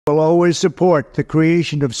will always support the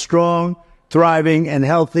creation of strong, thriving, and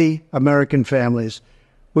healthy American families.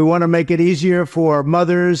 We want to make it easier for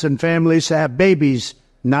mothers and families to have babies,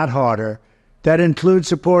 not harder. That includes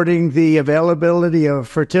supporting the availability of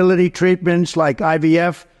fertility treatments like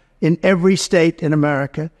IVF in every state in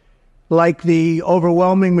America. Like the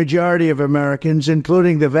overwhelming majority of Americans,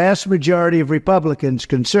 including the vast majority of Republicans,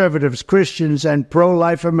 conservatives, Christians, and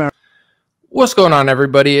pro-life Americans. What's going on,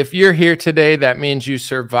 everybody? If you're here today, that means you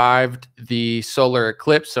survived the solar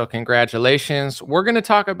eclipse, so congratulations. We're going to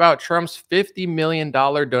talk about Trump's $50 million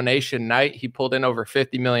donation night. He pulled in over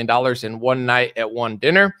 $50 million in one night at one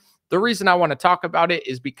dinner. The reason I want to talk about it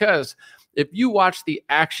is because if you watch the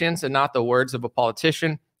actions and not the words of a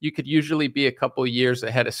politician, you could usually be a couple years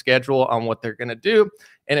ahead of schedule on what they're going to do.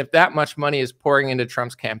 And if that much money is pouring into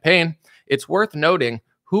Trump's campaign, it's worth noting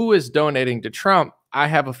who is donating to Trump. I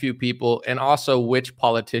have a few people, and also which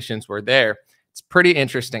politicians were there. It's pretty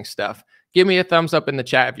interesting stuff. Give me a thumbs up in the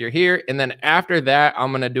chat if you're here. And then after that,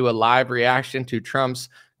 I'm going to do a live reaction to Trump's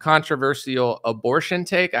controversial abortion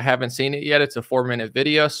take. I haven't seen it yet. It's a 4-minute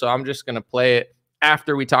video. So I'm just going to play it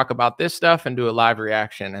after we talk about this stuff and do a live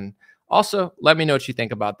reaction. And also, let me know what you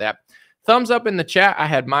think about that. Thumbs up in the chat. I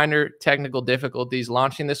had minor technical difficulties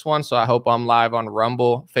launching this one, so I hope I'm live on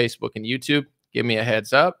Rumble, Facebook, and YouTube. Give me a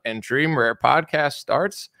heads up, and Dream Rare Podcast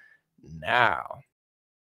starts now.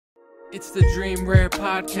 It's the Dream Rare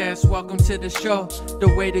Podcast. Welcome to the show. The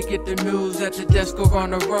way to get the news at the desk or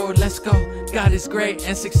on the road. Let's go. God is great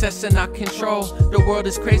and success in our control. The world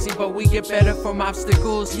is crazy, but we get better from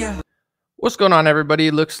obstacles. Yeah. What's going on, everybody?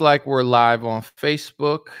 Looks like we're live on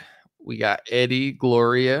Facebook. We got Eddie,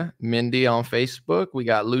 Gloria, Mindy on Facebook. We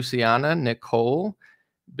got Luciana, Nicole,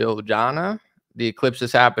 Biljana. The eclipse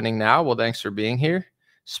is happening now. Well, thanks for being here.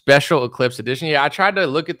 Special eclipse edition. Yeah, I tried to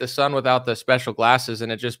look at the sun without the special glasses, and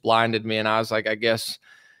it just blinded me. And I was like, I guess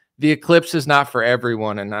the eclipse is not for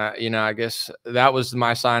everyone. And I guess that was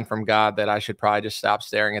my sign from God that I should probably just stop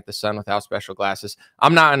staring at the sun without special glasses.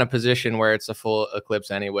 I'm not in a position where it's a full eclipse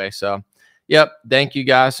anyway. So, yep. Thank you,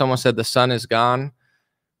 guys. Someone said the sun is gone.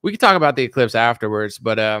 We can talk about the eclipse afterwards,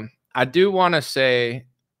 but I do want to say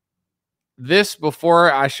this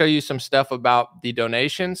before I show you some stuff about the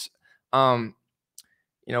donations. When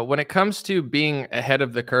it comes to being ahead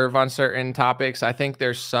of the curve on certain topics, I think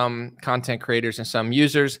there's some content creators and some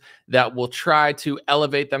users that will try to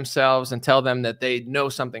elevate themselves and tell them that they know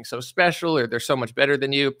something so special or they're so much better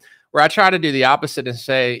than you, where I try to do the opposite and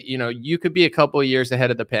say, you could be a couple of years ahead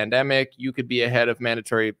of the pandemic. You could be ahead of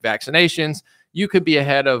mandatory vaccinations. You could be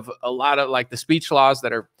ahead of a lot of like the speech laws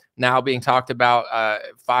that are now being talked about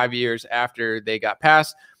 5 years after they got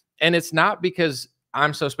passed. And it's not because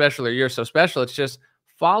I'm so special or you're so special. It's just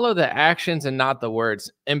follow the actions and not the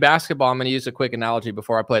words. In basketball, I'm going to use a quick analogy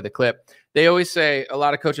before I play the clip. They always say, a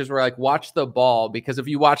lot of coaches were like, watch the ball, because if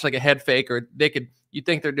you watch like a head fake, or you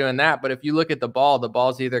think they're doing that. But if you look at the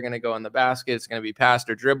ball's either going to go in the basket, it's going to be passed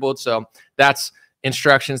or dribbled. So that's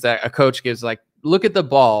instructions that a coach gives, like, look at the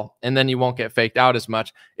ball, and then you won't get faked out as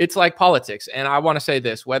much. It's like politics. And I want to say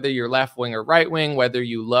this, whether you're left wing or right wing, whether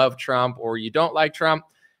you love Trump or you don't like Trump,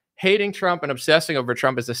 hating Trump and obsessing over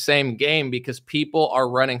Trump is the same game, because people are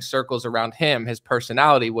running circles around him, his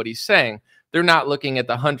personality, what he's saying. They're not looking at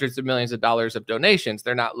the hundreds of millions of dollars of donations.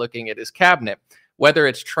 They're not looking at his cabinet, whether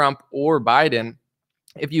it's Trump or Biden.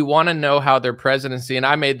 If you want to know how their presidency, and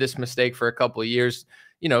I made this mistake for a couple of years,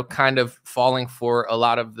 kind of falling for a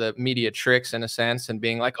lot of the media tricks in a sense and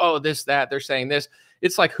being like, oh, this, that, they're saying this.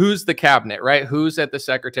 It's like, who's the cabinet, right? Who's at the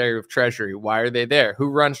Secretary of Treasury? Why are they there? Who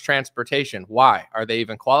runs transportation? Why? Are they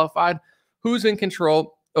even qualified? Who's in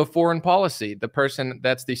control of foreign policy? The person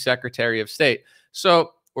that's the Secretary of State.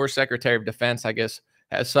 So, or Secretary of Defense, I guess,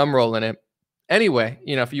 has some role in it. Anyway,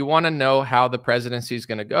 if you want to know how the presidency is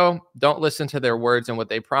going to go, don't listen to their words and what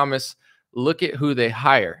they promise. Look at who they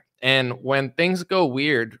hire. And when things go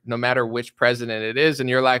weird, no matter which president it is, and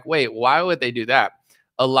you're like, wait, why would they do that?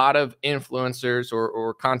 A lot of influencers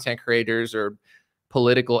or content creators or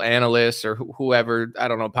political analysts or whoever, I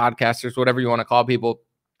don't know, podcasters, whatever you want to call people,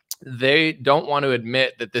 they don't want to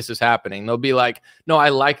admit that this is happening. They'll be like, no, I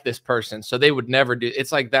like this person. So they would never do.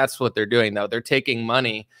 It's like, that's what they're doing, though. They're taking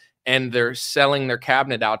money and they're selling their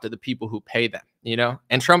cabinet out to the people who pay them,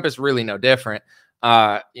 and Trump is really no different.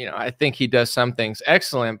 I think he does some things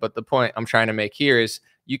excellent, but the point I'm trying to make here is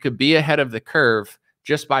you could be ahead of the curve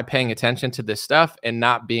just by paying attention to this stuff and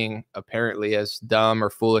not being apparently as dumb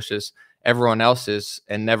or foolish as everyone else is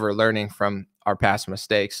and never learning from our past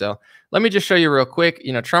mistakes. So let me just show you real quick.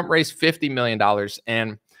 Trump raised $50 million,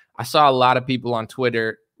 and I saw a lot of people on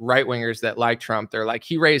Twitter, right-wingers that like Trump. They're like,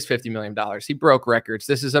 he raised $50 million. He broke records.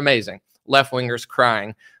 This is amazing. left-wingers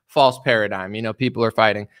crying, false paradigm, people are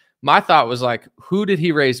fighting. My thought was like, who did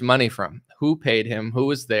he raise money from? Who paid him? Who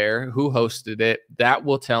was there? Who hosted it? That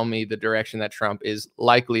will tell me the direction that Trump is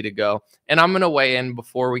likely to go. And I'm going to weigh in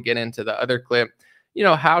before we get into the other clip,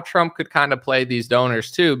 how Trump could kind of play these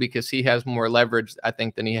donors too, because he has more leverage, I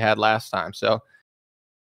think, than he had last time. So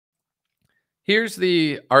here's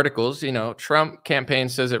the articles. Trump campaign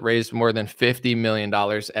says it raised more than $50 million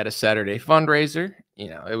at a Saturday fundraiser.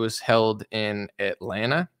 It was held in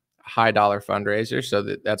Atlanta, high dollar fundraiser. So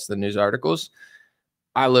that's the news articles.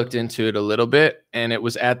 I looked into it a little bit, and it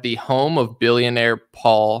was at the home of billionaire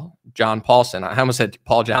John Paulson. I almost said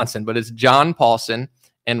Paul Johnson, but it's John Paulson,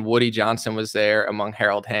 and Woody Johnson was there among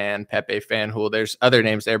Harold Hand, Pepe Fanjul. There's other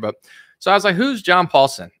names there, but so I was like, who's John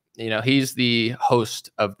Paulson? He's the host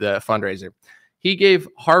of the fundraiser. He gave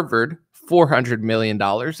Harvard $400 million.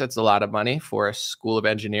 That's a lot of money for a school of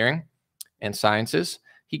engineering and sciences.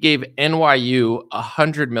 He gave NYU a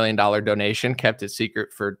 $100 million donation, kept it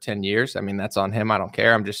secret for 10 years. I mean, that's on him. I don't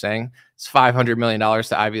care. I'm just saying it's $500 million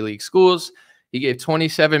to Ivy League schools. He gave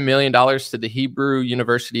 $27 million to the Hebrew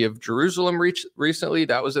University of Jerusalem recently.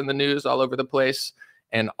 That was in the news all over the place.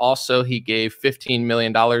 And also he gave $15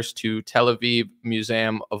 million to Tel Aviv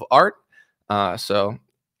Museum of Art.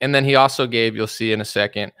 And then he also gave, you'll see in a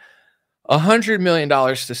second, $100 million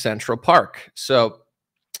to Central Park. So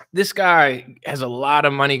this guy has a lot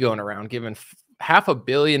of money going around, giving $500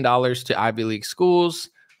 million to Ivy League schools,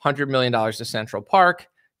 $100 million to Central Park,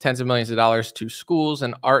 tens of millions of dollars to schools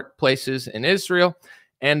and art places in Israel.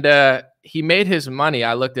 And he made his money.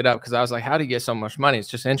 I looked it up because I was like, how did he get so much money? It's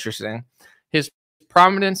just interesting. His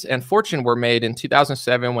prominence and fortune were made in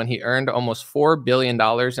 2007 when he earned almost $4 billion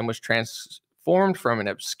and was transformed from an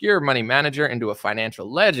obscure money manager into a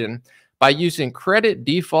financial legend by using credit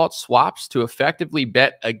default swaps to effectively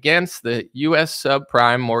bet against the U.S.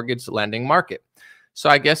 subprime mortgage lending market. So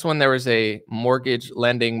I guess when there was a mortgage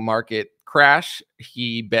lending market crash,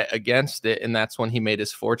 he bet against it, and that's when he made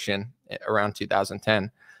his fortune around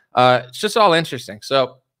 2010. It's just all interesting.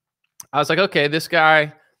 So I was like, okay, this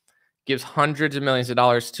guy gives hundreds of millions of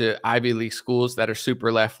dollars to Ivy League schools that are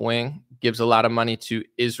super left-wing, gives a lot of money to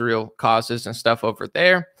Israel causes and stuff over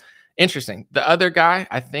there. Interesting. The other guy,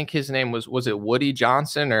 I think his name was it Woody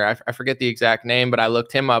Johnson, or I forget the exact name, but I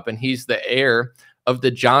looked him up, and he's the heir of the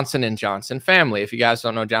Johnson & Johnson family. If you guys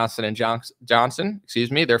don't know Johnson & Johnson,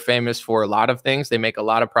 they're famous for a lot of things. They make a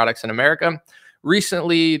lot of products in America.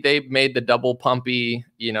 Recently, they made the double pumpy,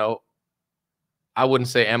 I wouldn't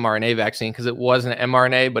say mRNA vaccine because it wasn't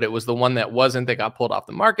mRNA, but it was the one that wasn't that got pulled off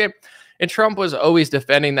the market. And Trump was always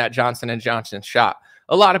defending that Johnson & Johnson shot.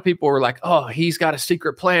 A lot of people were like, oh, he's got a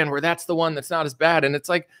secret plan where that's the one that's not as bad. And it's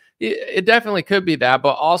like, it definitely could be that,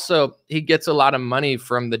 but also he gets a lot of money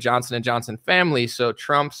from the Johnson & Johnson family. So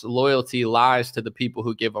Trump's loyalty lies to the people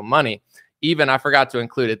who give him money. Even, I forgot to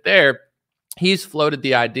include it there, he's floated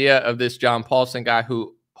the idea of this John Paulson guy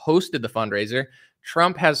who hosted the fundraiser.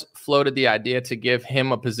 Trump has floated the idea to give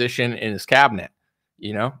him a position in his cabinet,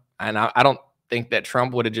 and I don't think that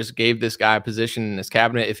Trump would have just gave this guy a position in his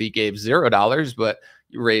cabinet if he gave $0, but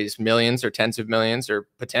you raise millions or tens of millions or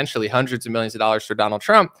potentially hundreds of millions of dollars for Donald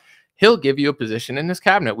Trump, he'll give you a position in his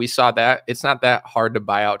cabinet. We saw that. It's not that hard to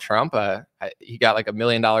buy out Trump. He got like $1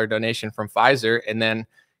 million donation from Pfizer, and then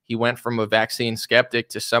he went from a vaccine skeptic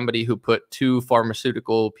to somebody who put 2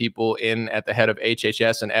 pharmaceutical people in at the head of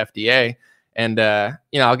HHS and FDA. And,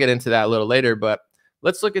 I'll get into that a little later, but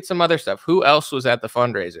let's look at some other stuff. Who else was at the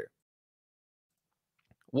fundraiser?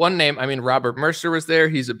 One name, Robert Mercer was there.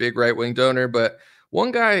 He's a big right-wing donor, but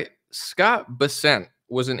one guy, Scott Bessent,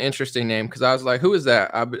 was an interesting name because I was like, who is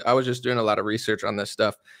that? I was just doing a lot of research on this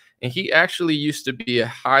stuff. And he actually used to be a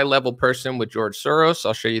high-level person with George Soros.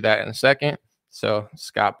 I'll show you that in a second. So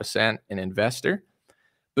Scott Bessent, an investor.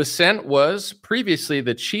 Bessent was previously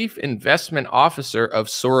the chief investment officer of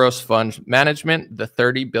Soros Fund Management, the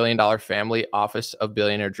 $30 billion family office of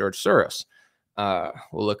billionaire George Soros.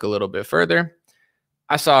 We'll look a little bit further.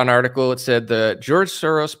 I saw an article. It said the George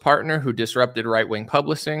Soros partner who disrupted right-wing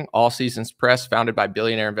publishing, All Seasons Press, founded by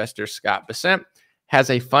billionaire investor Scott Bessent, has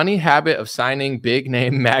a funny habit of signing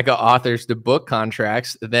big-name MAGA authors to book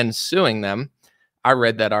contracts, then suing them. I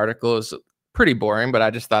read that article. It was pretty boring, but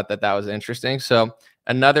I just thought that was interesting. So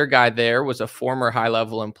another guy there was a former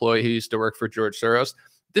high-level employee who used to work for George Soros.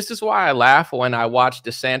 This is why I laugh when I watch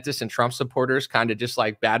DeSantis and Trump supporters kind of just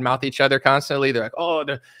like badmouth each other constantly. They're like, oh,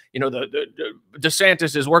 the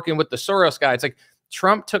DeSantis is working with the Soros guy. It's like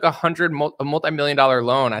Trump took a multi-million-dollar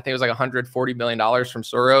loan. I think it was like $140 million from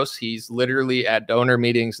Soros. He's literally at donor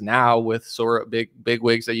meetings now with Soros, big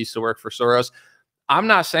wigs that used to work for Soros. I'm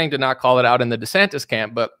not saying to not call it out in the DeSantis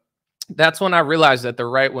camp, but that's when I realized that the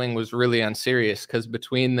right wing was really unserious, because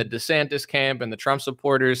between the DeSantis camp and the Trump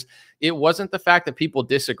supporters, it wasn't the fact that people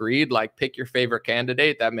disagreed, like pick your favorite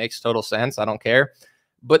candidate. That makes total sense. I don't care.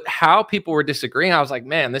 But how people were disagreeing, I was like,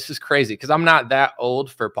 man, this is crazy, because I'm not that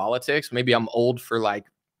old for politics. Maybe I'm old for, like,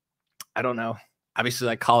 I don't know, obviously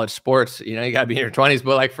like college sports, you know, you got to be in your 20s,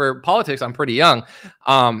 but like for politics, I'm pretty young.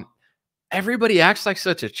 Everybody acts like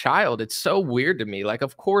such a child. It's so weird to me. Like,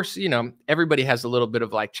 of course, you know, everybody has a little bit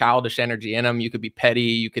of like childish energy in them. You could be petty.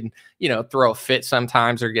 You can, you know, throw a fit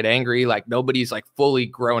sometimes or get angry. Like, nobody's like fully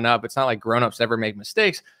grown up. It's not like grown-ups never make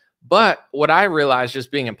mistakes. But what I realized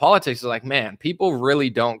just being in politics is like, man, people really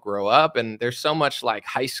don't grow up. And there's so much like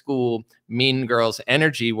high school mean girls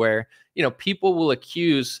energy where, you know, people will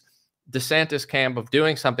accuse DeSantis camp of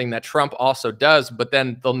doing something that Trump also does, but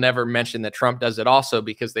then they'll never mention that Trump does it also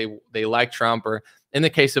because they like Trump. Or in the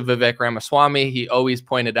case of Vivek Ramaswamy, he always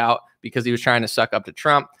pointed out, because he was trying to suck up to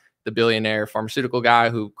Trump, the billionaire pharmaceutical guy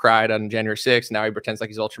who cried on January 6th. Now he pretends like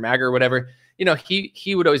he's ultra MAGA or whatever. You know,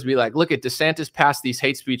 he would always be like, look at DeSantis passed these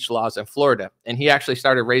hate speech laws in Florida. And he actually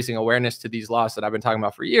started raising awareness to these laws that I've been talking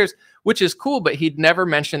about for years, which is cool. But he'd never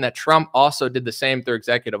mentioned that Trump also did the same through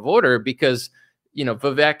executive order, because you know,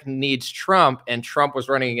 Vivek needs Trump and Trump was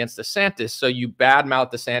running against DeSantis. So you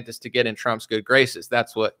badmouth DeSantis to get in Trump's good graces.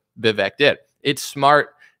 That's what Vivek did. It's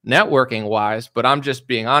smart networking wise, but I'm just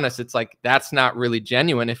being honest. It's like, that's not really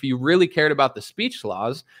genuine. If you really cared about the speech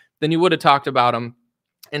laws, then you would have talked about them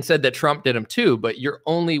and said that Trump did them too, but you're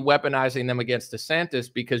only weaponizing them against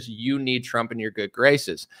DeSantis because you need Trump in your good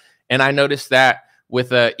graces. And I noticed that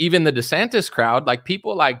with even the DeSantis crowd, like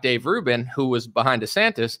people like Dave Rubin, who was behind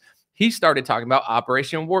DeSantis, he started talking about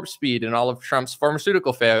Operation Warp Speed and all of Trump's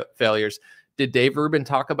pharmaceutical failures. Did Dave Rubin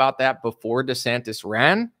talk about that before DeSantis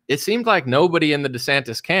ran? It seemed like nobody in the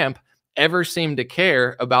DeSantis camp ever seemed to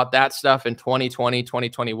care about that stuff in 2020,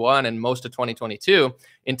 2021, and most of 2022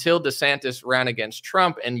 until DeSantis ran against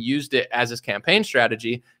Trump and used it as his campaign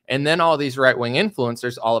strategy. And then all these right-wing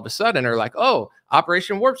influencers all of a sudden are like, oh,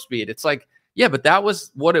 Operation Warp Speed. It's like, yeah, but that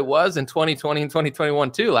was what it was in 2020 and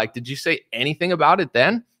 2021 too. Like, did you say anything about it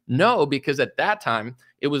then? No, because at that time,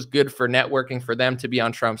 it was good for networking for them to be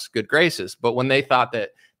on Trump's good graces. But when they thought that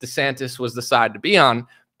DeSantis was the side to be on,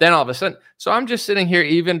 then all of a sudden, so I'm just sitting here,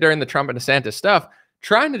 even during the Trump and DeSantis stuff,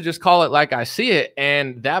 trying to just call it like I see it.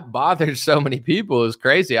 And that bothered so many people. It was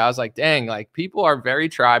crazy. I was like, dang, like people are very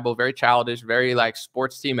tribal, very childish, very like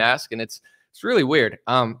sports team-esque. And it's really weird.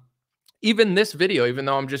 Even this video, even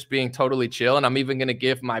though I'm just being totally chill, and I'm even going to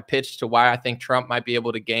give my pitch to why I think Trump might be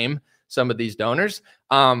able to game some of these donors,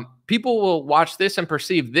 people will watch this and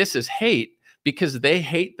perceive this as hate because they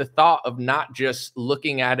hate the thought of not just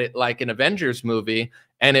looking at it like an Avengers movie,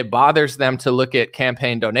 and it bothers them to look at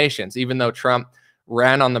campaign donations, even though Trump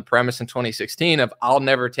ran on the premise in 2016 of I'll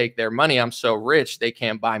never take their money. I'm so rich, they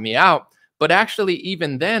can't buy me out. But actually,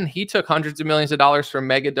 even then, he took hundreds of millions of dollars from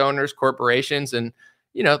mega donors, corporations, and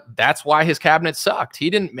you know, that's why his cabinet sucked. He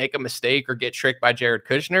didn't make a mistake or get tricked by Jared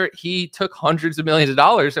Kushner. He took hundreds of millions of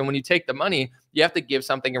dollars. And when you take the money, you have to give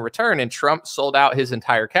something in return. And Trump sold out his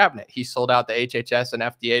entire cabinet. He sold out the HHS and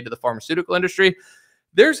FDA to the pharmaceutical industry.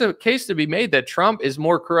 There's a case to be made that Trump is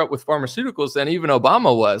more corrupt with pharmaceuticals than even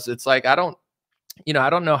Obama was. It's like, I don't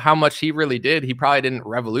know how much he really did. He probably didn't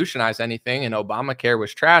revolutionize anything, and Obamacare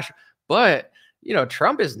was trash. But you know,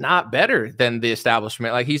 Trump is not better than the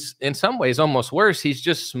establishment. Like, he's in some ways almost worse. He's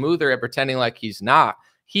just smoother at pretending like he's not.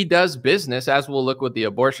 He does business, as we'll look with the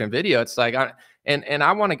abortion video. It's like, and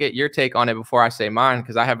I want to get your take on it before I say mine,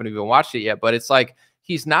 because I haven't even watched it yet. But it's like,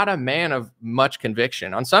 he's not a man of much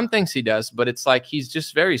conviction. On some things he does, but it's like he's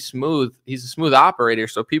just very smooth. He's a smooth operator,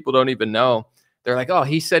 so people don't even know. They're like, oh,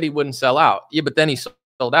 he said he wouldn't sell out. Yeah, but then he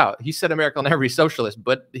sold out. He said America will never be socialist,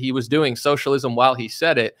 but he was doing socialism while he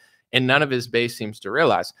said it. And none of his base seems to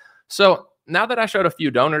realize. So now that I showed a few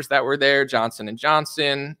donors that were there, Johnson &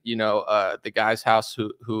 Johnson, you know, the guy's house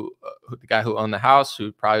the guy who owned the house,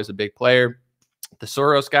 who probably was a big player, the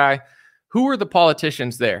Soros guy, who were the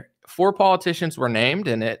politicians there? 4 politicians were named,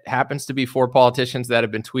 and it happens to be 4 politicians that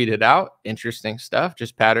have been tweeted out. Interesting stuff,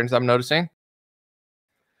 just patterns I'm noticing.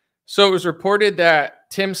 So it was reported that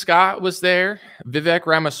Tim Scott was there, Vivek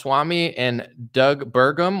Ramaswamy and Doug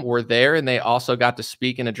Burgum were there, and they also got to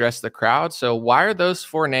speak and address the crowd. So why are those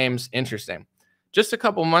 4 names interesting? Just a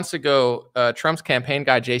couple months ago, Trump's campaign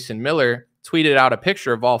guy, Jason Miller, tweeted out a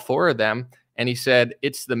picture of all 4 of them, and he said,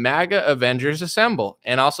 it's the MAGA Avengers Assemble.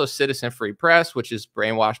 And also Citizen Free Press, which is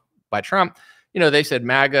brainwashed by Trump. You know, they said,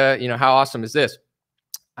 MAGA, you know, how awesome is this?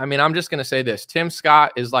 I mean, I'm just going to say this. Tim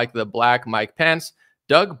Scott is like the black Mike Pence.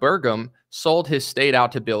 Doug Burgum sold his state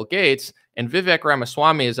out to Bill Gates. And Vivek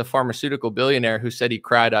Ramaswamy is a pharmaceutical billionaire who said he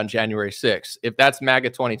cried on January 6th. If that's MAGA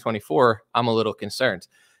 2024, I'm a little concerned.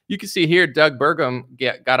 You can see here, Doug Burgum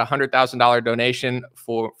got a $100,000 donation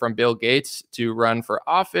from Bill Gates to run for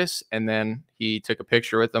office. And then he took a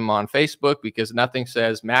picture with him on Facebook, because nothing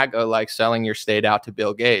says MAGA like selling your state out to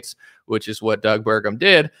Bill Gates, which is what Doug Burgum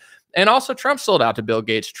did. And also Trump sold out to Bill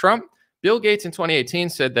Gates. Bill Gates in 2018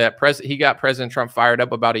 said that he got President Trump fired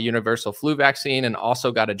up about a universal flu vaccine and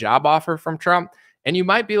also got a job offer from Trump. And you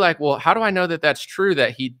might be like, well, how do I know that that's true,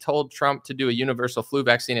 that he told Trump to do a universal flu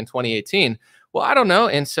vaccine in 2018? Well, I don't know.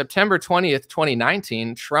 In September 20th,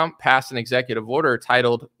 2019, Trump passed an executive order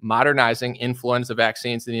titled Modernizing Influenza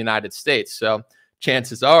Vaccines in the United States. So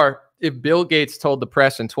chances are, if Bill Gates told the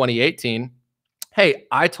press in 2018, hey,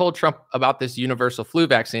 I told Trump about this universal flu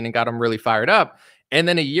vaccine and got him really fired up, and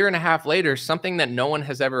then a year and a half later, something that no one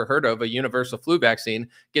has ever heard of, a universal flu vaccine,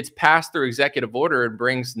 gets passed through executive order and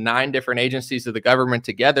brings 9 different agencies of the government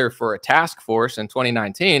together for a task force in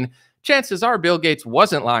 2019, chances are Bill Gates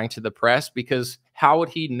wasn't lying to the press, because how would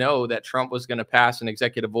he know that Trump was going to pass an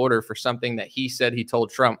executive order for something that he said he told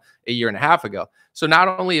Trump a year and a half ago? So not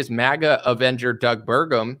only is MAGA Avenger Doug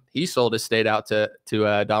Burgum, he sold his state out to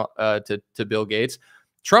Bill Gates,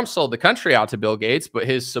 Trump sold the country out to Bill Gates, but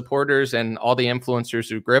his supporters and all the influencers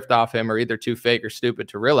who grift off him are either too fake or stupid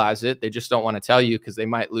to realize it. They just don't want to tell you, because they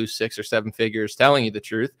might lose 6 or 7 figures telling you the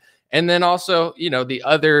truth. And then also, the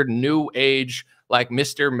other new age, like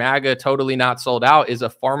Mr. MAGA, totally not sold out, is a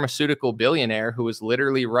pharmaceutical billionaire who is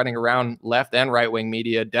literally running around left and right wing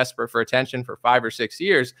media, desperate for attention for 5 or 6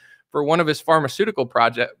 years for one of his pharmaceutical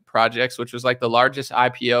projects, which was like the largest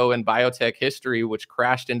IPO in biotech history, which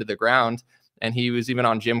crashed into the ground. And he was even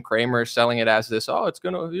on Jim Cramer selling it as this, oh, it's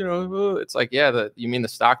going to, it's like, yeah, you mean the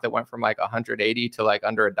stock that went from like 180 to like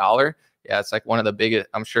under $1? Yeah, it's like one of the biggest,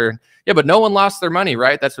 I'm sure. Yeah, but no one lost their money,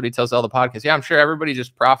 right? That's what he tells all the podcasts. Yeah, I'm sure everybody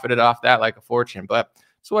just profited off that like a fortune, but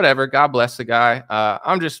it's whatever. God bless the guy.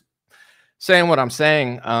 I'm just saying what I'm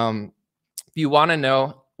saying. If you want to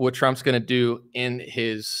know what Trump's going to do in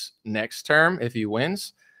his next term, if he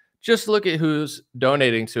wins, just look at who's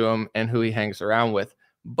donating to him and who he hangs around with.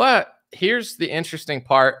 But here's the interesting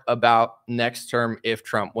part about next term if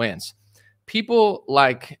Trump wins. People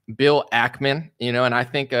like Bill Ackman, and I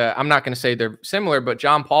think I'm not going to say they're similar, but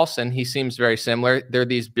John Paulson, he seems very similar. They're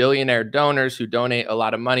these billionaire donors who donate a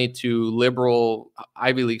lot of money to liberal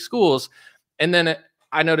Ivy League schools. And then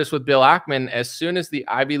I noticed with Bill Ackman, as soon as the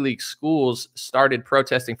Ivy League schools started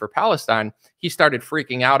protesting for Palestine, he started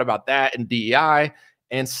freaking out about that and DEI.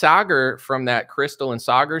 And Saagar from that Crystal and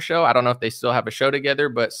Saagar show, I don't know if they still have a show together,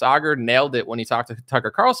 but Saagar nailed it when he talked to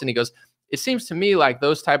Tucker Carlson. He goes, it seems to me like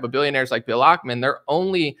those type of billionaires like Bill Ackman, they're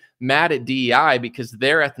only mad at DEI because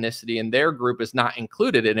their ethnicity and their group is not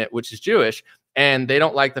included in it, which is Jewish. And they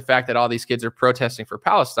don't like the fact that all these kids are protesting for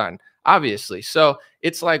Palestine, obviously. So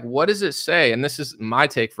it's like, what does it say? And this is my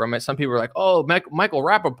take from it. Some people are like, oh, Michael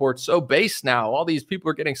Rappaport's so based now. All these people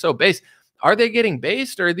are getting so based. Are they getting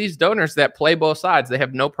based, or are these donors that play both sides? They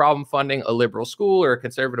have no problem funding a liberal school or a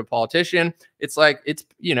conservative politician. It's like,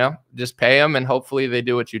 just pay them and hopefully they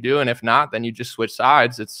do what you do. And if not, then you just switch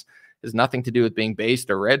sides. It's nothing to do with being based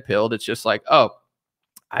or red pilled. It's just like, oh,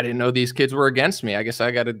 I didn't know these kids were against me. I guess I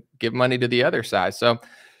got to give money to the other side. So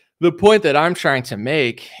the point that I'm trying to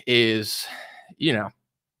make is,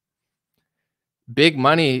 big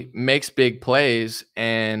money makes big plays.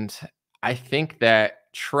 And I think that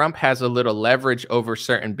Trump has a little leverage over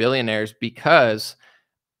certain billionaires, because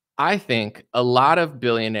I think a lot of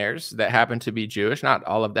billionaires that happen to be Jewish, not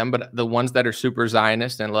all of them, but the ones that are super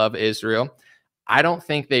Zionist and love Israel, I don't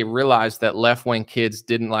think they realized that left-wing kids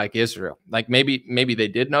didn't like Israel. Like maybe they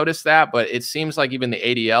did notice that, but it seems like even the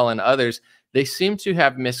ADL and others, they seem to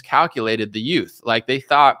have miscalculated the youth. Like they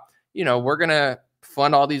thought, we're going to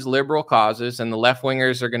fund all these liberal causes, and the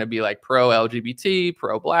left-wingers are going to be like pro-LGBT,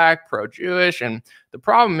 pro-black, pro-Jewish. And the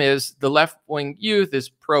problem is the left-wing youth is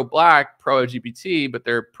pro-black, pro-LGBT, but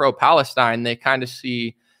they're pro-Palestine. They kind of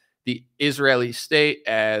see the Israeli state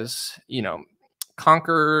as,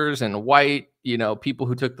 conquerors and white, people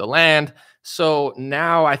who took the land. So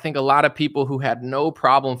now I think a lot of people who had no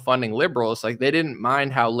problem funding liberals, like they didn't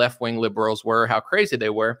mind how left-wing liberals were, how crazy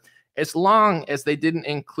they were, as long as they didn't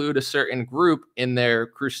include a certain group in their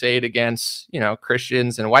crusade against,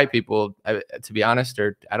 Christians and white people, to be honest,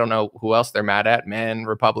 or I don't know who else they're mad at, men,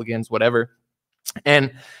 Republicans, whatever.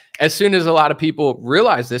 And as soon as a lot of people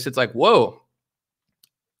realize this, it's like, whoa,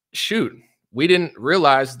 shoot, we didn't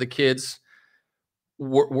realize the kids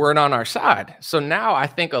weren't on our side. So now I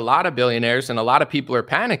think a lot of billionaires and a lot of people are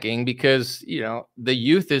panicking because, you know, the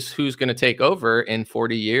youth is who's going to take over in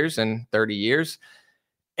 40 years and 30 years.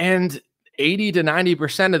 And 80 to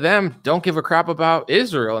 90% of them don't give a crap about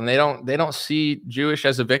Israel, and they don't see Jewish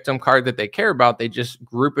as a victim card that they care about. They just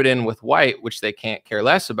group it in with white, which they can't care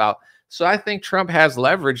less about. So I think Trump has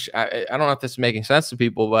leverage. I don't know if this is making sense to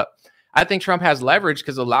people, but I think Trump has leverage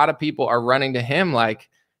because a lot of people are running to him like,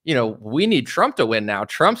 you know, we need Trump to win now.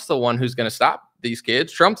 Trump's the one who's going to stop these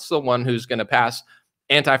kids. Trump's the one who's going to pass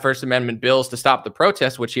anti-First Amendment bills to stop the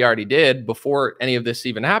protests, which he already did before any of this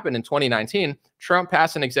even happened in 2019. Trump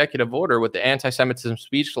passed an executive order with the anti-Semitism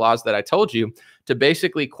speech laws that I told you to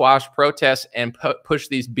basically quash protests and push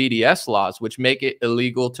these BDS laws, which make it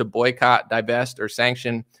illegal to boycott, divest, or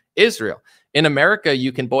sanction Israel. In America,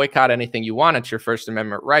 you can boycott anything you want. It's your First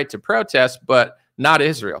Amendment right to protest, but not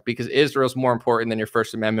Israel, because Israel is more important than your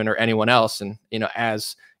First Amendment or anyone else. And, you know,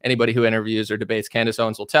 as anybody who interviews or debates Candace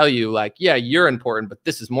Owens will tell you, like, yeah, you're important, but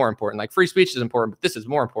this is more important. Like, free speech is important, but this is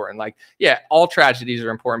more important. Like, yeah, all tragedies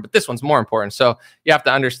are important, but this one's more important. So you have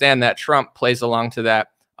to understand that Trump plays along to that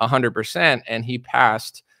 100%. And he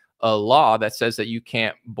passed a law that says that you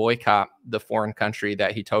can't boycott the foreign country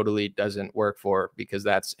that he totally doesn't work for, because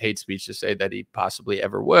that's hate speech to say that he possibly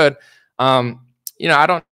ever would. You know, I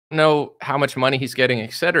don't know how much money he's getting,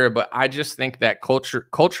 et cetera, but I just think that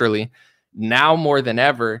culturally, now more than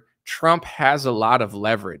ever, Trump has a lot of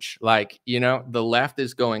leverage. Like, you know, the left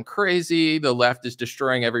is going crazy. The left is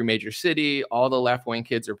destroying every major city. All the left-wing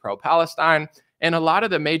kids are pro-Palestine. And a lot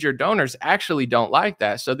of the major donors actually don't like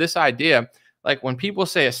that. So this idea, like when people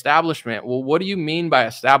say establishment, well, what do you mean by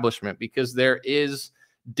establishment? Because there is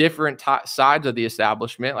different sides of the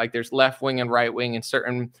establishment. Like there's left wing and right wing, and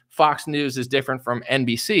certain Fox News is different from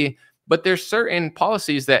NBC, but there's certain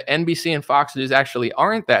policies that NBC and Fox News actually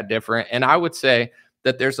aren't that different. And I would say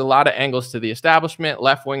that there's a lot of angles to the establishment.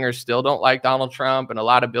 Left wingers still don't like Donald Trump, and a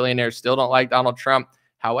lot of billionaires still don't like Donald Trump.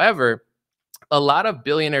 However, a lot of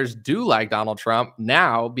billionaires do like Donald Trump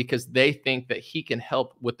now because they think that he can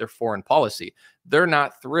help with their foreign policy. They're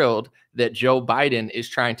not thrilled that Joe Biden is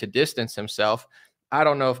trying to distance himself. I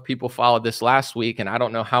don't know if people followed this last week, and I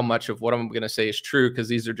don't know how much of what I'm going to say is true because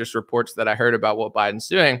these are just reports that I heard about what Biden's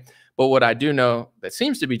doing. But what I do know that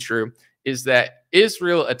seems to be true is that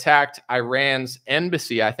Israel attacked Iran's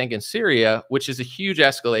embassy, I think, in Syria, which is a huge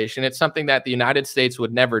escalation. It's something that the United States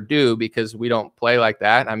would never do because we don't play like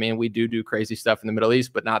that. I mean, we do crazy stuff in the Middle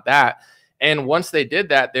East, but not that. And once they did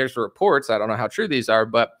that, there's reports, I don't know how true these are,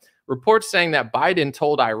 but reports saying that Biden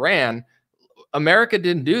told Iran, America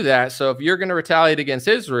didn't do that. So if you're going to retaliate against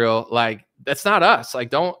Israel, like, that's not us. Like,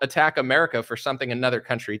 don't attack America for something another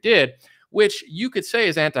country did, which you could say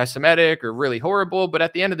is anti-Semitic or really horrible. But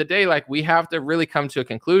at the end of the day, like, we have to really come to a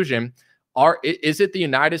conclusion. Is it the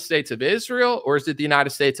United States of Israel, or is it the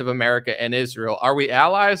United States of America and Israel? Are we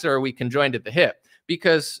allies, or are we conjoined at the hip?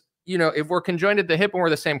 Because, you know, if we're conjoined at the hip and we're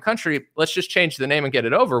the same country, let's just change the name and get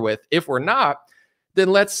it over with. If we're not, then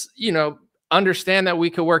let's, you know, understand that we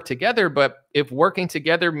could work together. But if working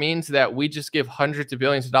together means that we just give hundreds of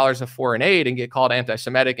billions of dollars of foreign aid and get called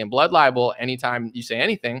anti-Semitic and blood libel anytime you say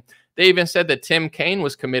anything, they even said that Tim Kaine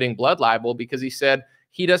was committing blood libel because he said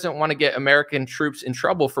he doesn't want to get American troops in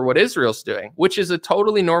trouble for what Israel's doing, which is a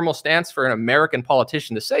totally normal stance for an American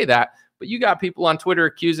politician to say that. But you got people on Twitter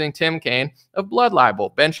accusing Tim Kaine of blood libel.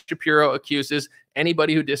 Ben Shapiro accuses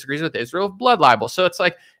anybody who disagrees with Israel of blood libel. So it's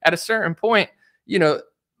like, at a certain point, you know,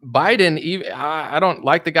 Biden, even, I don't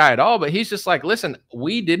like the guy at all, but he's just like, listen,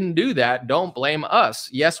 we didn't do that. Don't blame us.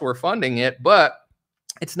 Yes, we're funding it, but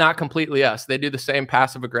it's not completely us. They do the same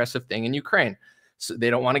passive aggressive thing in Ukraine. So they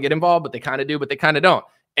don't want to get involved, but they kind of do, but they kind of don't.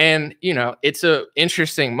 And, you know, it's an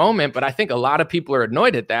interesting moment, but I think a lot of people are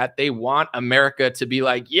annoyed at that. They want America to be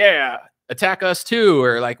like, yeah, attack us too.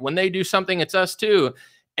 Or like, when they do something, it's us too.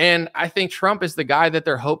 And I think Trump is the guy that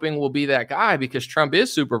they're hoping will be that guy, because Trump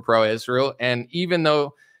is super pro-Israel. And even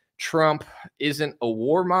though Trump isn't a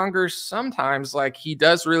warmonger, sometimes, like, he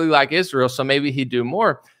does really like Israel, so maybe he'd do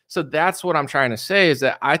more. So that's what I'm trying to say, is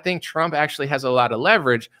that I think Trump actually has a lot of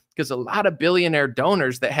leverage, because a lot of billionaire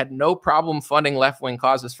donors that had no problem funding left-wing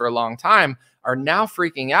causes for a long time are now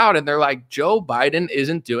freaking out, and they're like, Joe Biden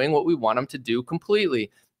isn't doing what we want him to do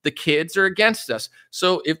completely. The kids are against us.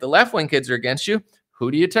 So if the left-wing kids are against you,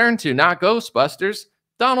 who do you turn to? Not Ghostbusters,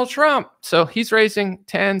 Donald Trump. So he's raising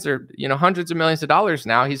tens or, you know, hundreds of millions of dollars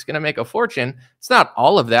now. He's going to make a fortune. It's not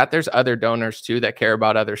all of that. There's other donors too that care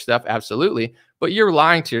about other stuff. Absolutely. But you're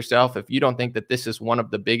lying to yourself if you don't think that this is one of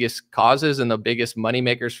the biggest causes and the biggest money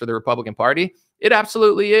makers for the Republican Party. It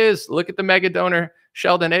absolutely is. Look at the mega donor,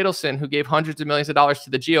 Sheldon Adelson, who gave hundreds of millions of dollars to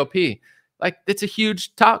the GOP. Like, it's a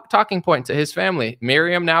huge talking point to his family.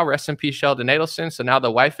 Miriam now, rest in peace, Sheldon Adelson. So now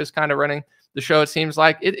the wife is kind of running the show. It seems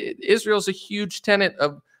like Israel's a huge tenet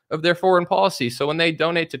of their foreign policy. So when they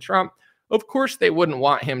donate to Trump, of course they wouldn't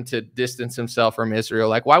want him to distance himself from Israel.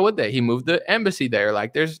 Like, why would they? He moved the embassy there.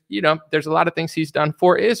 Like, there's a lot of things he's done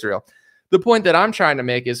for Israel. The point that I'm trying to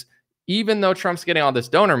make is, even though Trump's getting all this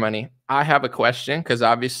donor money, I have a question, because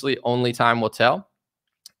obviously only time will tell.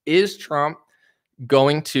 Is Trump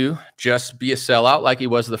going to just be a sellout like he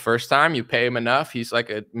was the first time? You pay him enough, he's like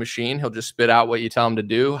a machine. He'll just spit out what you tell him to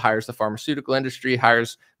do. Hires the pharmaceutical industry,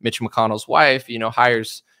 hires Mitch McConnell's wife,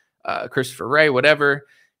 hires Christopher Wray, whatever.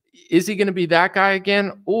 Is he going to be that guy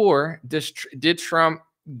again? Or did Trump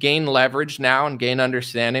gain leverage now and gain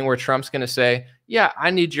understanding where Trump's going to say, yeah,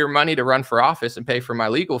 I need your money to run for office and pay for my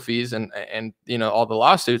legal fees and all the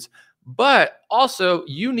lawsuits, but also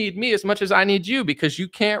you need me as much as I need you, because you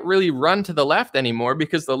can't really run to the left anymore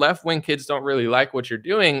because the left-wing kids don't really like what you're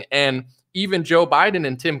doing. And even Joe Biden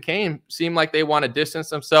and Tim Kaine seem like they want to distance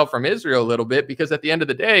themselves from Israel a little bit, because at the end of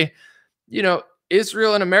the day,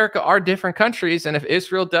 Israel and America are different countries. And if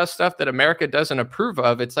Israel does stuff that America doesn't approve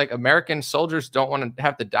of, it's like American soldiers don't want to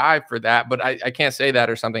have to die for that. But I can't say that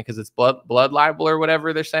or something, because it's blood libel or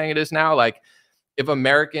whatever they're saying it is now. Like, if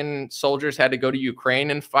American soldiers had to go to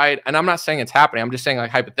Ukraine and fight, and I'm not saying it's happening, I'm just saying,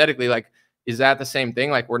 like, hypothetically, like, is that the same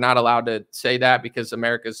thing? Like, we're not allowed to say that because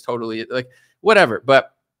America's totally, like, whatever.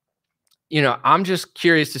 But, I'm just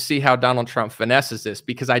curious to see how Donald Trump finesses this,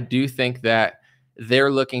 because I do think that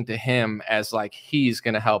they're looking to him as like, he's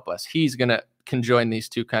going to help us. He's going to conjoin these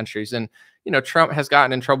two countries. And, Trump has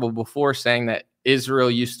gotten in trouble before saying that Israel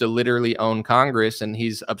used to literally own Congress, and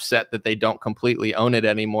he's upset that they don't completely own it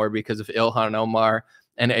anymore because of Ilhan Omar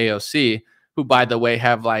and AOC, who, by the way,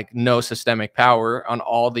 have like no systemic power on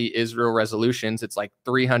all the Israel resolutions. It's like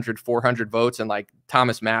 300, 400 votes, and like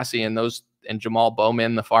Thomas Massie and Jamal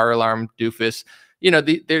Bowman, the fire alarm doofus,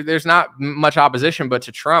 there's not much opposition, but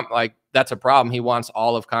to Trump, like, that's a problem. He wants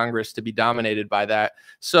all of Congress to be dominated by that.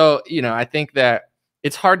 So, I think that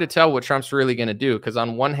it's hard to tell what Trump's really going to do, because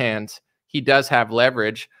on one hand, he does have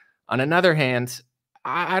leverage. On another hand,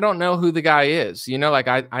 I don't know who the guy is. Like,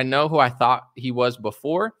 I know who I thought he was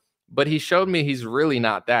before, but he showed me he's really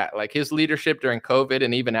not that. Like, his leadership during COVID,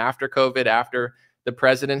 and even after COVID, after the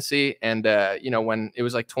presidency, and, when it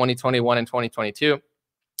was like 2021 and 2022,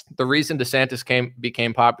 the reason DeSantis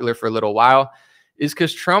became popular for a little while is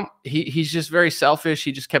because Trump, he's just very selfish.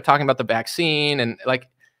 He just kept talking about the vaccine, and like,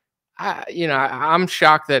 I'm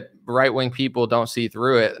shocked that right-wing people don't see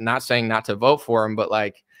through it. Not saying not to vote for him, but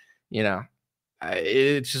like,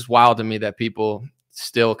 it's just wild to me that people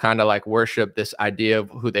still kind of like worship this idea of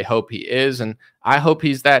who they hope he is. And I hope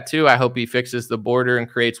he's that too. I hope he fixes the border and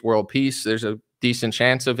creates world peace. There's a decent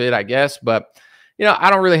chance of it, I guess. But,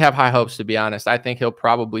 I don't really have high hopes, to be honest. I think he'll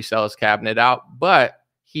probably sell his cabinet out, but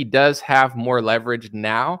he does have more leverage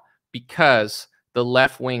now because the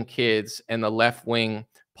left-wing kids and the left-wing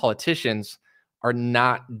politicians are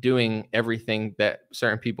not doing everything that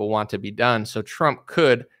certain people want to be done. So Trump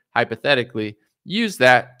could hypothetically use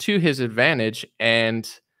that to his advantage and,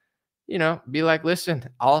 be like, listen,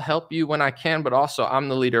 I'll help you when I can, but also I'm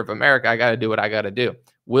the leader of America. I got to do what I got to do.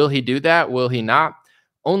 Will he do that? Will he not?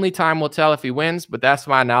 Only time will tell if he wins, but that's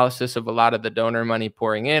my analysis of a lot of the donor money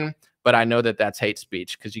pouring in. But I know that that's hate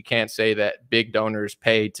speech, because you can't say that big donors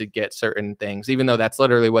pay to get certain things, even though that's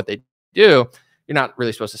literally what they do. You're not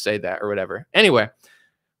really supposed to say that or whatever. Anyway,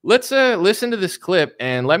 let's listen to this clip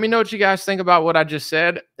and let me know what you guys think about what I just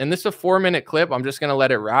said. And this is a 4-minute clip. I'm just going to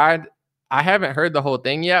let it ride. I haven't heard the whole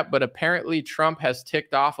thing yet, but apparently Trump has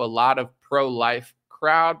ticked off a lot of pro-life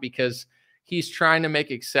crowd because he's trying to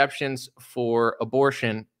make exceptions for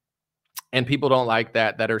abortion, and people don't like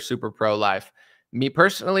that are super pro-life. Me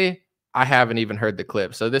personally, I haven't even heard the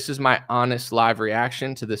clip. So this is my honest live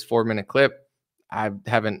reaction to this 4-minute clip. I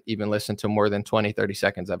haven't even listened to more than 20, 30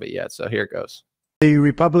 seconds of it yet. So here it goes. The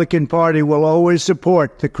Republican Party will always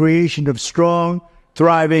support the creation of strong,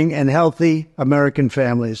 thriving, and healthy American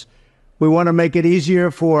families. We want to make it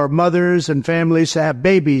easier for mothers and families to have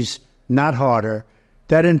babies, not harder.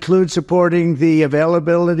 That includes supporting the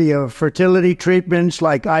availability of fertility treatments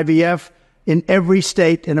like IVF in every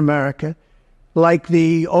state in America. Like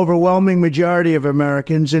the overwhelming majority of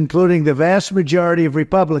Americans, including the vast majority of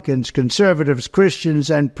Republicans, conservatives,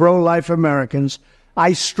 Christians, and pro-life Americans,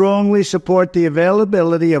 I strongly support the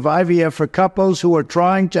availability of IVF for couples who are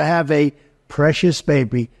trying to have a precious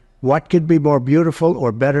baby. What could be more beautiful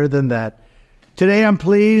or better than that? Today, I'm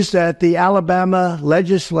pleased that the Alabama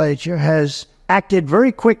legislature has acted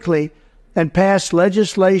very quickly and passed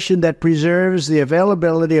legislation that preserves the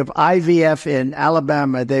availability of IVF in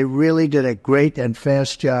Alabama. They really did a great and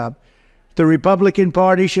fast job. The Republican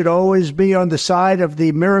Party should always be on the side of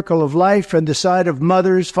the miracle of life and the side of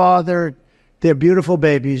mothers, father, their beautiful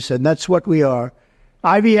babies, and that's what we are.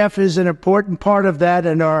 IVF is an important part of that,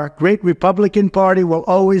 and our great Republican Party will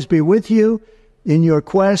always be with you in your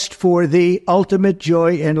quest for the ultimate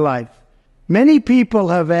joy in life. Many people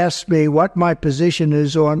have asked me what my position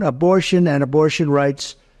is on abortion and abortion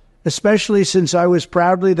rights, especially since I was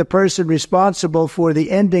proudly the person responsible for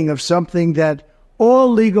the ending of something that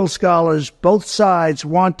all legal scholars, both sides,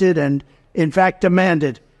 wanted and, in fact,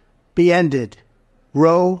 demanded be ended.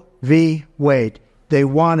 Roe v. Wade. They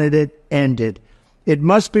wanted it ended. It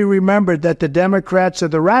must be remembered that the Democrats are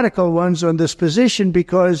the radical ones on this position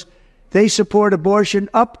because they support abortion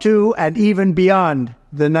up to and even beyond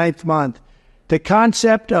the 9th month. The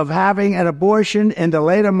concept of having an abortion in the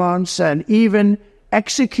later months and even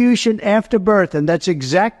execution after birth, and that's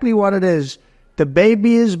exactly what it is. The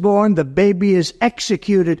baby is born, the baby is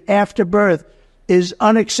executed after birth, is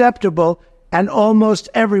unacceptable, and almost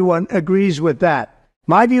everyone agrees with that.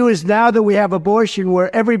 My view is now that we have abortion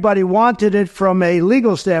where everybody wanted it from a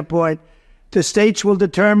legal standpoint, the states will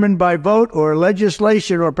determine by vote or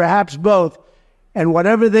legislation or perhaps both, and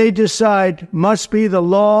whatever they decide must be the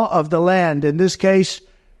law of the land, in this case,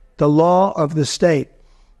 the law of the state.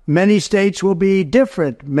 Many states will be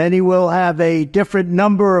different. Many will have a different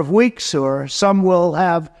number of weeks, or some will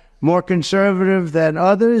have more conservative than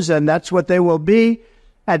others, and that's what they will be.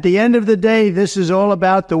 At the end of the day, this is all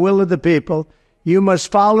about the will of the people. You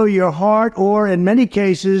must follow your heart or, in many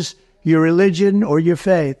cases, your religion or your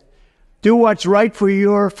faith. Do what's right for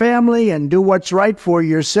your family and do what's right for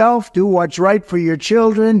yourself. Do what's right for your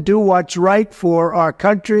children. Do what's right for our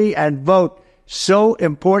country and vote. So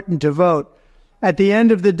important to vote. At the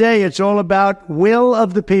end of the day, it's all about will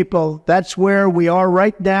of the people. That's where we are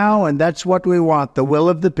right now, and that's what we want, the will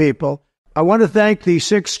of the people. I want to thank the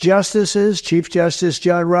 6 justices, Chief Justice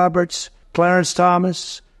John Roberts, Clarence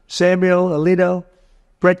Thomas, Samuel Alito,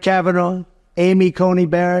 Brett Kavanaugh, Amy Coney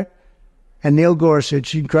Barrett, and Neil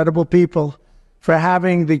Gorsuch, incredible people, for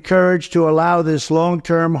having the courage to allow this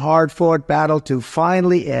long-term, hard-fought battle to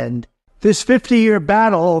finally end. This 50-year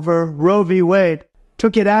battle over Roe v. Wade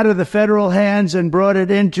took it out of the federal hands and brought it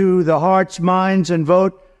into the hearts, minds, and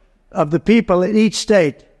vote of the people in each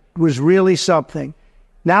state. It was really something.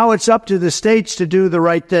 Now it's up to the states to do the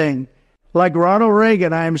right thing. Like Ronald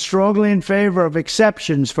Reagan, I am strongly in favor of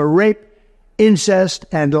exceptions for rape, incest,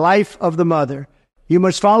 and life of the mother. You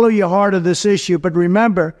must follow your heart on this issue, but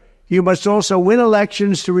remember, you must also win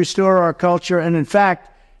elections to restore our culture and, in fact,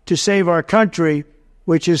 to save our country,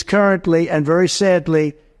 which is currently, and very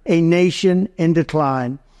sadly, a nation in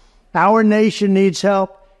decline. Our nation needs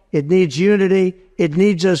help. It needs unity. It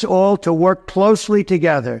needs us all to work closely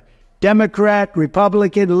together. Democrat,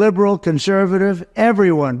 Republican, liberal, conservative,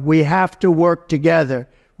 everyone, we have to work together.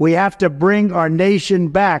 We have to bring our nation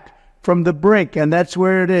back from the brink, and that's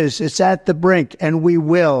where it is. It's at the brink, and we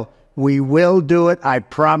will. We will do it. I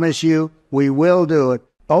promise you, we will do it.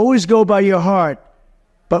 Always go by your heart,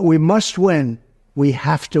 but we must win. We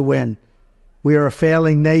have to win. We are a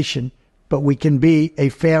failing nation, but we can be a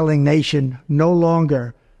failing nation no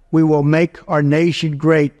longer. We will make our nation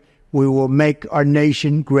great. We will make our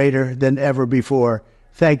nation greater than ever before.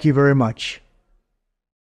 Thank you very much.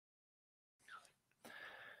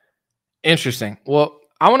 Interesting. Well,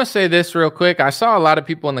 I want to say this real quick. I saw a lot of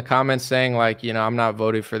people in the comments saying, like, I'm not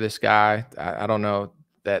voting for this guy. I don't know,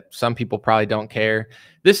 that some people probably don't care.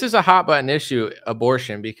 This is a hot button issue,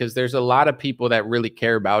 abortion, because there's a lot of people that really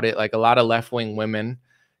care about it. Like a lot of left-wing women,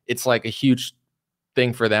 it's like a huge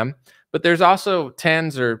thing for them. But there's also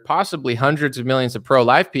tens or possibly hundreds of millions of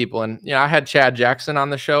pro-life people. And, I had Chad Jackson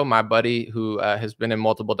on the show, my buddy who has been in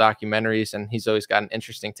multiple documentaries, and he's always got an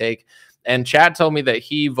interesting take. And Chad told me that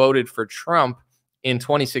he voted for Trump in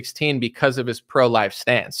 2016 because of his pro-life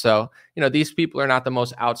stance. So, these people are not the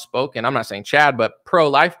most outspoken. I'm not saying Chad, but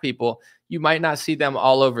pro-life people, you might not see them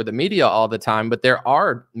all over the media all the time, but there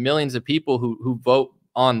are millions of people who vote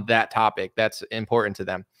on that topic. That's important to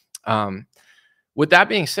them. With that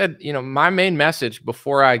being said, my main message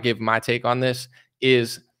before I give my take on this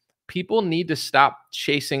is people need to stop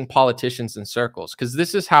chasing politicians in circles, because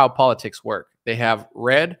this is how politics work. They have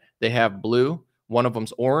red, they have blue, one of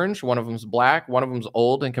them's orange, one of them's black, one of them's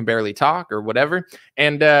old and can barely talk or whatever.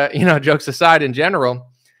 And, jokes aside in general,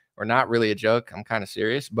 or not really a joke, I'm kind of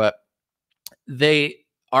serious, but they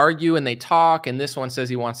argue and they talk, and this one says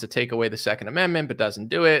he wants to take away the Second Amendment but doesn't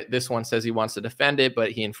do it. This one says he wants to defend it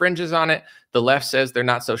but he infringes on it. The left says they're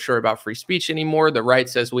not so sure about free speech anymore. The right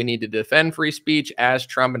says we need to defend free speech, as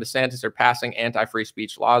Trump and DeSantis are passing anti-free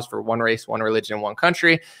speech laws for one race, one religion, one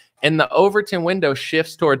country. And the Overton window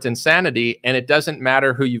shifts towards insanity, and it doesn't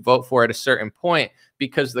matter who you vote for at a certain point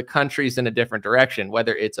because the country's in a different direction,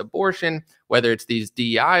 whether it's abortion, whether it's these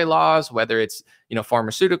DEI laws, whether it's,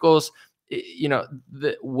 pharmaceuticals.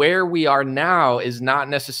 Where we are now is not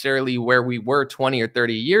necessarily where we were 20 or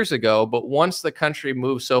 30 years ago. But once the country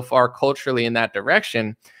moves so far culturally in that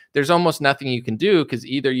direction, there's almost nothing you can do, because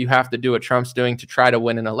either you have to do what Trump's doing to try to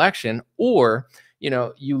win an election, or,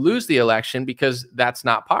 you lose the election because that's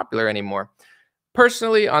not popular anymore.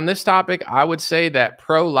 Personally, on this topic, I would say that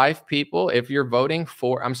pro-life people, if you're voting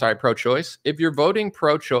for, pro-choice, if you're voting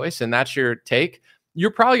pro-choice and that's your take,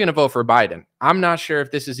 you're probably going to vote for Biden. I'm not sure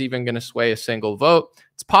if this is even going to sway a single vote.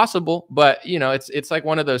 It's possible, but it's like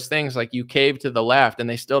one of those things, like you cave to the left and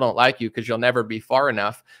they still don't like you because you'll never be far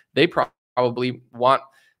enough. They probably want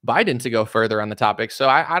Biden to go further on the topic. So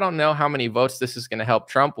I don't know how many votes this is going to help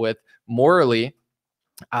Trump with morally.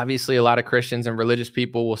 Obviously, a lot of Christians and religious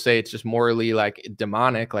people will say it's just morally like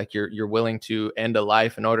demonic, like you're willing to end a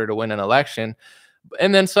life in order to win an election.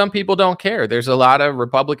 And then some people don't care. There's a lot of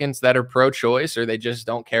Republicans that are pro-choice, or they just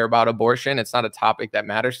don't care about abortion. It's not a topic that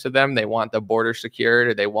matters to them. They want the border secured,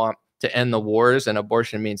 or they want to end the wars, and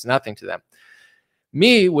abortion means nothing to them.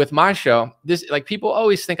 Me, with my show, this, like, people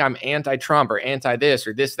always think I'm anti-Trump or anti-this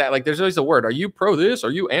or this, that. Like, there's always a word. Are you pro this?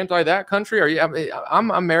 Are you anti that country?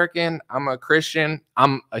 I'm American. I'm a Christian.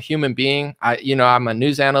 I'm a human being. I'm a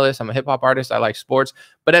news analyst. I'm a hip hop artist. I like sports.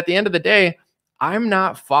 But at the end of the day, I'm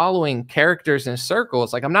not following characters in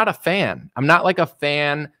circles. Like, I'm not a fan. I'm not like a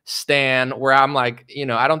fan stan where I'm like,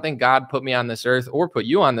 I don't think God put me on this earth or put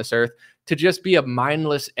you on this earth to just be a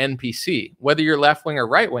mindless NPC, whether you're left wing or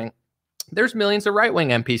right wing. There's millions of right wing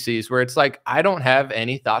NPCs where it's like, I don't have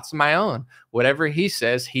any thoughts of my own. Whatever he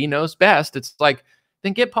says, he knows best. It's like,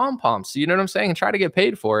 then get pom-poms. You know what I'm saying? And try to get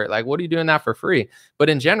paid for it. Like, what are you doing that for free? But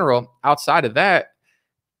in general, outside of that,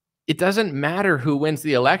 it doesn't matter who wins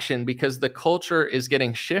the election, because the culture is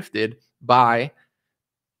getting shifted by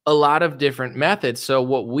a lot of different methods. So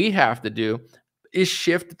what we have to do is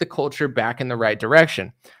shift the culture back in the right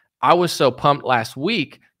direction. I was so pumped last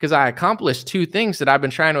week because I accomplished two things that I've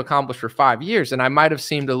been trying to accomplish for 5 years, and I might have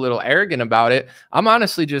seemed a little arrogant about it. I'm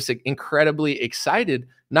honestly just incredibly excited,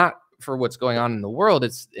 not for what's going on in the world.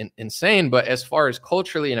 It's insane. But as far as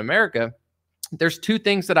culturally in America, there's two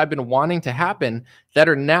things that I've been wanting to happen that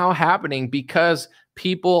are now happening because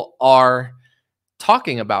people are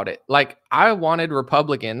talking about it. Like, I wanted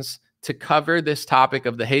Republicans to cover this topic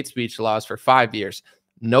of the hate speech laws for 5 years.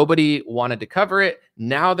 Nobody wanted to cover it.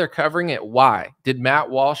 Now they're covering it. Why? Did Matt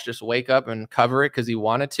Walsh just wake up and cover it because he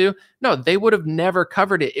wanted to? No, they would have never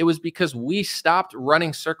covered it. It was because we stopped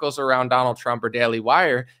running circles around Donald Trump or Daily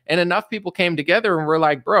Wire, and enough people came together and were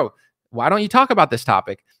like, bro, why don't you talk about this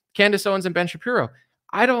topic? Candace Owens and Ben Shapiro.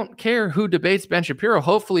 I don't care who debates Ben Shapiro.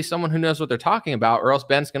 Hopefully someone who knows what they're talking about, or else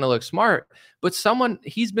Ben's going to look smart. But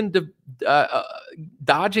he's been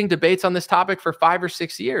dodging debates on this topic for 5 or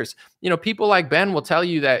 6 years. People like Ben will tell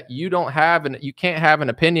you that you can't have an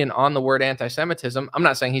opinion on the word anti-Semitism. I'm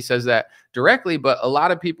not saying he says that directly, but a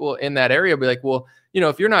lot of people in that area will be like, well,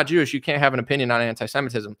 if you're not Jewish, you can't have an opinion on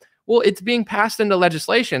anti-Semitism. Well, it's being passed into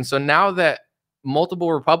legislation. So now that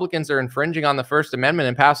multiple Republicans are infringing on the First Amendment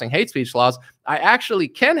and passing hate speech laws, I actually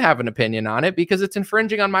can have an opinion on it because it's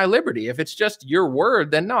infringing on my liberty. If it's just your word,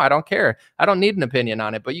 then no, I don't care. I don't need an opinion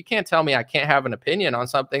on it. But you can't tell me I can't have an opinion on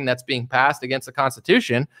something that's being passed against the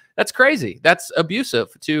Constitution. That's crazy. That's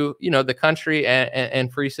abusive to, the country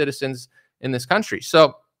and free citizens in this country.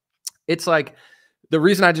 So it's like, the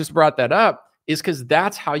reason I just brought that up is because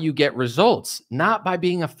that's how you get results, not by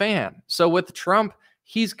being a fan. So with Trump,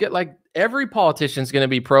 he's got, like, every politician's going to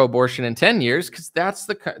be pro-abortion in 10 years because that's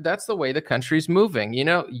the way the country's moving.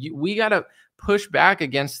 We got to push back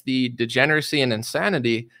against the degeneracy and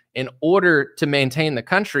insanity in order to maintain the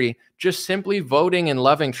country. Just simply voting and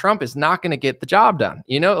loving Trump is not going to get the job done.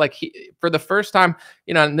 For the first time,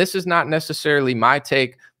 and this is not necessarily my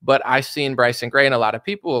take, but I've seen Bryson Gray and a lot of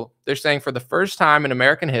people, they're saying for the first time in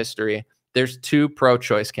American history, there's two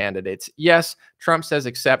pro-choice candidates. Yes, Trump says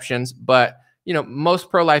exceptions, but most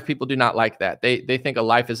pro-life people do not like that. They think a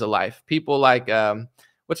life is a life. People like,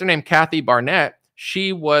 what's her name? Kathy Barnett.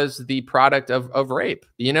 She was the product of rape,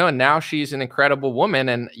 and now she's an incredible woman.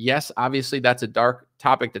 And yes, obviously that's a dark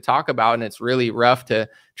topic to talk about. And it's really rough to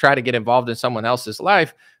try to get involved in someone else's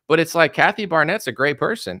life. But it's like, Kathy Barnett's a great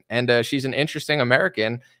person. And she's an interesting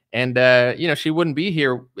American. And, you know, she wouldn't be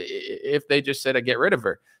here if they just said, get rid of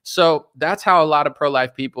her. So that's how a lot of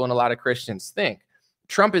pro-life people and a lot of Christians think.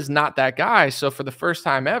 Trump is not that guy. So for the first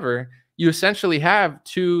time ever, you essentially have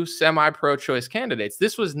two semi-pro-choice candidates.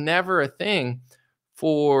 This was never a thing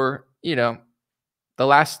for, you know, the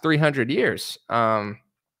last 300 years.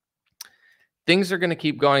 Things are going to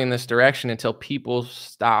keep going in this direction until people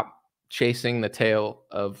stop chasing the tail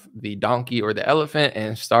of the donkey or the elephant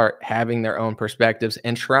and start having their own perspectives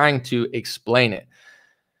and trying to explain it.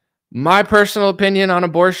 My personal opinion on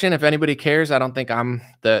abortion, if anybody cares, I don't think I'm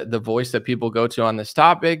the voice that people go to on this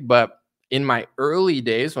topic, but in my early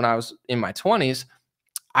days when I was in my 20s,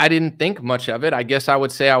 I didn't think much of it. I guess I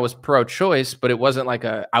would say I was pro-choice, but I wasn't like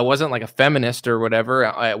a feminist or whatever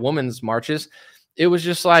at women's marches. It was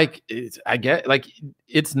just like, I get like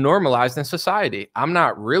it's normalized in society. I'm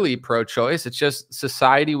not really pro-choice. It's just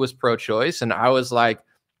society was pro-choice. And I was like,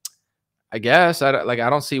 I guess I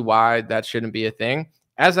don't see why that shouldn't be a thing.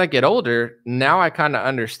 As I get older, now I kind of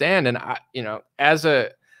understand. And I, you know, as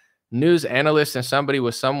a news analyst and somebody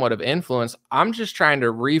with somewhat of influence, I'm just trying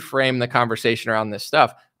to reframe the conversation around this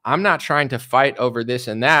stuff. I'm not trying to fight over this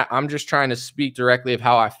and that. I'm just trying to speak directly of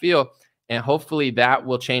how I feel. And hopefully that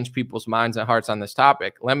will change people's minds and hearts on this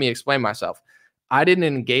topic. Let me explain myself. I didn't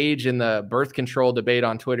engage in the birth control debate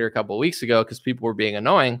on Twitter a couple of weeks ago because people were being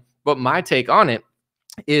annoying. But my take on it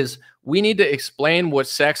is we need to explain what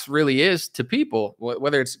sex really is to people,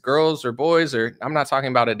 whether it's girls or boys, or I'm not talking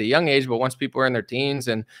about at a young age, but once people are in their teens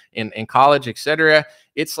and in college, etc.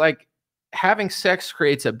 It's like having sex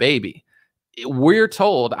creates a baby. We're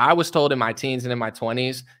told, I was told in my teens and in my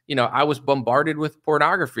 20s, you know, I was bombarded with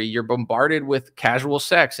pornography. You're bombarded with casual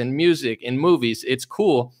sex and music and movies. It's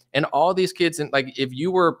cool. And all these kids, and like, if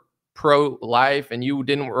you were pro-life and you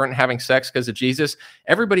weren't having sex because of Jesus,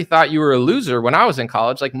 everybody thought you were a loser. When I was in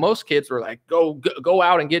college, like most kids were like, go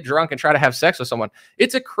out and get drunk and try to have sex with someone.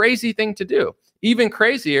 It's a crazy thing to do. Even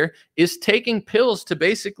crazier is taking pills to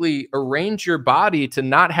basically arrange your body to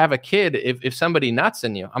not have a kid if somebody nuts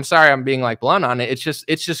in you. I'm sorry, I'm being like blunt on it.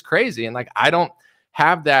 It's just crazy. And like, I don't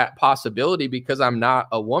have that possibility because I'm not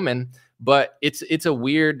a woman. But it's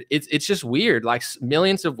just weird. Like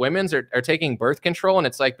millions of women are taking birth control. And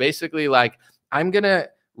it's like, basically like, I'm going to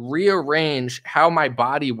rearrange how my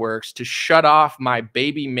body works to shut off my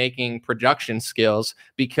baby making production skills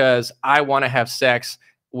because I want to have sex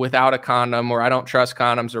without a condom, or I don't trust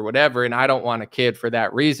condoms or whatever. And I don't want a kid for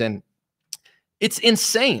that reason. It's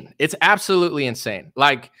insane. It's absolutely insane.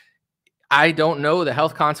 Like, I don't know the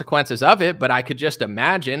health consequences of it, but I could just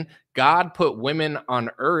imagine God put women on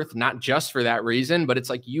earth, not just for that reason, but it's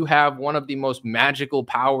like you have one of the most magical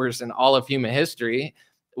powers in all of human history,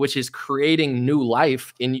 which is creating new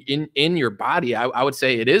life in your body. I would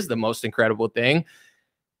say it is the most incredible thing.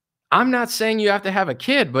 I'm not saying you have to have a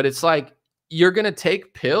kid, but it's like you're going to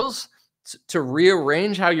take pills to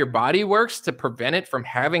rearrange how your body works to prevent it from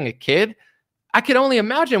having a kid. I can only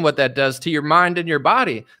imagine what that does to your mind and your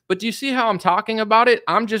body. But do you see how I'm talking about it?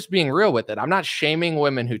 I'm just being real with it. I'm not shaming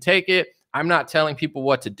women who take it. I'm not telling people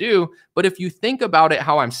what to do. But if you think about it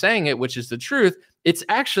how I'm saying it, which is the truth, it's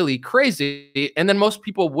actually crazy. And then most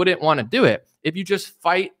people wouldn't want to do it. If you just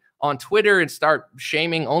fight on Twitter and start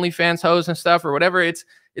shaming OnlyFans hoes and stuff or whatever, it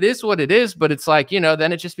is what it is. But it's like, you know,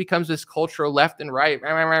 then it just becomes this cultural left and right.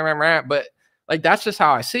 But like, that's just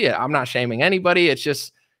how I see it. I'm not shaming anybody.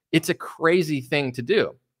 It's a crazy thing to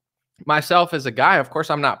do. Myself as a guy, of course,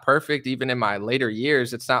 I'm not perfect. Even in my later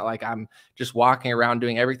years, it's not like I'm just walking around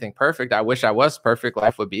doing everything perfect. I wish I was perfect.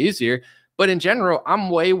 Life would be easier. But in general, I'm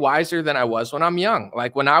way wiser than I was when I'm young.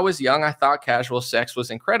 Like when I was young, I thought casual sex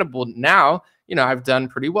was incredible. Now, you know, I've done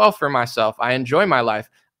pretty well for myself. I enjoy my life.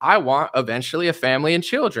 I want eventually a family and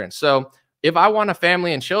children. So if I want a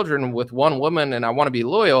family and children with one woman and I want to be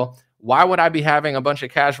loyal, why would I be having a bunch of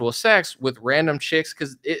casual sex with random chicks?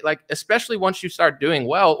 Because it, like, especially once you start doing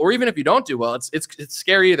well, or even if you don't do well, it's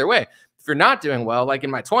scary either way. If you're not doing well, like in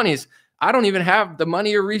my 20s, I don't even have the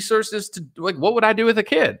money or resources to, like, what would I do with a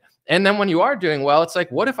kid? And then when you are doing well, it's like,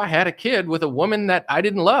 what if I had a kid with a woman that I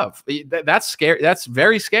didn't love? That's scary. That's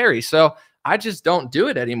very scary. So I just don't do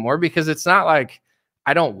it anymore because it's not like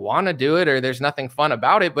I don't want to do it or there's nothing fun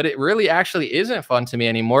about it, but it really actually isn't fun to me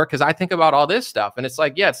anymore because I think about all this stuff and it's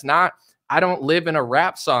like, yeah, it's not, I don't live in a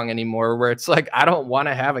rap song anymore where it's like, I don't want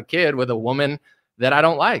to have a kid with a woman that I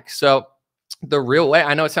don't like. So the real way,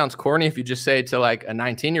 I know it sounds corny if you just say it to like a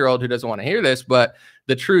 19-year-old who doesn't want to hear this, but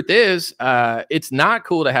the truth is it's not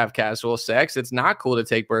cool to have casual sex. It's not cool to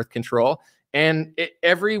take birth control. And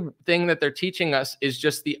everything that they're teaching us is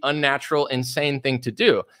just the unnatural, insane thing to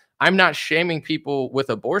do. I'm not shaming people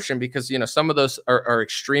with abortion because, you know, some of those are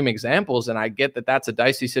extreme examples. And I get that that's a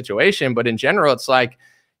dicey situation. But in general, it's like,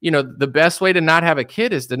 you know, the best way to not have a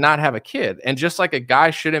kid is to not have a kid. And just like a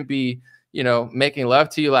guy shouldn't be, you know, making love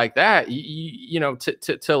to you like that, you know,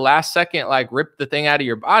 to last second, like rip the thing out of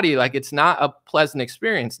your body. Like, it's not a pleasant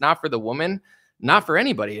experience, not for the woman, not for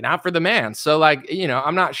anybody, not for the man. So like, you know,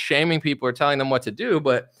 I'm not shaming people or telling them what to do,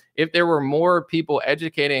 but if there were more people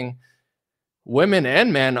educating women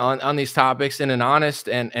and men on these topics in an honest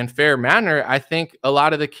and fair manner, I think a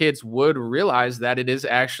lot of the kids would realize that it is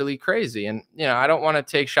actually crazy. And, you know, I don't want to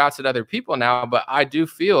take shots at other people now, but I do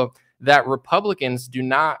feel that Republicans do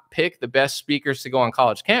not pick the best speakers to go on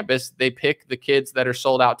college campus. They pick the kids that are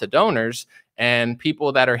sold out to donors and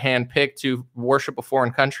people that are handpicked to worship a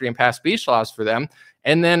foreign country and pass beach laws for them.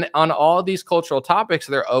 And then on all these cultural topics,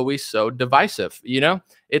 they're always so divisive. You know,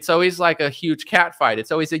 it's always like a huge cat fight.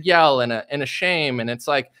 It's always a yell and a shame. And it's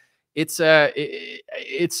like,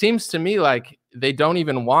 it seems to me like they don't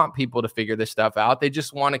even want people to figure this stuff out. They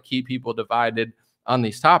just want to keep people divided on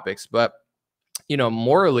these topics. But, you know,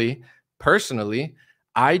 morally, personally,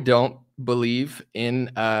 I don't believe in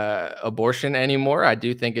abortion anymore. I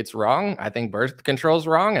do think it's wrong. I think birth control is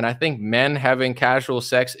wrong. And I think men having casual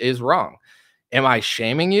sex is wrong. Am I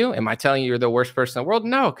shaming you? Am I telling you you're the worst person in the world?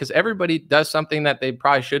 No, because everybody does something that they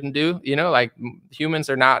probably shouldn't do. You know, like humans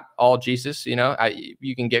are not all Jesus. You know,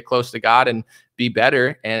 you can get close to God and be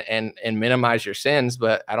better and minimize your sins.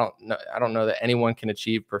 But I don't know that anyone can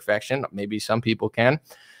achieve perfection. Maybe some people can.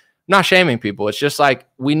 I'm not shaming people. It's just like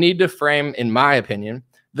we need to frame, in my opinion,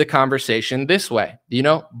 the conversation this way. You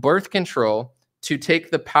know, birth control, to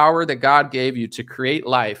take the power that God gave you to create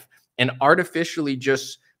life and artificially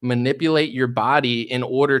just manipulate your body in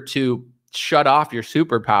order to shut off your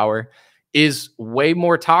superpower, is way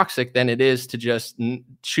more toxic than it is to just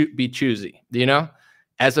be choosy. You know,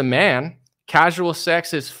 as a man, casual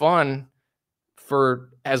sex is fun for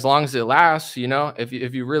as long as it lasts. You know, if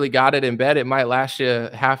you really got it in bed, it might last you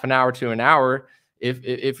half an hour to an hour.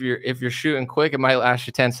 If you're shooting quick, it might last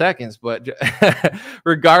you 10 seconds. But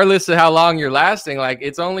regardless of how long you're lasting, like,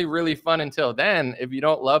 it's only really fun until then. If you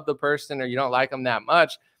don't love the person or you don't like them that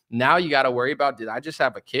much, now you got to worry about, did I just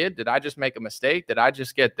have a kid? Did I just make a mistake? Did I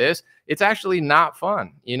just get this? It's actually not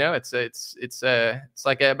fun. You know, it's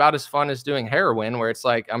like about as fun as doing heroin, where it's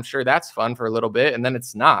like, I'm sure that's fun for a little bit and then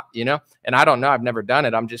it's not, you know? And I don't know, I've never done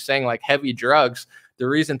it. I'm just saying, like, heavy drugs, the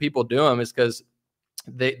reason people do them is because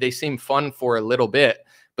they seem fun for a little bit,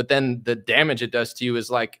 but then the damage it does to you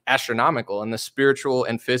is like astronomical, and the spiritual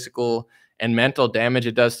and physical and mental damage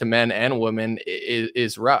it does to men and women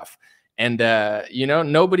is rough. And, you know,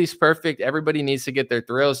 nobody's perfect. Everybody needs to get their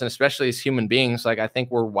thrills. And especially as human beings, like, I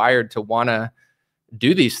think we're wired to want to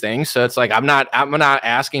do these things. So it's like, I'm not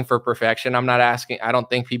asking for perfection. I don't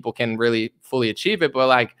think people can really fully achieve it, but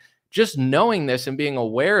like, just knowing this and being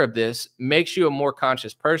aware of this makes you a more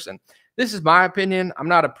conscious person. This is my opinion. I'm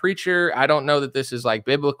not a preacher. I don't know that this is like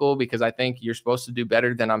biblical, because I think you're supposed to do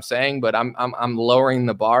better than I'm saying, but I'm lowering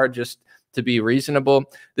the bar just to be reasonable.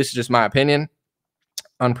 This is just my opinion.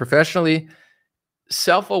 Unprofessionally,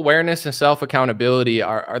 self-awareness and self-accountability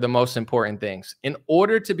are the most important things. In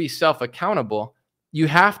order to be self-accountable, you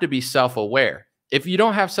have to be self-aware. If you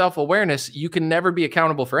don't have self-awareness, you can never be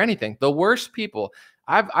accountable for anything. The worst people,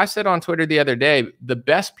 I said on Twitter the other day, the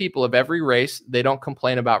best people of every race, they don't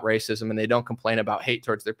complain about racism and they don't complain about hate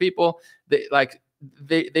towards their people.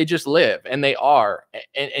 They just live, and they are,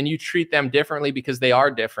 and you treat them differently because they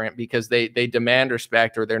are different, because they demand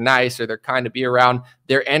respect, or they're nice, or they're kind to be around.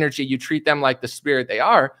 Their energy, you treat them like the spirit they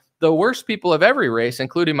are. The worst people of every race,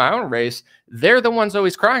 including my own race, they're the ones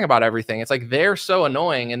always crying about everything. It's like they're so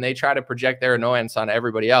annoying, and they try to project their annoyance on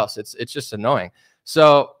everybody else. It's just annoying.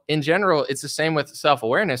 So in general, it's the same with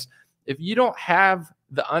self-awareness. If you don't have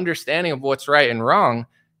the understanding of what's right and wrong,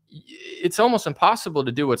 it's almost impossible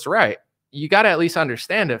to do what's right. You got to at least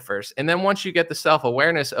understand it first. And then once you get the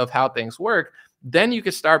self-awareness of how things work, then you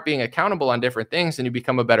can start being accountable on different things, and you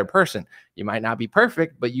become a better person. You might not be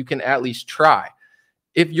perfect, but you can at least try.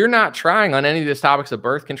 If you're not trying on any of these topics of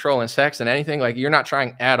birth control and sex and anything, like, you're not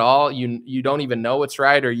trying at all, you don't even know what's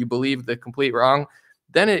right, or you believe the complete wrong,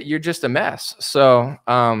 then you're just a mess. So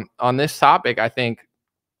on this topic, I think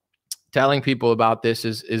telling people about this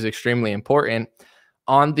is extremely important.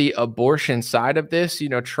 On the abortion side of this, you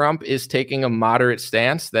know, Trump is taking a moderate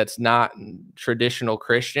stance that's not traditional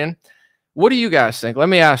Christian. What do you guys think? Let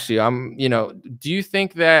me ask you, do you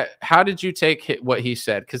think how did you take what he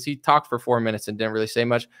said? Because he talked for 4 minutes and didn't really say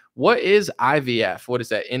much. What is IVF? What is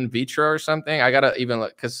that, in vitro or something? I got to even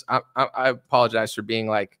look, because I apologize for being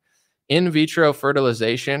like, in vitro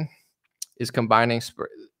fertilization is combining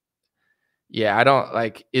Yeah, I don't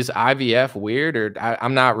like, is IVF weird? Or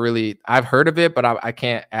I'm not really, I've heard of it, but I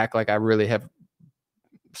can't act like I really have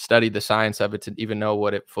studied the science of it to even know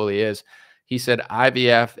what it fully is. He said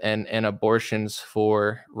IVF and abortions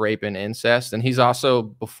for rape and incest. And he's also,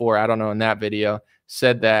 before, I don't know, in that video,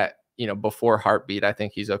 said that, you know, before heartbeat, I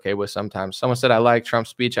think he's okay with sometimes. Someone said, I like Trump's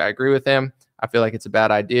speech. I agree with him. I feel like it's a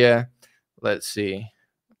bad idea. Let's see.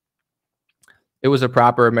 It was a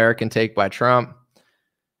proper American take by Trump.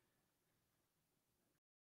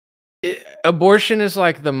 Abortion is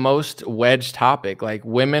like the most wedged topic. Like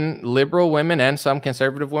women, liberal women, and some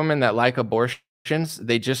conservative women that like abortions,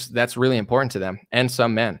 they just, that's really important to them, and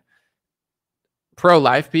some men.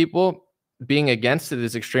 Pro-life people, being against it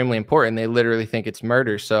is extremely important. They literally think it's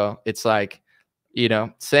murder. So it's like, you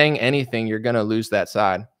know, saying anything, you're going to lose that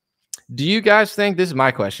side. Do you guys think, this is my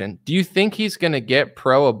question, do you think he's going to get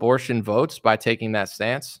pro-abortion votes by taking that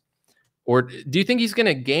stance? Or do you think he's going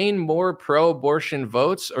to gain more pro-abortion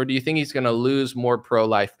votes, or do you think he's going to lose more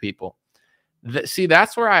pro-life people? See,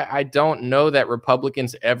 that's where I don't know that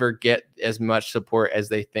Republicans ever get as much support as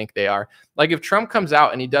they think they are. Like if Trump comes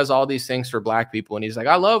out and he does all these things for black people and he's like,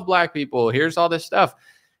 I love black people, here's all this stuff.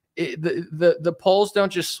 The polls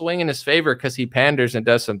don't just swing in his favor because he panders and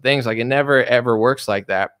does some things. Like it never, ever works like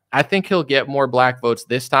that. I think he'll get more black votes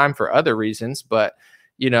this time for other reasons. But,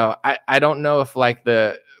 you know, I don't know if like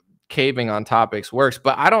the caving on topics works.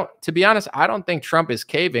 But to be honest, I don't think Trump is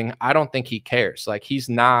caving. I don't think he cares. Like he's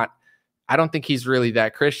not. I don't think he's really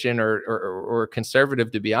that Christian or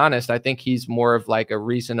conservative, to be honest. I think he's more of like a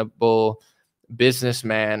reasonable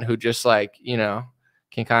businessman who just like, you know,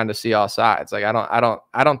 can kind of see all sides. Like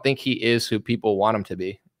I don't think he is who people want him to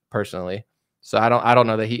be, personally. So I don't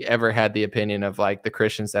know that he ever had the opinion of like the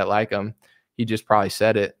Christians that like him. He just probably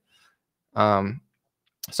said it.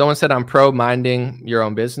 Someone said I'm pro minding your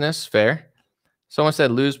own business. Fair. Someone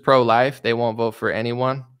said lose pro-life. They won't vote for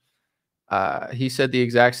anyone. He said the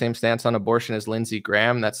exact same stance on abortion as Lindsey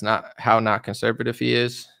Graham. That's not conservative he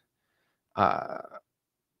is.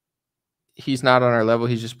 He's not on our level.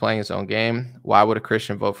 He's just playing his own game. Why would a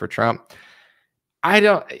Christian vote for Trump? I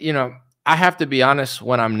don't, you know, I have to be honest,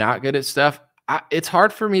 when I'm not good at stuff, it's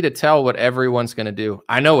hard for me to tell what everyone's going to do.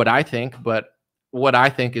 I know what I think, but what I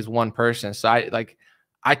think is one person. So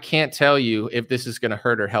I can't tell you if this is going to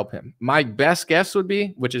hurt or help him. My best guess would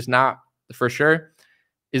be, which is not for sure,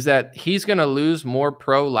 is that he's going to lose more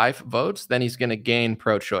pro-life votes than he's going to gain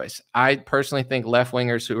pro-choice. I personally think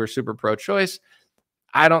left-wingers who are super pro-choice,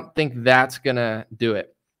 I don't think that's going to do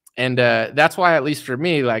it. And that's why, at least for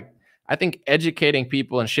me, like, I think educating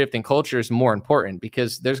people and shifting culture is more important,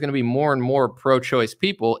 because there's going to be more and more pro-choice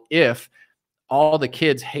people if all the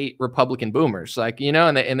kids hate Republican boomers, like, you know,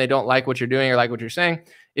 and they don't like what you're doing or like what you're saying.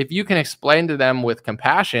 If you can explain to them with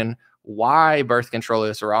compassion why birth control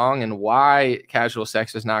is wrong and why casual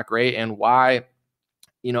sex is not great and why,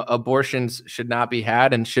 you know, abortions should not be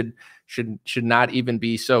had and should not even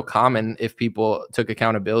be so common if people took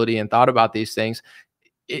accountability and thought about these things.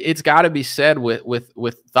 It's got to be said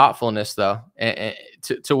with thoughtfulness, though, and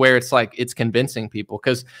to where it's like it's convincing people.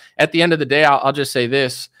 Because at the end of the day, I'll just say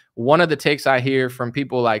this. One of the takes I hear from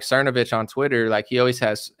people like Cernovich on Twitter, like he always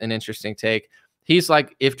has an interesting take. He's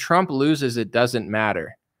like, if Trump loses, it doesn't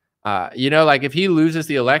matter. You know, like if he loses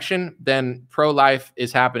the election, then pro-life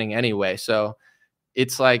is happening anyway. So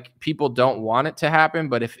it's like people don't want it to happen.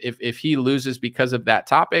 But if he loses because of that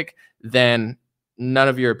topic, then none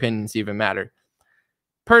of your opinions even matter.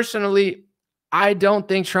 Personally, I don't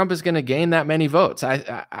think Trump is going to gain that many votes.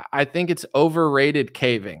 I think it's overrated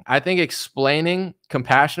caving. I think explaining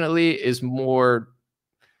compassionately is more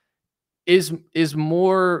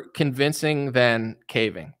convincing than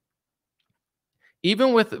caving.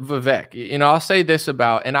 Even with Vivek, you know, I'll say this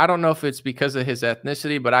about, and I don't know if it's because of his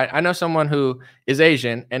ethnicity, but I know someone who is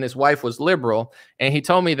Asian and his wife was liberal, and he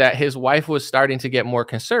told me that his wife was starting to get more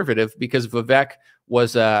conservative because Vivek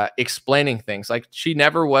was explaining things. Like, she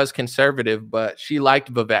never was conservative, but she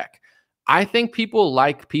liked Vivek. I think people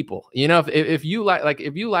like people. You know, if you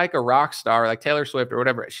like a rock star like Taylor Swift or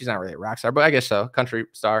whatever, she's not really a rock star, but I guess so, country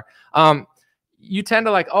star. You tend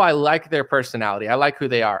to like, oh, I like their personality. I like who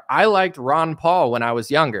they are. I liked Ron Paul when I was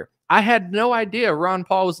younger. I had no idea Ron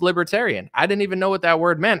Paul was libertarian. I didn't even know what that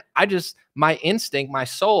word meant. My instinct, my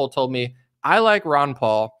soul told me, I like Ron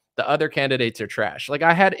Paul. The other candidates are trash. Like,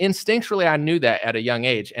 I had instinctually, I knew that at a young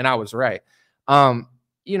age, and I was right.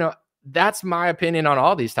 You know, that's my opinion on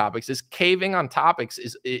all these topics. Is caving on topics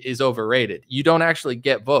is overrated. You don't actually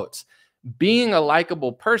get votes. Being a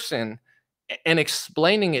likable person and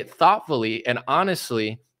explaining it thoughtfully and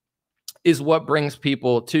honestly is what brings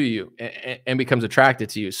people to you and becomes attracted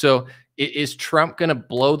to you. So Is Trump going to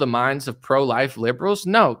blow the minds of pro-life liberals?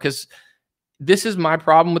 No, because this is my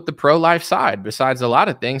problem with the pro-life side, besides a lot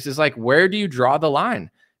of things, is like, where do you draw the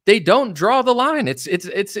line? They don't draw the line. It's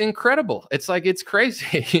incredible. It's like, it's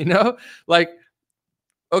crazy, you know, like,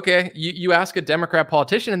 okay, you ask a Democrat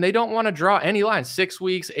politician and they don't want to draw any line. 6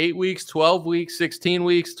 weeks, 8 weeks, 12 weeks, 16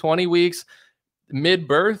 weeks, 20 weeks,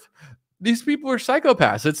 mid-birth. These people are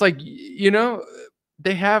psychopaths. It's like, you know,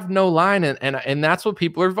 they have no line, and that's what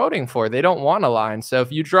people are voting for. They don't want a line. So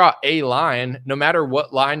if you draw a line, no matter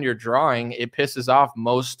what line you're drawing, it pisses off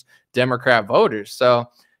most Democrat voters. So,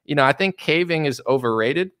 you know, I think caving is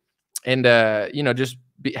overrated, and you know, just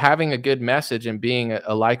having a good message and being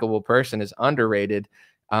a likable person is underrated.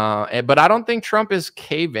 But I don't think Trump is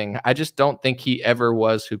caving. I just don't think he ever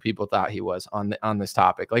was who people thought he was on this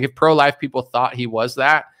topic. Like, if pro-life people thought he was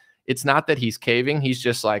that, it's not that he's caving. He's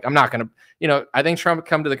just like, I'm not going to, you know, I think Trump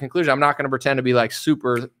come to the conclusion, I'm not going to pretend to be like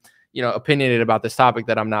super, you know, opinionated about this topic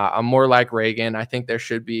that I'm not. I'm more like Reagan. I think there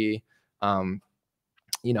should be,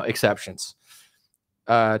 you know, exceptions.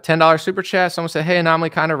 $10 super chat. Someone said, hey,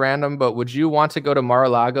 anomaly, kind of random, but would you want to go to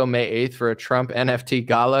Mar-a-Lago May 8th for a Trump NFT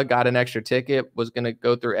gala? Got an extra ticket, was going to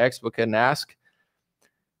go through X, but couldn't ask.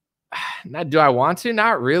 Do I want to?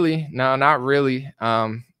 Not really. No, not really.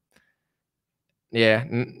 Yeah,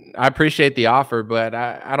 I appreciate the offer, but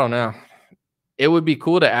I don't know. It would be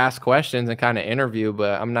cool to ask questions and kind of interview,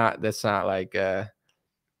 but I'm not, that's not like,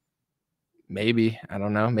 maybe, I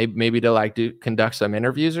don't know, maybe to like conduct some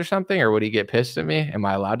interviews or something, or would he get pissed at me? Am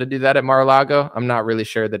I allowed to do that at Mar-a-Lago? I'm not really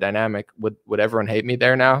sure the dynamic. Would everyone hate me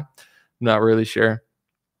there now? I'm not really sure.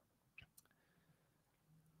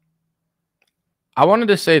 I wanted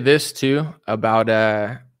to say this too about,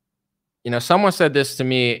 you know, someone said this to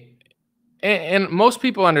me, and most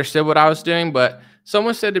people understood what I was doing, but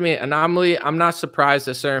someone said to me, Anomaly, I'm not surprised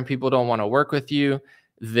that certain people don't want to work with you.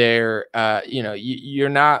 They're, you know, you're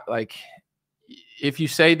not like, if you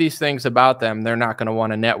say these things about them, they're not going to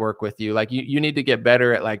want to network with you. Like, you need to get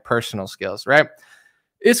better at like personal skills, right?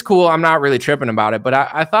 It's cool. I'm not really tripping about it, but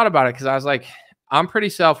I thought about it because I was like, I'm pretty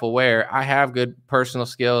self-aware. I have good personal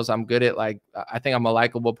skills. I'm good at like, I think I'm a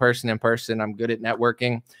likable person in person. I'm good at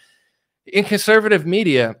networking. In conservative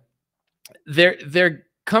media, there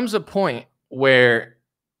comes a point where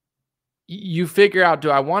you figure out,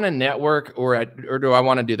 do I want to network or do I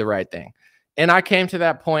want to do the right thing? And I came to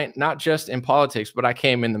that point, not just in politics, but I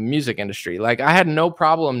came in the music industry. Like, I had no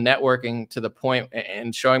problem networking to the point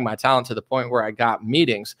and showing my talent to the point where I got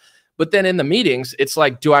meetings. But then in the meetings, it's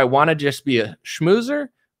like, do I want to just be a schmoozer,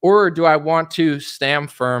 or do I want to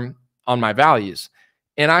stand firm on my values?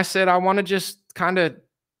 And I said, I want to just kind of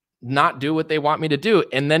not do what they want me to do.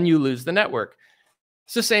 And then you lose the network.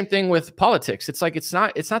 It's the same thing with politics. It's like, it's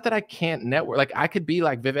not that I can't network. Like, I could be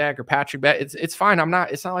like Vivek or Patrick Bet. It's fine.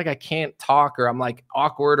 It's not like I can't talk, or I'm like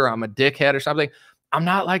awkward, or I'm a dickhead or something. I'm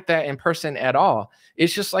not like that in person at all.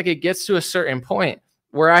 It's just like, it gets to a certain point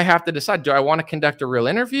where I have to decide, do I want to conduct a real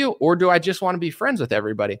interview, or do I just want to be friends with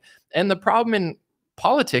everybody? And the problem in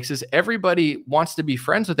politics is everybody wants to be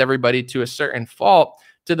friends with everybody to a certain fault,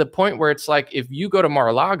 to the point where it's like, if you go to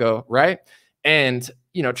Mar-a-Lago, right, and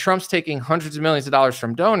you know, Trump's taking hundreds of millions of dollars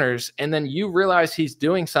from donors, and then you realize he's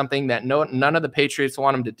doing something that none of the patriots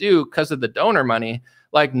want him to do because of the donor money,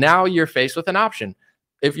 like, now you're faced with an option.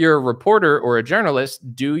 If you're a reporter or a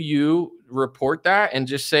journalist, do you report that and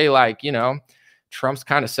just say, like, you know, Trump's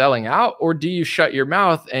kind of selling out, or do you shut your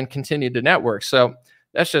mouth and continue to network? So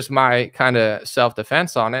that's just my kind of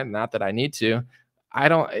self-defense on it. Not that I need to. I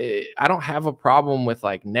don't have a problem with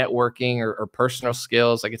like networking or personal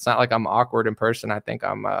skills. Like, it's not like I'm awkward in person. I think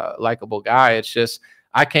I'm a likable guy. It's just,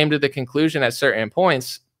 I came to the conclusion at certain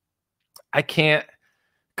points, I can't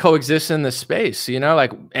coexist in this space, you know,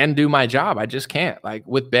 like, and do my job. I just can't. Like,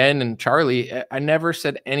 with Ben and Charlie, I never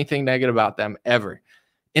said anything negative about them ever,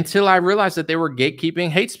 until I realized that they were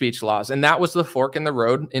gatekeeping hate speech laws. And that was the fork in the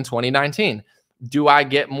road in 2019. Do I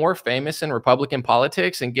get more famous in Republican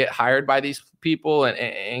politics and get hired by these people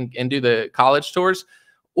and do the college tours?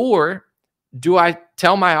 Or do I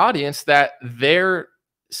tell my audience that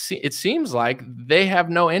it seems like they have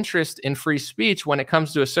no interest in free speech when it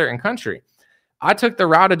comes to a certain country? I took the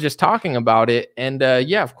route of just talking about it. And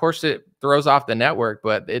yeah, of course it throws off the network,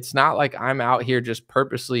 but it's not like I'm out here just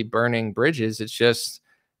purposely burning bridges. It's just,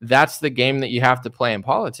 that's the game that you have to play in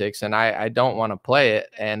politics. And I don't want to play it.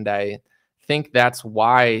 And I think that's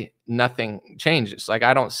why nothing changes. Like,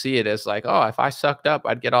 I don't see it as like, oh, if I sucked up,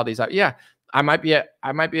 I'd get all these out. Yeah, I might be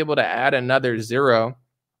able to add another zero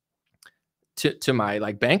to my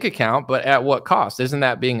like bank account, but at what cost? Isn't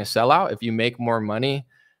that being a sellout if you make more money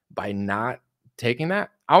by not taking that?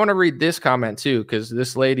 I want to read this comment too, because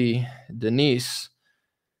this lady, Denise,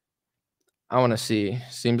 I want to see.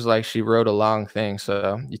 Seems like she wrote a long thing,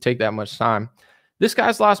 so you take that much time. This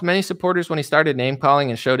guy's lost many supporters when he started name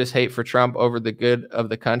calling and showed his hate for Trump over the good of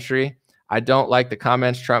the country. I don't like the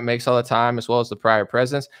comments Trump makes all the time, as well as the prior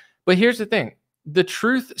presidents. But here's the thing. The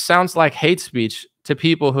truth sounds like hate speech to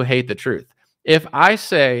people who hate the truth. If I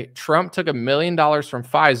say Trump took $1 million from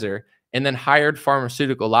Pfizer and then hired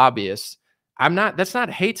pharmaceutical lobbyists, that's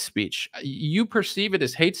not hate speech. You perceive it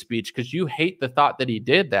as hate speech because you hate the thought that he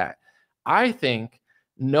did that. I think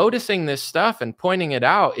noticing this stuff and pointing it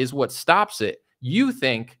out is what stops it. You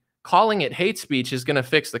think calling it hate speech is going to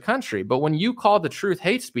fix the country. But when you call the truth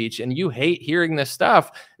hate speech and you hate hearing this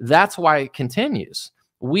stuff, that's why it continues.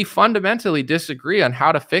 We fundamentally disagree on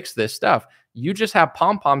how to fix this stuff. You just have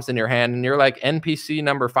pom-poms in your hand and you're like NPC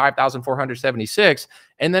number 5,476.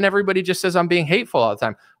 And then everybody just says, I'm being hateful all the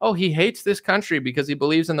time. Oh, he hates this country because he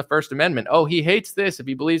believes in the First Amendment. Oh, he hates this if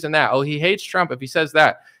he believes in that. Oh, he hates Trump if he says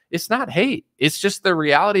that. It's not hate. It's just the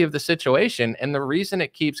reality of the situation. And the reason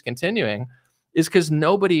it keeps continuing is because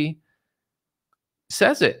nobody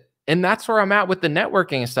says it. And that's where I'm at with the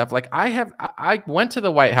networking and stuff. Like I went to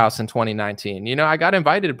the White House in 2019. You know, I got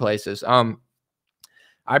invited to places.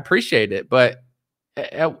 I appreciate it, but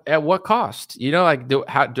at what cost? You know, like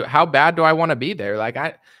how bad do I want to be there? Like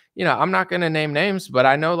I'm not going to name names, but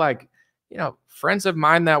I know, like, you know, friends of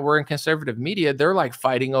mine that were in conservative media, they're like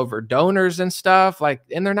fighting over donors and stuff, like,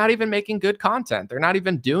 and they're not even making good content. They're not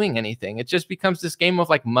even doing anything. It just becomes this game of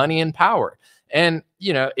like money and power. And,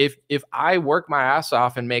 you know, if I work my ass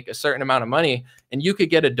off and make a certain amount of money and you could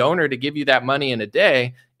get a donor to give you that money in a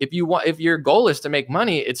day, if your goal is to make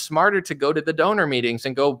money, it's smarter to go to the donor meetings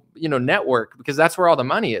and go, you know, network, because that's where all the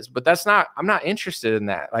money is. But I'm not interested in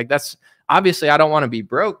that. Like, that's obviously, I don't want to be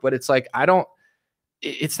broke, but it's like,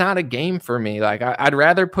 it's not a game for me. Like, I'd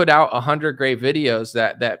rather put out 100 great videos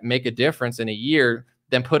that make a difference in a year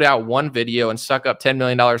than put out one video and suck up $10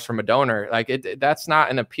 million from a donor. Like, that's not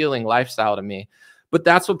an appealing lifestyle to me. But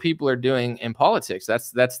that's what people are doing in politics.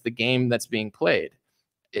 That's the game that's being played.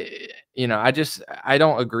 You know, I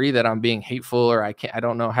don't agree that I'm being hateful, or I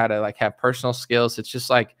don't know how to like have personal skills. It's just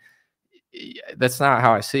like, that's not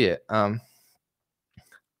how I see it.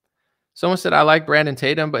 Someone said, I like Brandon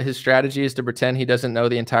Tatum, but his strategy is to pretend he doesn't know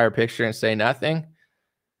the entire picture and say nothing.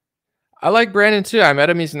 I like Brandon too. I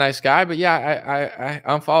met him. He's a nice guy, but yeah,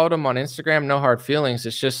 I unfollowed him on Instagram. No hard feelings.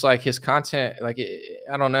 It's just like his content, like,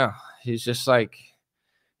 I don't know. He's just like,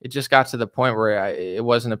 it just got to the point where it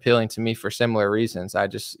wasn't appealing to me for similar reasons. I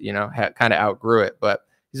just, you know, kind of outgrew it, but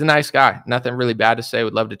he's a nice guy. Nothing really bad to say.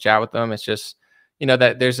 Would love to chat with him. It's just, you know,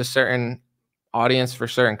 that there's a certain audience for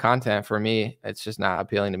certain content. For me, it's just not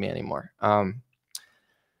appealing to me anymore.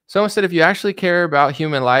 Someone said, if you actually care about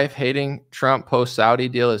human life, hating Trump post-Saudi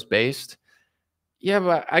deal is based. Yeah,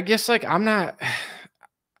 but I guess, like, I'm not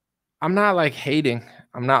like hating.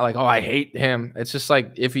 I'm not like, oh, I hate him. It's just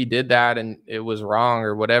like, if he did that and it was wrong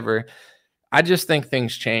or whatever, I just think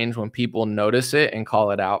things change when people notice it and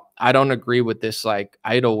call it out. I don't agree with this like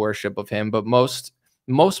idol worship of him, but most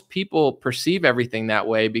people perceive everything that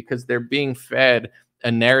way because they're being fed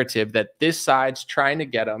a narrative that this side's trying to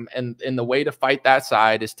get them, and the way to fight that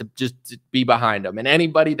side is to just be behind them, and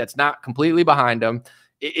anybody that's not completely behind them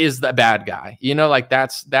is the bad guy. You know, like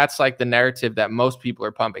that's like the narrative that most people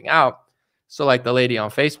are pumping out. So like the lady on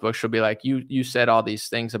Facebook, she'll be like, you said all these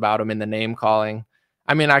things about him in the name calling.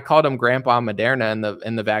 I mean, I called him Grandpa Moderna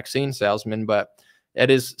in the vaccine salesman, but it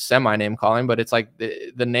is semi name calling. But it's like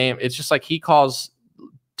the name. It's just like he calls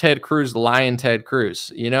Ted Cruz Lion Ted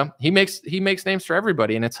Cruz. You know, he makes names for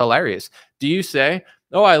everybody, and it's hilarious. Do you say,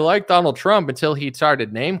 oh, I like Donald Trump, until he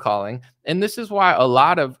started name calling? And this is why a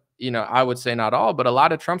lot of, you know, I would say not all, but a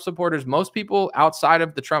lot of Trump supporters, most people outside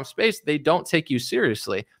of the Trump space, they don't take you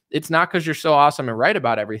seriously. It's not because you're so awesome and right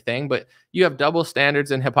about everything, but you have double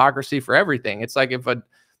standards and hypocrisy for everything. It's like if a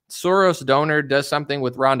Soros donor does something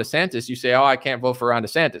with Ron DeSantis, you say, oh, I can't vote for Ron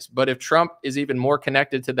DeSantis. But if Trump is even more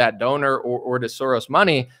connected to that donor or to Soros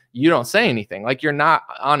money, you don't say anything. Like, you're not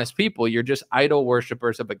honest people. You're just idol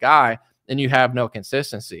worshipers of a guy, and you have no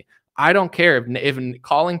consistency. I don't care if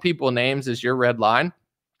calling people names is your red line.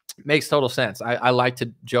 It makes total sense. I like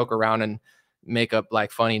to joke around and make up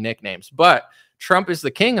like funny nicknames, but Trump is the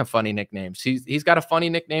king of funny nicknames. He's got a funny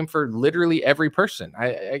nickname for literally every person.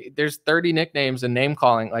 There's 30 nicknames and name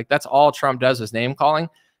calling. Like, that's all Trump does is name calling.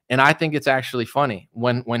 And I think it's actually funny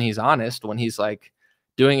when he's honest, when he's like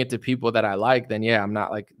doing it to people that I like, then yeah, I'm not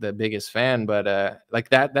like the biggest fan, but like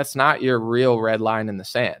that's not your real red line in the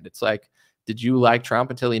sand. It's like, did you like Trump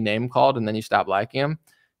until he name called and then you stopped liking him?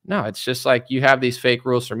 No, it's just like you have these fake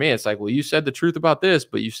rules for me. It's like, well, you said the truth about this,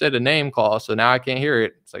 but you said a name call, so now I can't hear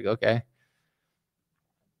it. It's like, okay.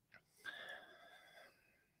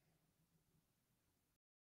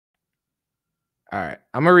 All right.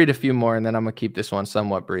 I'm going to read a few more and then I'm going to keep this one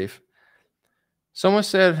somewhat brief. Someone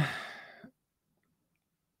said,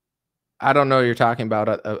 I don't know what you're talking about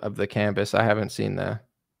of the campus. I haven't seen the.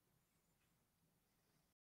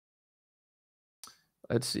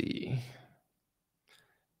 Let's see.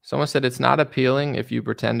 Someone said it's not appealing if you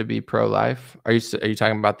pretend to be pro-life. Are you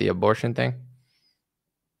talking about the abortion thing?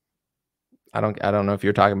 I don't know if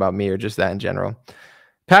you're talking about me or just that in general.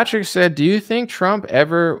 Patrick said, do you think Trump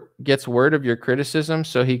ever gets word of your criticism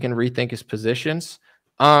so he can rethink his positions?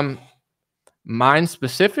 Mine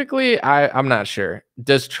specifically, I'm not sure.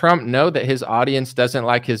 Does Trump know that his audience doesn't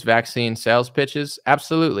like his vaccine sales pitches?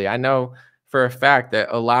 Absolutely. I know for a fact that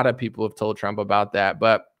a lot of people have told Trump about that.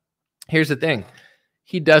 But here's the thing.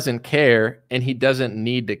 He doesn't care and he doesn't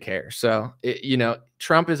need to care. So,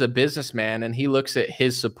 Trump is a businessman and he looks at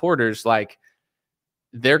his supporters like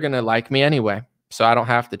they're going to like me anyway. So I don't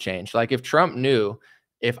have to change. Like if Trump knew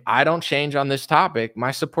if I don't change on this topic,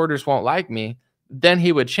 my supporters won't like me, then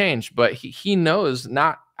he would change. But he knows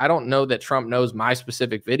not, I don't know that Trump knows my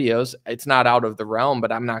specific videos. It's not out of the realm,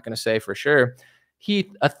 but I'm not going to say for sure.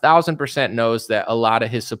 He 1,000% knows that a lot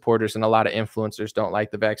of his supporters and a lot of influencers don't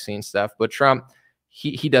like the vaccine stuff. But Trump,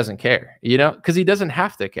 he doesn't care, because he doesn't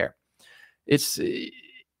have to care. It's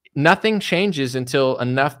nothing changes until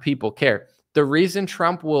enough people care. The reason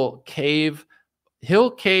Trump will cave, he'll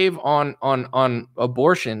cave on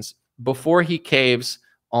abortions before he caves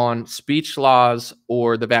on speech laws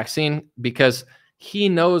or the vaccine, because he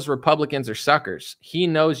knows Republicans are suckers. He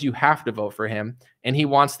knows you have to vote for him and he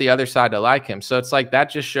wants the other side to like him. So it's like that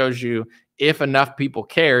just shows you if enough people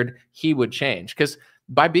cared, he would change. Because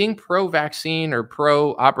by being pro-vaccine or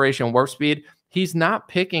pro-Operation Warp Speed, he's not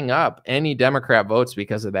picking up any Democrat votes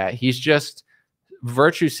because of that. He's just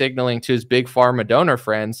virtue signaling to his big pharma donor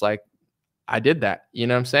friends, like, I did that. You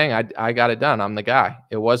know what I'm saying? I got it done. I'm the guy.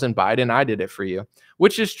 It wasn't Biden. I did it for you,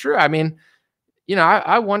 which is true. I mean,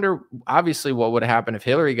 I wonder, obviously, what would happen if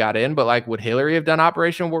Hillary got in, but like, would Hillary have done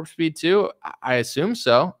Operation Warp Speed too? I assume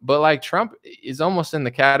so. But like, Trump is almost in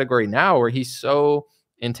the category now where he's so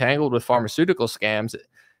entangled with pharmaceutical scams.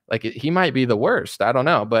 Like, he might be the worst. I don't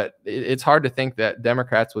know, but it's hard to think that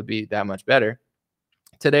Democrats would be that much better.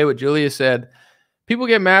 Today, what Julia said, people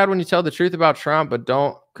get mad when you tell the truth about Trump, but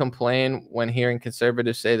don't complain when hearing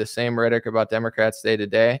conservatives say the same rhetoric about Democrats day to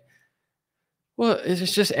day. Well,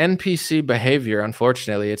 it's just NPC behavior,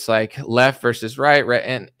 unfortunately. It's like left versus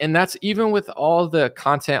right. And that's even with all the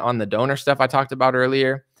content on the donor stuff I talked about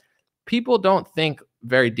earlier. People don't think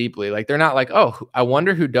very deeply. Like, they're not like, oh, I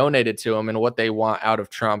wonder who donated to him and what they want out of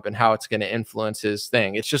Trump and how it's going to influence his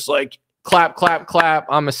thing. It's just like, clap, clap, clap.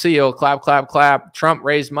 I'm a SEAL. Clap, clap, clap. Trump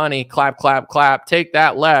raised money. Clap, clap, clap. Take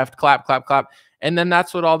that left. Clap, clap, clap. And then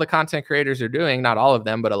that's what all the content creators are doing. Not all of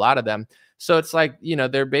them, but a lot of them. So it's like,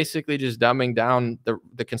 they're basically just dumbing down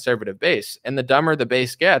the conservative base. And the dumber the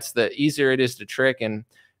base gets, the easier it is to trick and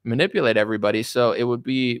manipulate everybody. So it would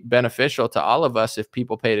be beneficial to all of us if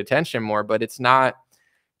people paid attention more. But it's not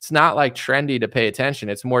like trendy to pay attention.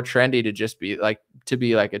 It's more trendy to just be like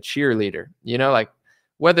a cheerleader. Like,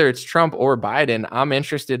 whether it's Trump or Biden, I'm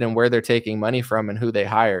interested in where they're taking money from and who they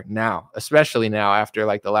hire now, especially now after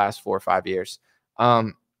like the last 4 or 5 years.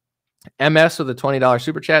 MS with a $20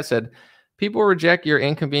 super chat said, people reject your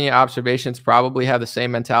inconvenient observations probably have the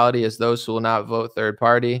same mentality as those who will not vote third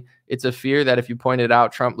party. It's a fear that if you point it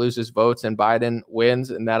out, Trump loses votes and Biden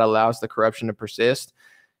wins, and that allows the corruption to persist.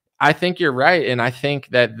 I think you're right. And I think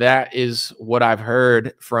that is what I've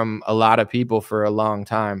heard from a lot of people for a long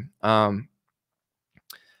time.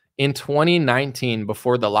 In 2019,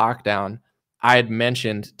 before the lockdown, I had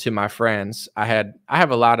mentioned to my friends, I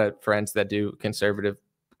have a lot of friends that do conservative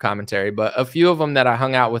commentary, but a few of them that I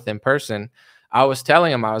hung out with in person, I was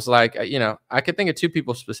telling them, I was like, I could think of 2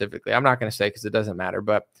 people specifically. I'm not going to say because it doesn't matter,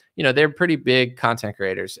 but they're pretty big content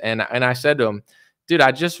creators. And I said to them, dude,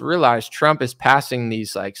 I just realized Trump is passing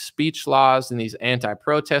these like speech laws and these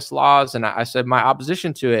anti-protest laws. And I said, my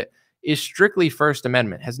opposition to it is strictly First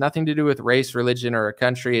Amendment. It has nothing to do with race, religion, or a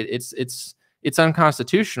country. It's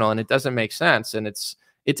unconstitutional and it doesn't make sense. And it's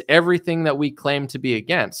everything that we claim to be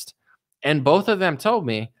against. And both of them told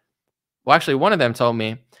me, well, actually, one of them told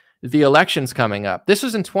me the election's coming up. This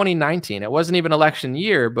was in 2019. It wasn't even election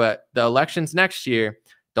year, but the election's next year.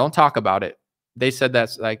 Don't talk about it. They said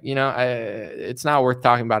that's like, it's not worth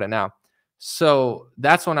talking about it now. So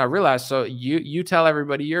that's when I realized, so you tell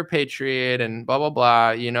everybody you're a patriot and blah, blah,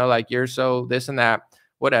 blah, like you're so this and that,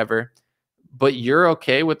 whatever. but you're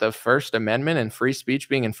okay with the First Amendment and free speech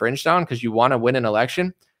being infringed on because you want to win an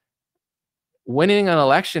election. Winning an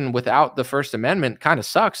election without the First Amendment kind of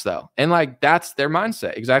sucks, though. And like, that's their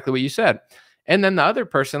mindset, exactly what you said. And then the other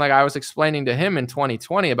person, like I was explaining to him in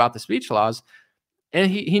 2020 about the speech laws, and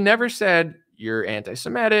he never said you're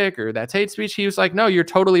anti-Semitic or that's hate speech. He was like, no, you're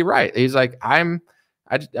totally right. He's like, I'm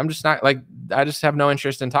just not like, I just have no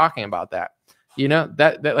interest in talking about that. You know,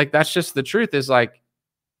 that like, that's just the truth is like,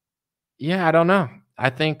 yeah, I don't know.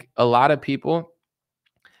 I think a lot of people,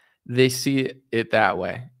 they see it that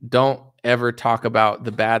way. Don't ever talk about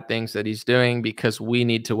the bad things that he's doing because we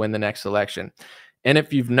need to win the next election. And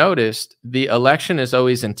if you've noticed, the election is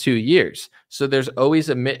always in 2 years. So there's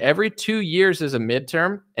always every 2 years is a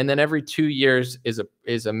midterm, and then every 2 years is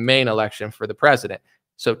a main election for the president.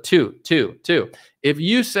 So two. If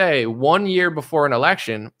you say 1 year before an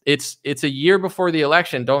election, it's a year before the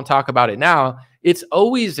election, don't talk about it now. It's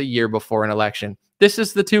always a year before an election. This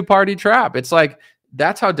is the two-party trap. It's like,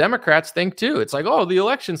 that's how Democrats think too. It's like, oh, the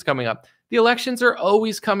election's coming up. The elections are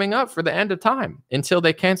always coming up for the end of time until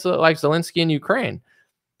they cancel it like Zelensky in Ukraine.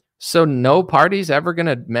 So no party's ever going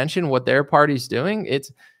to mention what their party's doing.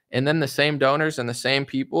 And then the same donors and the same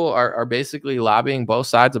people are basically lobbying both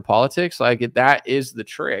sides of politics. Like that is the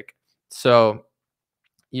trick. So,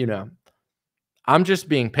 you know, I'm just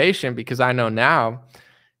being patient because I know now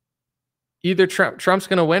either Trump's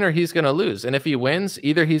going to win or he's going to lose. And if he wins,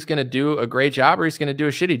 either he's going to do a great job or he's going to do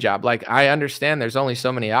a shitty job. Like, I understand there's only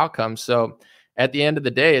so many outcomes. So at the end of the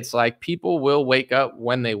day, it's like people will wake up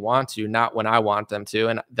when they want to, not when I want them to.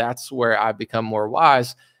 And that's where I've become more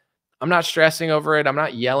wise. I'm not stressing over it. I'm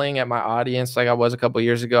not yelling at my audience like I was a couple of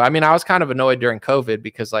years ago. I mean, I was kind of annoyed during COVID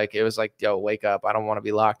because like, it was like, yo, wake up. I don't want to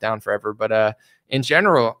be locked down forever. But in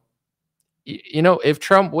general, you know, if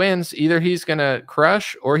Trump wins, either he's going to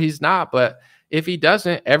crush or he's not. But if he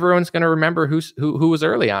doesn't, everyone's going to remember who was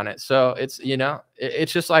early on it. So it's, you know,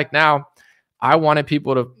 it's just like now I wanted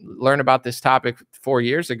people to learn about this topic 4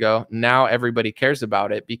 years ago. Now everybody cares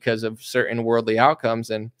about it because of certain worldly outcomes.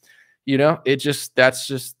 And, you know, that's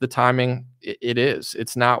just the timing. It is.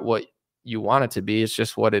 It's not what you want it to be. It's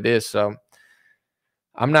just what it is. So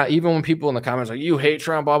I'm not, even when people in the comments are like, you hate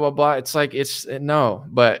Trump, blah, blah, blah. It's like, no,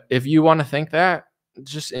 but if you want to think that,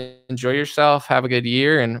 just enjoy yourself, have a good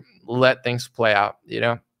year and let things play out, you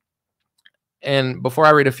know? And before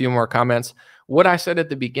I read a few more comments, what I said at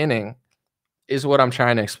the beginning is what I'm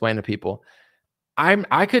trying to explain to people.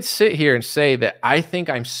 I could sit here and say that I think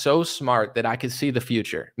I'm so smart that I could see the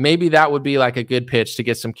future. Maybe that would be like a good pitch to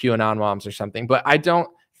get some QAnon moms or something, but I don't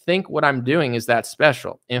think what I'm doing is that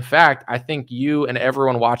special. In fact, I think you and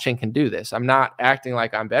everyone watching can do this. I'm not acting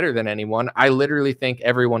like I'm better than anyone. I literally think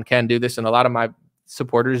everyone can do this. And a lot of my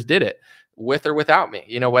supporters did it with or without me,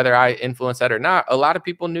 you know, whether I influenced that or not. A lot of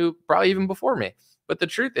people knew probably even before me. But the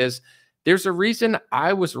truth is, there's a reason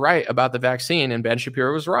I was right about the vaccine and Ben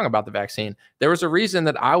Shapiro was wrong about the vaccine. There was a reason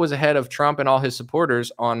that I was ahead of Trump and all his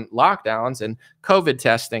supporters on lockdowns and COVID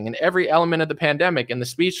testing and every element of the pandemic and the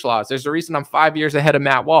speech laws. There's a reason I'm 5 years ahead of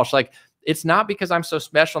Matt Walsh. Like, it's not because I'm so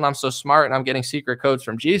special and I'm so smart and I'm getting secret codes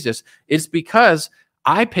from Jesus. It's because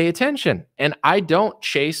I pay attention and I don't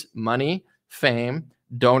chase money, fame,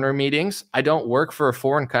 donor meetings. I don't work for a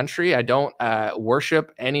foreign country. I don't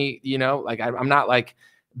worship any, you know, like I'm not like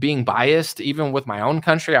being biased even with my own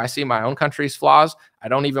country. I see my own country's flaws. I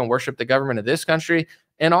don't even worship the government of this country.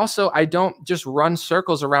 And also, I don't just run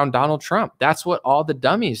circles around Donald Trump. That's what all the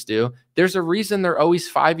dummies do. There's a reason they're always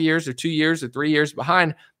 5 years or 2 years or 3 years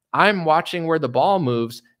behind. I'm watching where the ball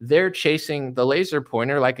moves. They're chasing the laser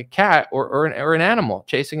pointer like a cat or an animal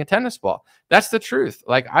chasing a tennis ball. That's the truth.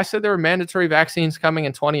 Like I said, there were mandatory vaccines coming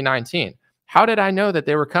in 2019. How did I know that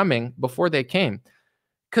they were coming before they came?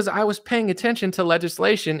 Because I was paying attention to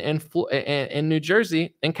legislation in New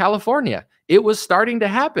Jersey and California. It was starting to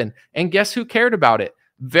happen. And guess who cared about it?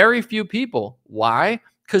 Very few people. Why?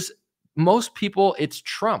 Because most people, it's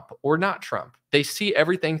Trump or not Trump. They see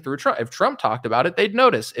everything through Trump. If Trump talked about it, they'd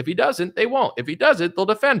notice. If he doesn't, they won't. If he does it, they'll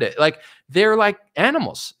defend it. Like, they're like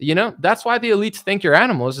animals, you know? That's why the elites think you're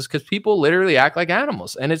animals, is because people literally act like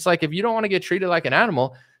animals. And it's like, if you don't want to get treated like an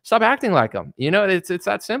animal, stop acting like them. You know, it's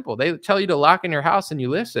that simple. They tell you to lock in your house and you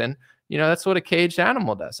listen. You know, that's what a caged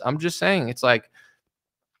animal does. I'm just saying, it's like,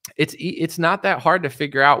 it's not that hard to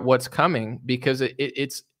figure out what's coming because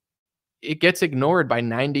it gets ignored by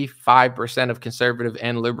 95% of conservative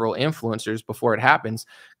and liberal influencers before it happens,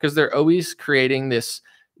 because they're always creating this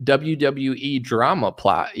WWE drama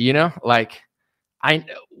plot, you know? Like,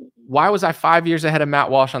 why was I 5 years ahead of Matt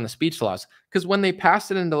Walsh on the speech laws? Because when they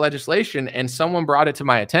passed it into legislation and someone brought it to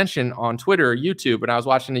my attention on Twitter or YouTube, and I was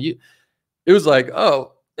watching it was like,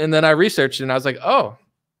 oh, And then I researched it and I was like, oh,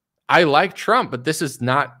 I like Trump, but this is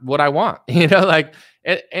not what I want. You know, like,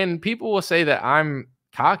 and people will say that I'm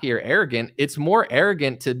cocky or arrogant. It's more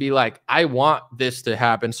arrogant to be like, I want this to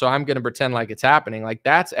happen, so I'm going to pretend like it's happening. Like,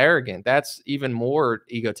 that's arrogant. That's even more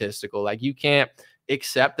egotistical. Like, you can't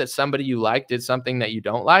accept that somebody you like did something that you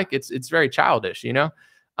don't like. It's very childish, you know?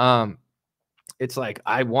 It's like,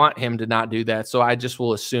 I want him to not do that, so I just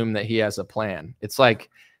will assume that he has a plan. It's like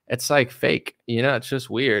fake, you know? It's just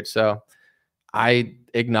weird. So I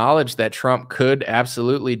acknowledge that Trump could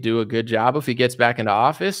absolutely do a good job if he gets back into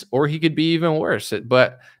office, or he could be even worse.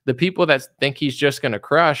 But the people that think he's just going to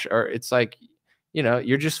crush, or it's like, you know,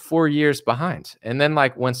 you're just 4 years behind. And then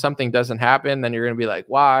like when something doesn't happen, then you're going to be like,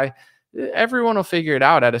 why? Everyone will figure it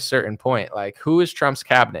out at a certain point. Like, who is Trump's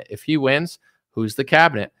cabinet? If he wins, who's the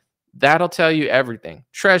cabinet? That'll tell you everything.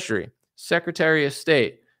 Treasury, Secretary of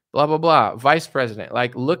State, blah, blah, blah, Vice President.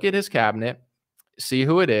 Like, look at his cabinet, see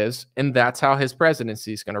who it is, and that's how his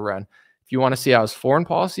presidency is going to run. If you want to see how his foreign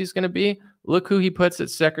policy is going to be, look who he puts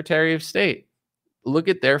as Secretary of State. Look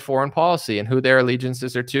at their foreign policy and who their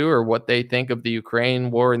allegiances are to, or what they think of the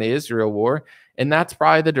Ukraine war and the Israel war. And that's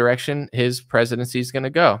probably the direction his presidency is going to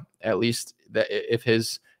go, at least if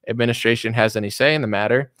his administration has any say in the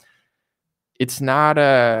matter. It's not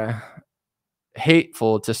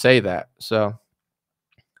hateful to say that. So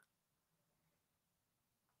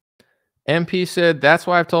MP said, that's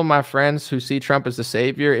why I've told my friends who see Trump as the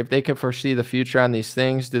savior, if they can foresee the future on these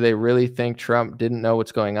things, do they really think Trump didn't know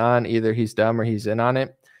what's going on? Either he's dumb or he's in on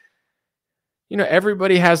it. You know,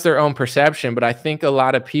 everybody has their own perception, but I think a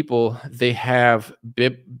lot of people, they have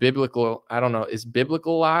biblical, I don't know, is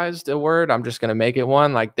biblicalized a word? I'm just going to make it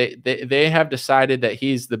one. Like they have decided that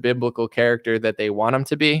he's the biblical character that they want him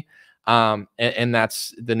to be. And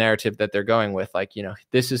that's the narrative that they're going with. Like, you know,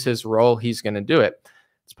 this is his role. He's going to do it.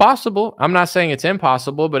 It's possible. I'm not saying it's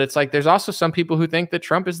impossible, but it's like there's also some people who think that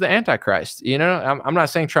Trump is the Antichrist. You know, I'm not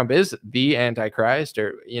saying Trump is the Antichrist,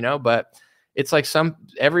 or, you know, but it's like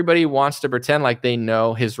everybody wants to pretend like they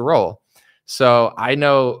know his role. So I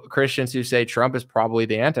know Christians who say Trump is probably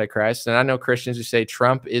the Antichrist, and I know Christians who say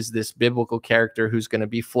Trump is this biblical character who's going to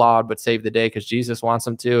be flawed but save the day because Jesus wants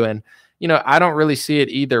him to. And, you know, I don't really see it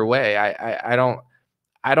either way. I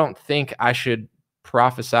don't think I should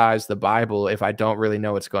prophesize the Bible if I don't really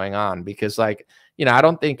know what's going on, because, like, you know, I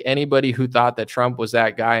don't think anybody who thought that Trump was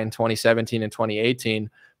that guy in 2017 and 2018,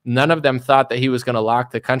 none of them thought that he was going to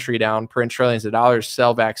lock the country down, print trillions of dollars,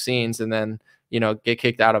 sell vaccines, and then, you know, get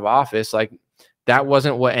kicked out of office. Like, that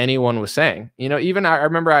wasn't what anyone was saying. You know, even I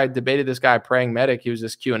remember I debated this guy, Praying Medic. He was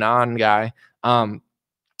this QAnon guy.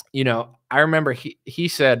 You know, I remember he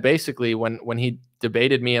said basically when he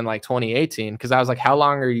debated me in like 2018, because I was like, how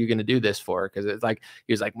long are you going to do this for? Because it's like,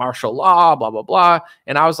 he was like, martial law, blah, blah, blah.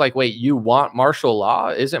 And I was like, wait, you want martial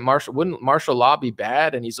law? Wouldn't martial law be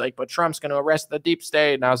bad? And he's like, but Trump's going to arrest the deep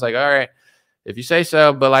state. And I was like, all right, if you say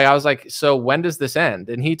so. But like, I was like, so when does this end?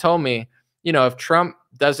 And he told me, you know, if Trump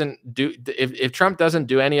doesn't do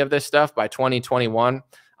any of this stuff by 2021,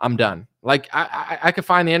 I'm done. Like, I could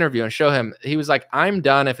find the interview and show him. He was like, I'm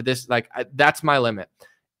done if this, like, that's my limit.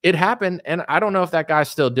 It happened, and I don't know if that guy's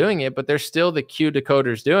still doing it, but there's still the Q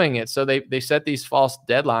decoders doing it. So they set these false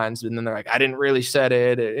deadlines, and then they're like, I didn't really set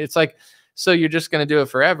it. It's like, so you're just going to do it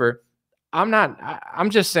forever. I'm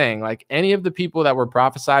just saying, like, any of the people that were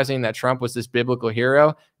prophesizing that Trump was this biblical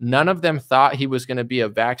hero, none of them thought he was going to be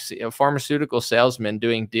a pharmaceutical salesman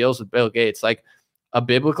doing deals with Bill Gates. Like, a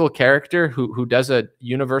biblical character who does a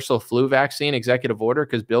universal flu vaccine executive order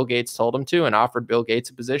because Bill Gates told him to, and offered Bill Gates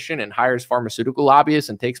a position, and hires pharmaceutical lobbyists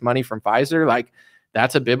and takes money from Pfizer. Like,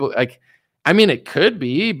 that's a biblical, like, I mean, it could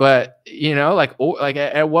be, but, you know, like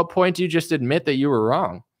at what point do you just admit that you were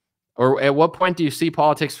wrong? Or at what point do you see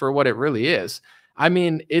politics for what it really is? I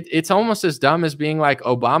mean, it's almost as dumb as being like,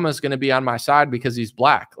 Obama's going to be on my side because he's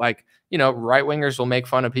black. Like, you know, right wingers will make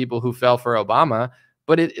fun of people who fell for Obama,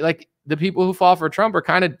 but the people who fall for Trump are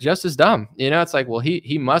kind of just as dumb. You know, it's like, well,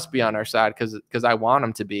 he must be on our side because I want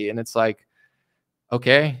him to be. And it's like,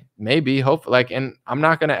 okay, maybe, hopefully, like, and I'm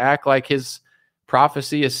not going to act like his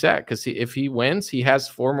prophecy is set, because if he wins, he has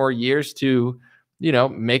 4 more years to, you know,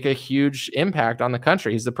 make a huge impact on the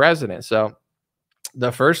country. He's the president. So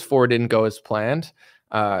the first 4 didn't go as planned,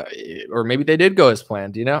 or maybe they did go as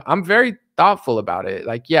planned. You know, I'm very thoughtful about it.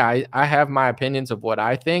 Like, yeah, I have my opinions of what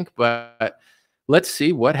I think, but let's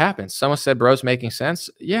see what happens. Someone said, bro's making sense.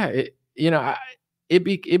 Yeah.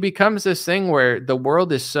 It becomes this thing where the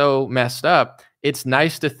world is so messed up. It's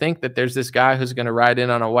nice to think that there's this guy who's going to ride in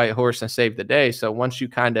on a white horse and save the day. So once you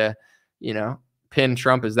kind of, you know, pin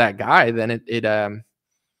Trump as that guy, then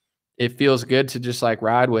it feels good to just like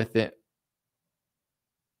ride with it.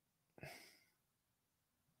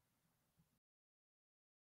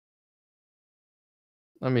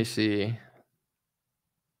 Let me see.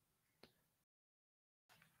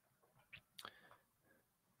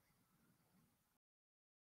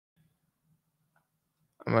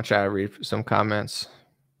 I'm going to try to read some comments.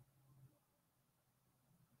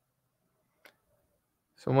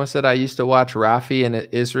 Someone said, I used to watch Rafi and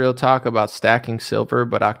Israel talk about stacking silver,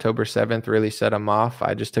 but October 7th really set him off.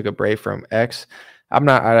 I just took a break from X. I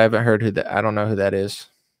haven't heard who that, I don't know who that is.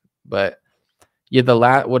 But yeah,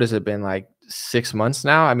 what has it been, like 6 months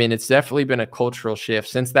now? I mean, it's definitely been a cultural shift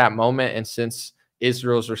since that moment. And since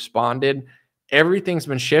Israel's responded, everything's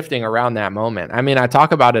been shifting around that moment. I mean, I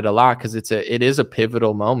talk about it a lot because it is a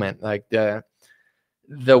pivotal moment. Like the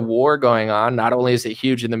war going on, not only is it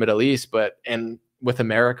huge in the Middle East, but with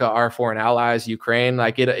America, our foreign allies, Ukraine,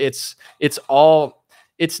 like it's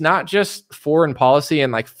not just foreign policy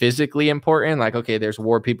and like physically important. Like, okay, there's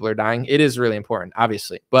war, people are dying. It is really important,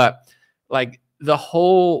 obviously. But like the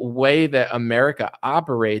whole way that America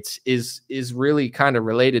operates is really kind of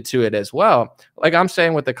related to it as well. Like I'm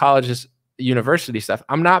saying with the colleges, university stuff,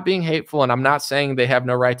 I'm not being hateful and I'm not saying they have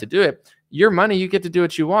no right to do it. Your money, you get to do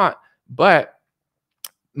what you want. But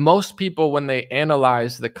most people, when they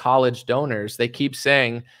analyze the college donors, they keep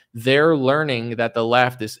saying they're learning that the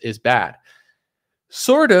left is bad.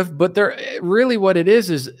 Sort of, but they're really what it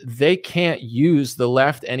is they can't use the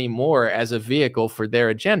left anymore as a vehicle for their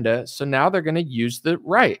agenda. So now they're going to use the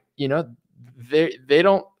right. You know, they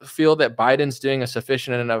don't feel that Biden's doing a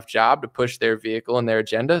sufficient enough job to push their vehicle and their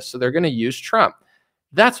agenda. So they're going to use Trump.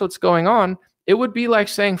 That's what's going on. It would be like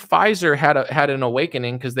saying Pfizer had an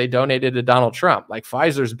awakening because they donated to Donald Trump. Like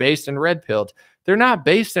Pfizer's based in red pilled. They're not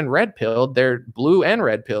based in red pilled. They're blue and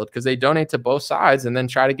red pilled because they donate to both sides and then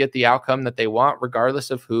try to get the outcome that they want,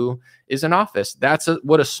 regardless of who is in office. That's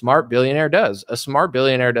what a smart billionaire does. A smart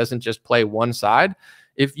billionaire doesn't just play one side.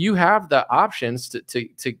 If you have the options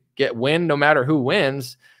to win, no matter who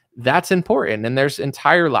wins, that's important. And there's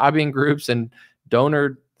entire lobbying groups and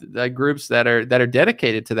donor groups that are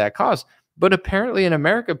dedicated to that cause. But apparently in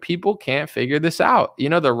America, people can't figure this out. You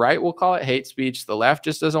know, the right will call it hate speech. The left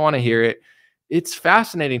just doesn't want to hear it. It's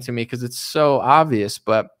fascinating to me because it's so obvious.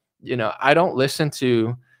 But, you know, I don't listen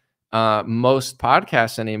to most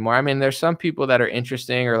podcasts anymore. I mean, there's some people that are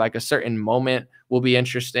interesting or like a certain moment will be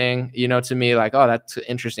interesting, you know, to me, like, oh, that's an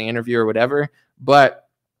interesting interview or whatever. But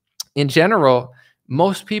in general,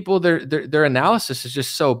 most people, their analysis is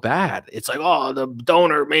just so bad. It's like, oh, the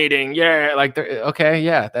donor meeting. Yeah. Like, okay.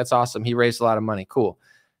 Yeah. That's awesome. He raised a lot of money. Cool.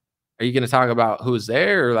 Are you going to talk about who's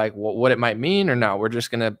there or like what it might mean or no? We're just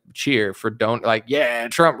going to cheer for like, yeah,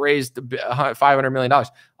 Trump raised $500 million.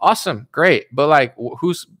 Awesome. Great. But like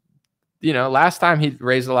who's, you know, last time he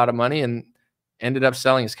raised a lot of money and ended up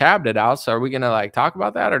selling his cabinet out. So are we going to like talk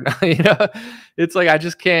about that or not? You know, it's like, I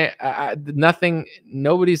just can't,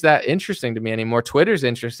 nobody's that interesting to me anymore. Twitter's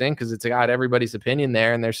interesting because it's got everybody's opinion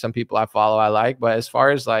there. And there's some people I follow, I like, but as far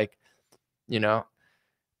as like, you know,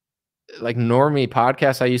 like normie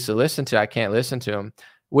podcasts I used to listen to, I can't listen to them.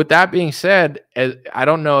 With that being said, I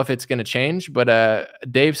don't know if it's going to change, but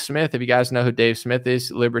Dave Smith, if you guys know who Dave Smith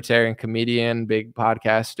is, libertarian comedian, big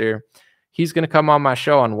podcaster, he's going to come on my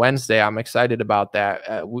show on Wednesday. I'm excited about that.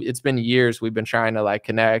 It's been years we've been trying to like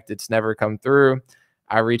connect. It's never come through.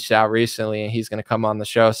 I reached out recently and he's going to come on the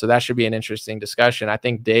show. So that should be an interesting discussion. I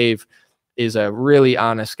think Dave is a really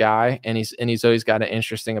honest guy and he's always got an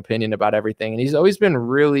interesting opinion about everything. And he's always been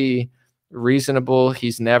really reasonable.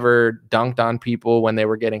 He's never dunked on people when they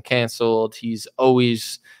were getting canceled. He's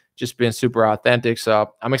always just been super authentic.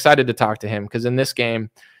 So I'm excited to talk to him because in this game,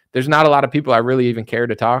 there's not a lot of people I really even care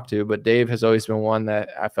to talk to, but Dave has always been one that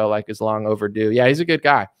I felt like is long overdue. Yeah, he's a good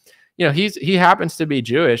guy. You know, he happens to be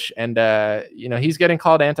Jewish and, you know, he's getting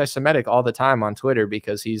called anti-Semitic all the time on Twitter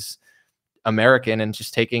because he's American and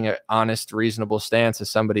just taking an honest, reasonable stance as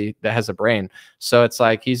somebody that has a brain. So it's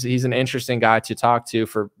like, he's an interesting guy to talk to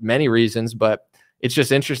for many reasons, but it's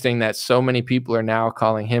just interesting that so many people are now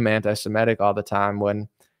calling him anti-Semitic all the time when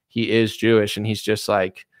he is Jewish and he's just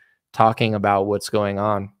like talking about what's going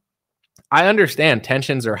on. I understand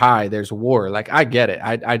tensions are high. There's war. Like, I get it.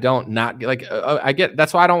 I don't not like, I get,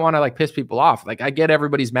 that's why I don't want to like piss people off. Like, I get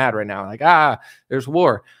everybody's mad right now. Like, there's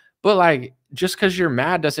war, but like, just because you're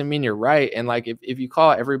mad doesn't mean you're right. And like, if you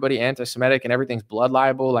call everybody anti-Semitic and everything's blood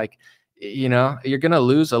libel, like, you know, you're going to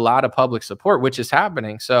lose a lot of public support, which is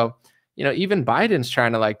happening. So, you know, even Biden's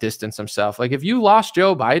trying to like distance himself. Like if you lost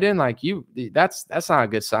Joe Biden, like that's not a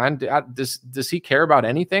good sign. Does he care about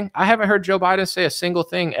anything? I haven't heard Joe Biden say a single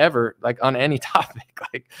thing ever, like on any topic.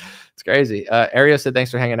 Like it's crazy. Aria said,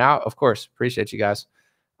 thanks for hanging out. Of course. Appreciate you guys.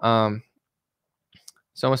 Someone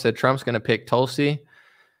said Trump's going to pick Tulsi.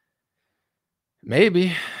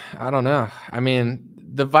 Maybe. I don't know. I mean,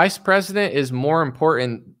 the vice president is more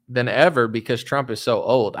important than ever because Trump is so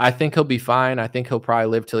old. I think he'll be fine. I think he'll probably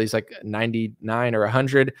live till he's like 99 or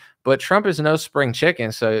 100, but Trump is no spring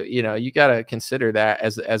chicken. So, you know, you got to consider that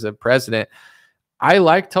as a president. I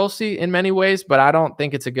like Tulsi in many ways, but I don't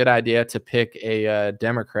think it's a good idea to pick a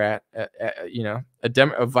Democrat, you know,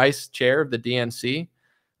 a vice chair of the DNC.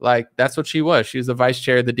 Like, that's what she was. She was the vice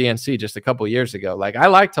chair of the DNC just a couple years ago. Like, I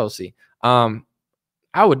like Tulsi.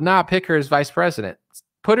 I would not pick her as vice president.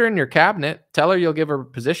 Put her in your cabinet. Tell her you'll give her a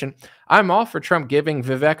position. I'm all for Trump giving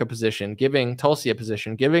Vivek a position, giving Tulsi a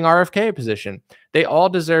position, giving RFK a position. They all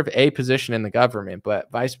deserve a position in the government,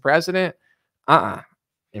 but vice president,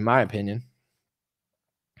 in my opinion.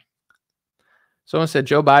 Someone said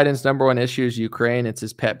Joe Biden's #1 issue is Ukraine. It's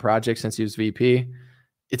his pet project since he was VP.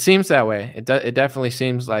 It seems that way. It definitely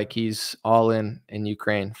seems like he's all in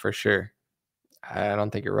Ukraine for sure. I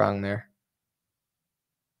don't think you're wrong there.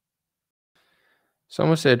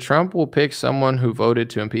 Someone said Trump will pick someone who voted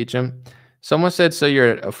to impeach him. Someone said, so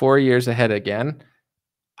you're 4 years ahead again.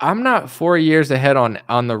 I'm not 4 years ahead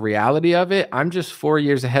on the reality of it. I'm just 4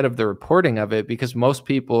 years ahead of the reporting of it because most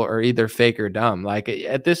people are either fake or dumb. Like,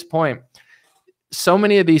 at this point, so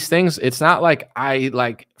many of these things, it's not like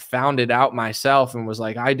I found it out myself and was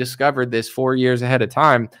like, I discovered this 4 years ahead of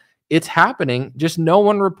time. It's happening. Just no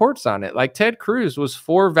one reports on it. Like, Ted Cruz was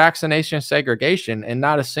for vaccination segregation and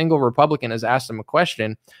not a single Republican has asked him a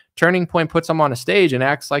question. Turning Point puts him on a stage and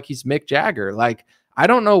acts like he's Mick Jagger. Like, I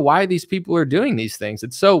don't know why these people are doing these things.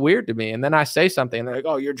 It's so weird to me. And then I say something and they're like,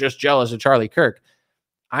 oh, you're just jealous of Charlie Kirk.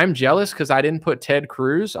 I'm jealous because I didn't put Ted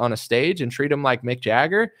Cruz on a stage and treat him like Mick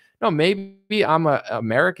Jagger. No, maybe I'm an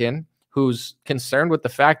American who's concerned with the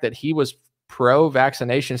fact that he was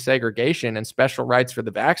pro-vaccination segregation and special rights for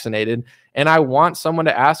the vaccinated, and I want someone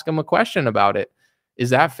to ask him a question about it. Is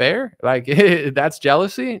that fair? Like, that's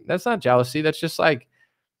jealousy? That's not jealousy. That's just like,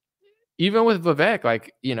 even with Vivek,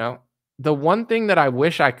 like, you know, the one thing that I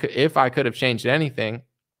wish I could, if I could have changed anything,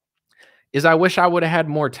 is I wish I would have had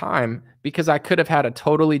more time because I could have had a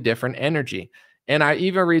totally different energy. And I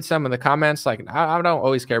even read some of the comments, like, I don't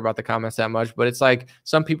always care about the comments that much, but it's like,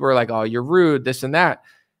 some people are like, oh, you're rude, this and that.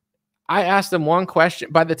 I asked him one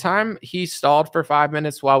question. By the time he stalled for 5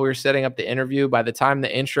 minutes while we were setting up the interview, by the time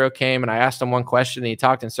the intro came and I asked him one question and he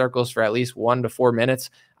talked in circles for at least 1 to 4 minutes,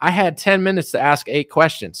 I had 10 minutes to ask 8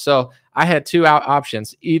 questions. So I had 2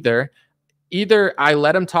 options. Either I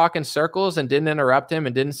let him talk in circles and didn't interrupt him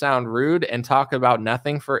and didn't sound rude and talk about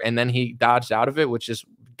nothing and then he dodged out of it, which is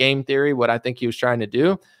game theory, what I think he was trying to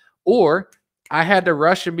do, or I had to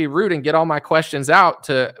rush and be rude and get all my questions out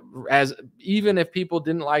even if people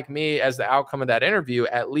didn't like me as the outcome of that interview,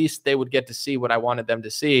 at least they would get to see what I wanted them to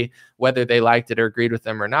see, whether they liked it or agreed with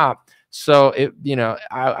them or not. So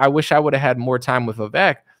I wish I would have had more time with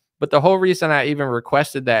Vivek, but the whole reason I even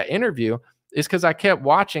requested that interview is because I kept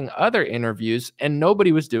watching other interviews and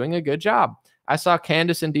nobody was doing a good job. I saw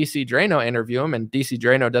Candace and DC Drano interview him and DC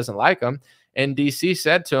Drano doesn't like him. And DC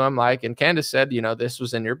said to him, like, and Candace said, you know, this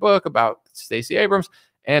was in your book about Stacey Abrams.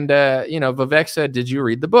 And, Vivek said, did you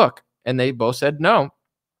read the book? And they both said no.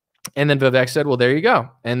 And then Vivek said, well, there you go.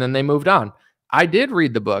 And then they moved on. I did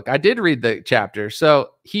read the book. I did read the chapter.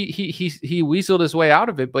 So he weaseled his way out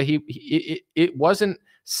of it, but it wasn't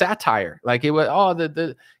satire. Like, it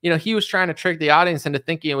was he was trying to trick the audience into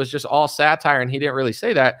thinking it was just all satire, and he didn't really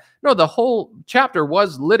say that. No, the whole chapter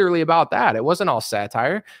was literally about that. It wasn't all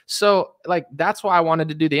satire. So, like, that's why I wanted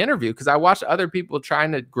to do the interview, because I watched other people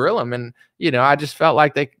trying to grill him, and I just felt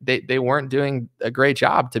like they weren't doing a great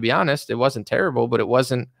job. To be honest, it wasn't terrible, but it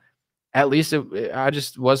wasn't. At least I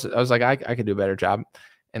was like, I could do a better job,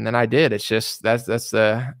 and then I did. It's just it's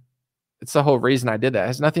the whole reason I did that. It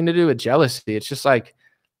has nothing to do with jealousy. It's just like,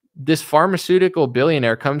 this pharmaceutical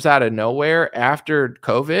billionaire comes out of nowhere after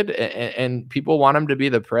COVID and people want him to be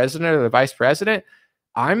the president or the vice president.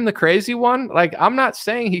 I'm the crazy one. Like, I'm not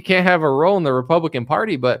saying he can't have a role in the Republican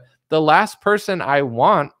Party, but the last person I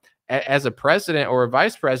want as a president or a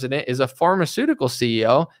vice president is a pharmaceutical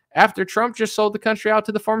CEO after Trump just sold the country out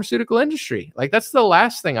to the pharmaceutical industry. Like, that's the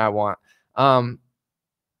last thing I want.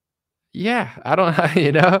 Yeah, I don't,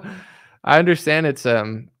 I understand it's,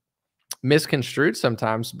 misconstrued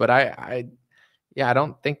sometimes, but I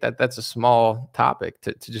don't think that that's a small topic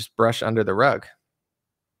to just brush under the rug.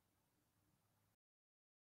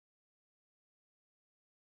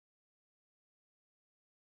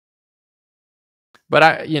 But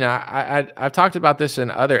I've talked about this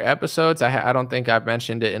in other episodes. I don't think I've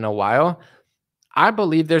mentioned it in a while. I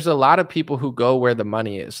believe there's a lot of people who go where the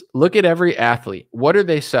money is. Look at every athlete. What are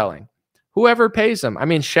they selling? Whoever pays them. I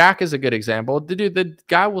mean, Shaq is a good example. The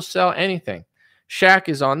guy will sell anything. Shaq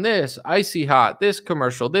is on this, Icy Hot, this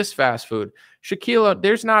commercial, this fast food.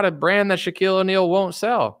 There's not a brand that Shaquille O'Neal won't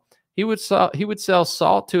sell. He would sell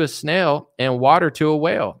salt to a snail and water to a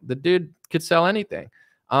whale. The dude could sell anything.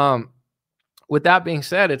 With that being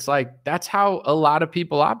said, it's like that's how a lot of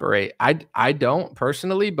people operate. I don't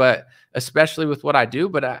personally, but especially with what I do,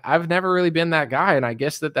 but I've never really been that guy, and I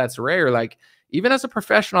guess that's rare. Like even as a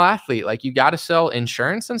professional athlete, like you got to sell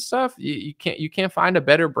insurance and stuff. You can't find a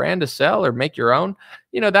better brand to sell or make your own.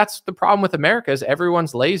 That's the problem with America is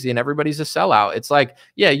everyone's lazy and everybody's a sellout. It's like,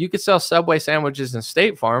 yeah, you could sell Subway sandwiches and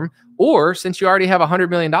State Farm, or since you already have $100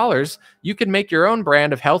 million, you could make your own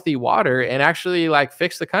brand of healthy water and actually like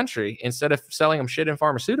fix the country instead of selling them shit in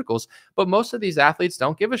pharmaceuticals. But most of these athletes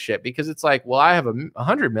don't give a shit because it's like, well, I have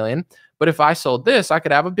 100 million, but if I sold this, I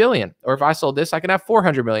could have 1 billion, or if I sold this, I could have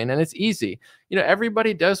 400 million, and it's easy.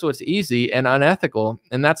 Everybody does what's easy and unethical,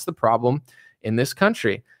 and that's the problem in this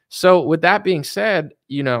country. So with that being said,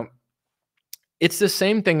 it's the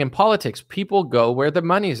same thing in politics. People go where the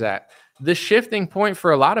money's at. The shifting point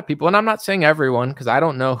for a lot of people, and I'm not saying everyone because I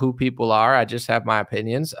don't know who people are. I just have my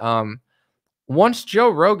opinions. Once Joe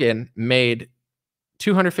Rogan made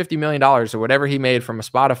 $250 million or whatever he made from a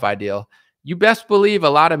Spotify deal, you best believe a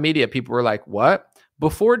lot of media people were like, what?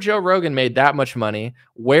 Before Joe Rogan made that much money,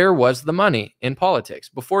 where was the money in politics?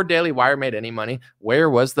 Before Daily Wire made any money, where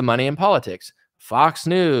was the money in politics? Fox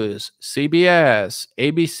News, CBS,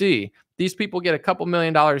 ABC. These people get a couple $1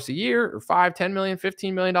 million a year, or $5, $10 million,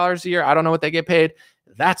 $15 million a year. I don't know what they get paid.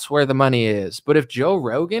 That's where the money is. But if Joe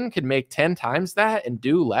Rogan could make 10 times that and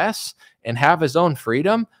do less and have his own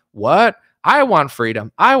freedom, what? I want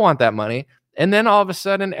freedom. I want that money. And then all of a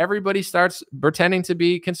sudden, everybody starts pretending to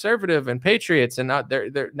be conservative and patriots, and they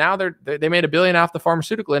made $1 billion off the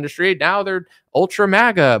pharmaceutical industry. Now they're ultra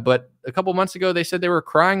MAGA, but a couple months ago they said they were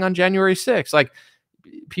crying on January 6th. Like,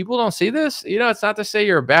 people don't see this. It's not to say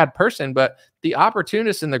you're a bad person, but the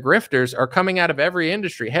opportunists and the grifters are coming out of every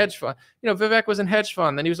industry. Hedge fund. Vivek was in hedge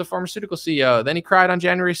fund, then he was a pharmaceutical CEO, then he cried on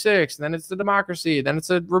January 6th, then it's the democracy, then it's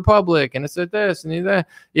a republic, and it's a this and that.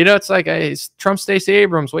 It's like Trump Stacey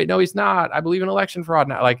Abrams. Wait, no, he's not. I believe in election fraud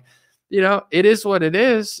now. Like, it is what it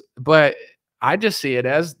is, but I just see it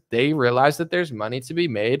as they realize that there's money to be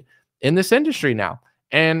made in this industry now.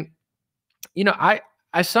 And,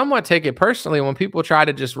 I somewhat take it personally when people try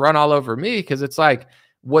to just run all over me, because it's like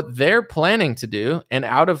what they're planning to do, and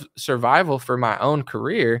out of survival for my own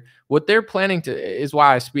career, what they're planning to is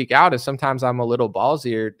why I speak out. And sometimes I'm a little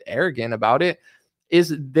ballsy or arrogant about it,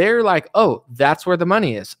 is they're like, oh, that's where the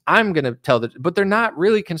money is. I'm going to tell but they're not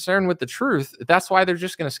really concerned with the truth. That's why they're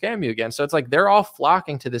just going to scam you again. So it's like they're all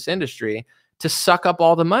flocking to this industry to suck up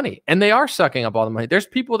all the money. And they are sucking up all the money. There's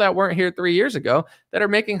people that weren't here 3 years ago that are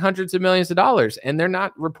making hundreds of millions of dollars, and they're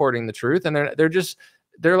not reporting the truth. And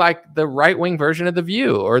they're like the right-wing version of The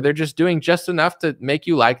View, or they're just doing just enough to make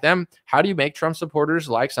you like them. How do you make Trump supporters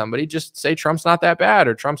like somebody? Just say Trump's not that bad,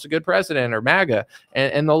 or Trump's a good president, or MAGA,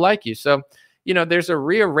 and they'll like you. So, there's a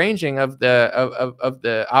rearranging of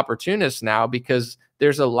the opportunists now, because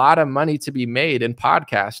there's a lot of money to be made in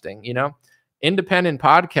podcasting. Independent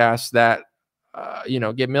podcasts that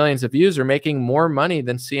get millions of views are making more money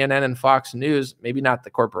than CNN and Fox News. Maybe not the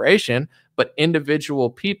corporation, but individual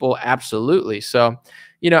people. Absolutely. So,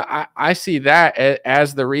 I see that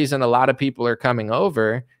as the reason a lot of people are coming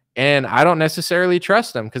over, and I don't necessarily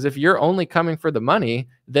trust them, because if you're only coming for the money,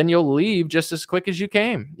 then you'll leave just as quick as you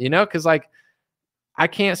came, because like, I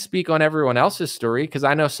can't speak on everyone else's story, because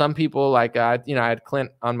I know some people like, I had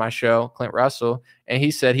Clint on my show, Clint Russell, and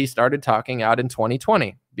he said he started talking out in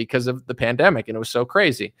 2020 because of the pandemic, and it was so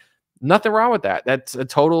crazy. Nothing wrong with that. That's a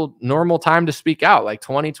total normal time to speak out, like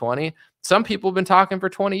 2020. Some people have been talking for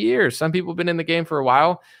 20 years. Some people have been in the game for a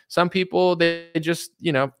while. Some people, they just,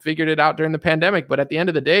 figured it out during the pandemic. But at the end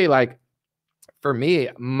of the day, like, for me,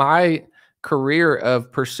 my career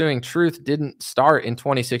of pursuing truth didn't start in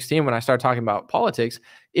 2016 when I started talking about politics.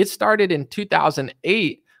 It started in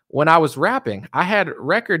 2008 when I was rapping. I had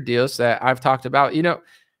record deals that I've talked about. I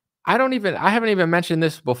haven't even mentioned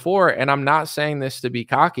this before, and I'm not saying this to be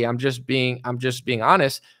cocky. I'm just being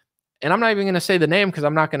honest. And I'm not even going to say the name, because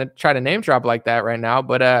I'm not going to try to name drop like that right now.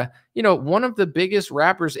 But, one of the biggest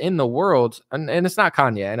rappers in the world, and it's not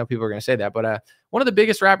Kanye. I know people are going to say that, but one of the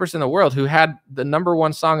biggest rappers in the world, who had the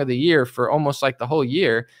 #1 song of the year for almost like the whole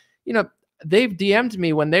year, they've DM'd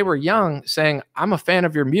me when they were young saying, I'm a fan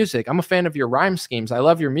of your music. I'm a fan of your rhyme schemes. I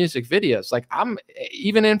love your music videos. Like, I'm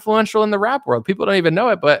even influential in the rap world. People don't even know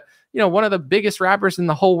it, but one of the biggest rappers in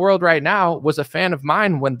the whole world right now was a fan of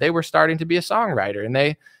mine when they were starting to be a songwriter, and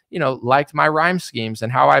they, liked my rhyme schemes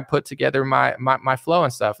and how I put together my flow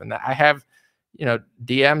and stuff. And I have,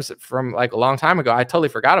 DMs from like a long time ago. I totally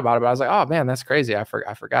forgot about it, but I was like, oh man, that's crazy. I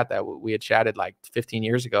forgot that we had chatted like 15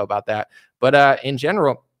 years ago about that. But in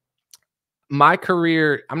general, my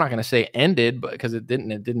career, I'm not going to say ended, but because it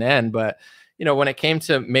didn't end. But when it came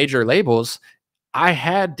to major labels, I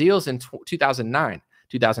had deals in 2009,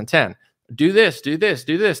 2010. Do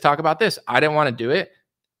this, talk about this. I didn't want to do it.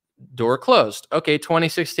 Door closed. Okay,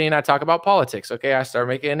 2016, I talk about politics. Okay, I started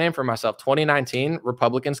making a name for myself. 2019,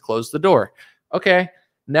 Republicans closed the door. Okay,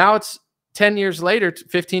 now it's 10 years later,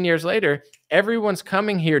 15 years later, everyone's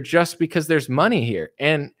coming here just because there's money here.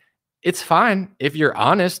 And it's fine if you're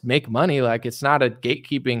honest, make money. Like, it's not a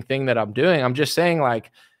gatekeeping thing that I'm doing. I'm just saying,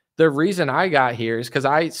 like, the reason I got here is because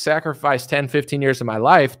I sacrificed 10, 15 years of my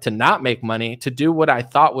life to not make money, to do what I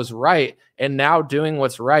thought was right. And now doing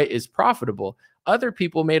what's right is profitable. Other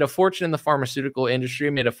people made a fortune in the pharmaceutical industry,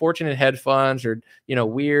 made a fortune in hedge funds or,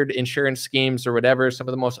 weird insurance schemes or whatever, some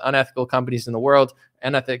of the most unethical companies in the world,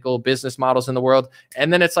 unethical business models in the world.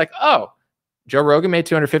 And then it's like, oh, Joe Rogan made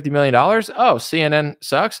 $250 million. Oh, CNN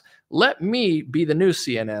sucks. Let me be the new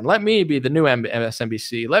CNN. Let me be the new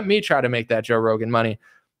MSNBC. Let me try to make that Joe Rogan money.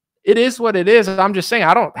 It is what it is. I'm just saying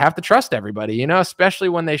I don't have to trust everybody, especially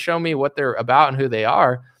when they show me what they're about and who they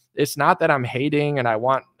are. It's not that I'm hating and I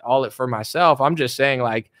want all it for myself. I'm just saying,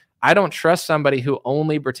 like, I don't trust somebody who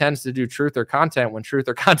only pretends to do truth or content when truth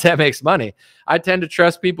or content makes money. I tend to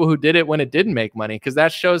trust people who did it when it didn't make money, because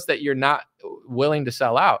that shows that you're not willing to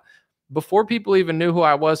sell out. Before people even knew who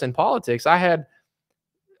I was in politics, I had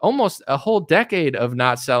almost a whole decade of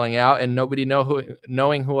not selling out and nobody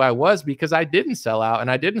knowing who I was, because I didn't sell out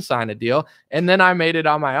and I didn't sign a deal. And then I made it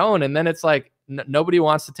on my own. And then it's like, nobody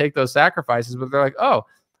wants to take those sacrifices, but they're like, oh,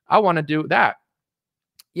 I want to do that.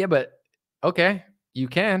 Yeah, but okay, you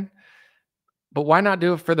can, but why not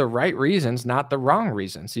do it for the right reasons, not the wrong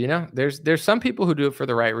reasons? There's some people who do it for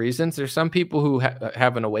the right reasons. There's some people who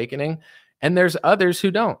have an awakening, and there's others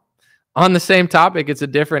who don't. On the same topic, it's a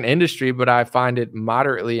different industry, but I find it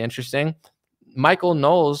moderately interesting. Michael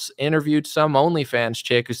Knowles interviewed some OnlyFans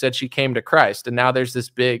chick who said she came to Christ, and now there's this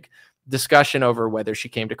big discussion over whether she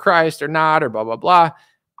came to Christ or not, or blah, blah, blah.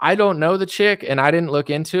 I don't know the chick and I didn't look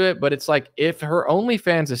into it, but it's like, if her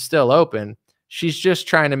OnlyFans is still open, she's just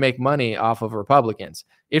trying to make money off of Republicans.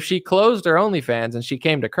 If she closed her OnlyFans and she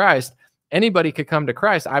came to Christ, anybody could come to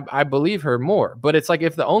Christ. I believe her more. But it's like,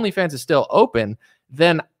 if the OnlyFans is still open,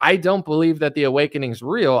 then I don't believe that the awakening's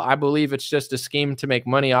real. I believe it's just a scheme to make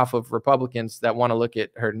money off of Republicans that want to look at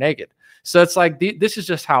her naked. So it's like, this is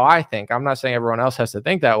just how I think. I'm not saying everyone else has to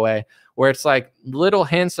think that way, where it's like little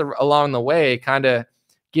hints along the way kind of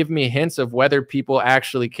give me hints of whether people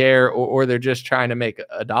actually care or they're just trying to make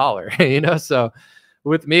a dollar, So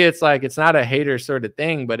with me, it's like, it's not a hater sort of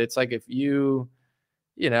thing, but it's like, if you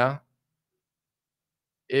don't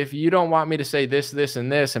want me to say this, this, and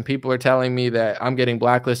this, and people are telling me that I'm getting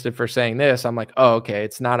blacklisted for saying this, I'm like, oh, okay,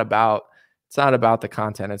 it's not about the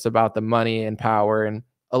content. It's about the money and power. And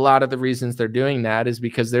a lot of the reasons they're doing that is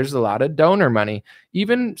because there's a lot of donor money.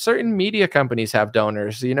 Even certain media companies have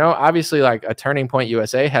donors, obviously, like a Turning Point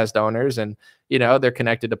USA has donors, and, they're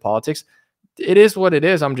connected to politics. It is what it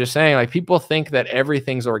is. I'm just saying, like, people think that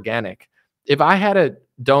everything's organic. If I had a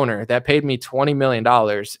donor that paid me $20 million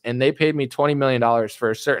and they paid me $20 million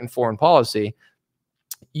for a certain foreign policy,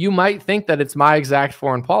 you might think that it's my exact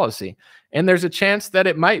foreign policy. And there's a chance that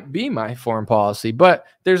it might be my foreign policy, but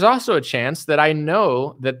there's also a chance that I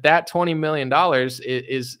know that $20 million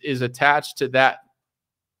is attached to that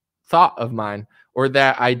thought of mine, or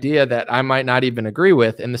that idea that I might not even agree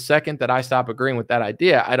with. And the second that I stop agreeing with that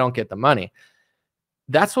idea, I don't get the money.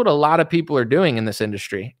 That's what a lot of people are doing in this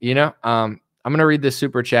industry. I'm going to read this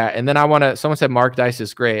super chat, and then someone said Mark Dice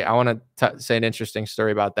is great. I want to say an interesting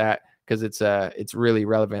story about that, because it's really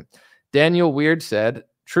relevant. Daniel Weird said,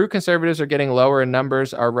 true conservatives are getting lower in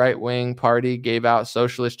numbers. Our right-wing party gave out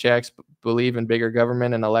socialist checks, believe in bigger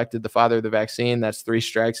government, and elected the father of the vaccine. That's 3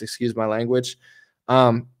 strikes. Excuse my language.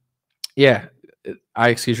 Yeah, I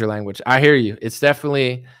excuse your language. I hear you. It's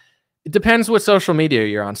definitely, it depends what social media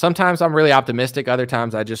you're on. Sometimes I'm really optimistic. Other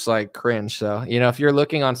times I just like cringe. So, if you're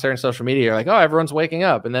looking on certain social media, you're like, oh, everyone's waking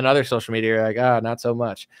up. And then other social media, you're like, oh, not so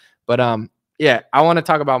much. But yeah, I want to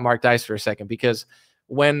talk about Mark Dice for a second, because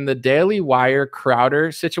when the Daily Wire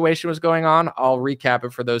Crowder situation was going on, I'll recap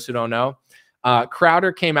it for those who don't know.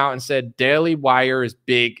 Crowder came out and said Daily Wire is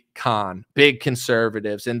big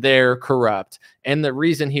conservatives, and they're corrupt. And the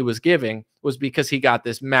reason he was giving was because he got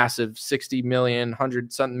this massive $60 million,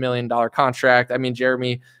 $100-something million contract. I mean,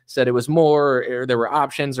 Jeremy said it was more, or there were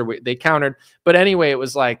options, or they countered. But anyway, it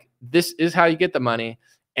was like, this is how you get the money,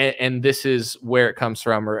 and this is where it comes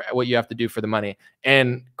from, or what you have to do for the money.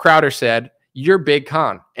 And Crowder said, you're big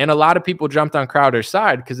con. And a lot of people jumped on Crowder's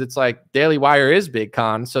side because it's like Daily Wire is big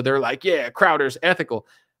con. So they're like, yeah, Crowder's ethical.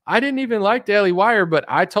 I didn't even like Daily Wire, but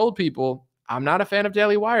I told people I'm not a fan of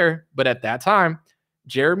Daily Wire. But at that time,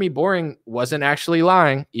 Jeremy Boring wasn't actually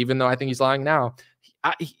lying, even though I think he's lying now.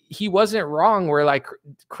 He wasn't wrong where like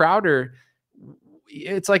Crowder,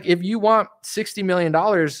 it's like if you want $60 million,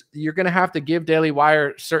 you're going to have to give Daily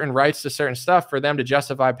Wire certain rights to certain stuff for them to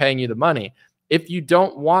justify paying you the money. If you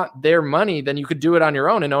don't want their money, then you could do it on your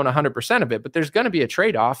own and own 100% of it. But there's going to be a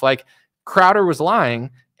trade-off. Like Crowder was lying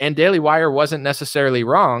and Daily Wire wasn't necessarily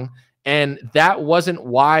wrong. And that wasn't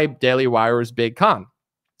why Daily Wire was big con.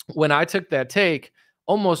 When I took that take,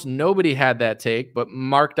 almost nobody had that take, but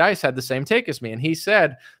Mark Dice had the same take as me. And he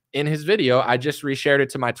said in his video, I just reshared it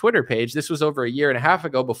to my Twitter page. This was over a year and a half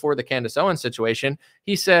ago before the Candace Owens situation.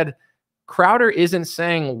 He said, Crowder isn't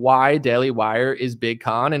saying why Daily Wire is big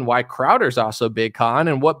con and why Crowder's also big con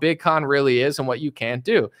and what big con really is and what you can't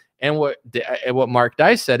do. And what Mark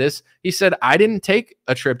Dice said is, he said, I didn't take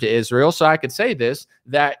a trip to Israel, so I could say this,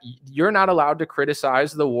 that you're not allowed to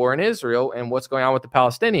criticize the war in Israel and what's going on with the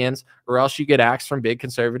Palestinians, or else you get axed from big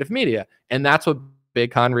conservative media. And that's what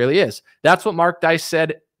big con really is. That's what Mark Dice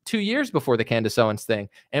said 2 years before the Candace Owens thing.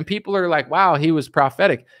 And people are like, wow, he was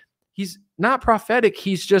prophetic. He's not prophetic.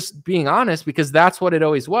 He's just being honest because that's what it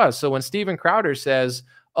always was. So when Steven Crowder says,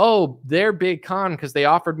 oh, they're big con because they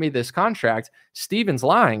offered me this contract, Steven's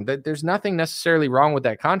lying. There's nothing necessarily wrong with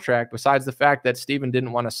that contract besides the fact that Steven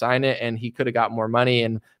didn't want to sign it and he could have got more money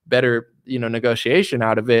and better, negotiation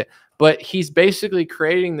out of it. But he's basically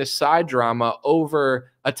creating this side drama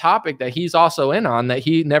over a topic that he's also in on that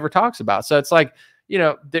he never talks about. So it's like,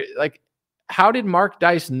 how did Mark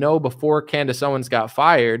Dice know before Candace Owens got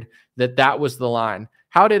fired that was the line?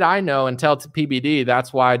 How did I know and tell PBD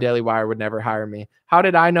that's why Daily Wire would never hire me? How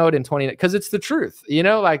did I know it in 20? Because it's the truth,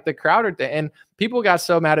 like the Crowder thing. And people got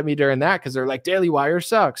so mad at me during that because they're like, Daily Wire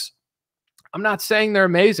sucks. I'm not saying they're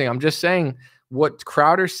amazing. I'm just saying what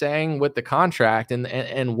Crowder's saying with the contract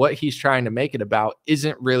and what he's trying to make it about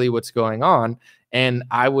isn't really what's going on. And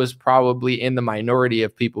I was probably in the minority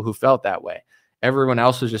of people who felt that way. Everyone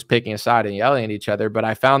else was just picking a side and yelling at each other. But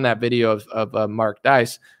I found that video of Mark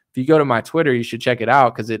Dice. If you go to my Twitter, you should check it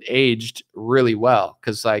out because it aged really well.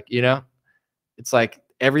 Because it's like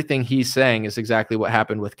everything he's saying is exactly what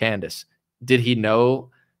happened with Candace. Did he know?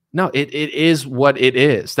 No, it is what it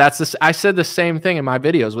is. I said the same thing in my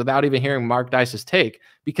videos without even hearing Mark Dice's take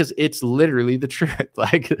because it's literally the truth.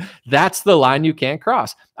 Like that's the line you can't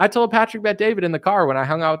cross. I told Patrick Bet-David in the car when I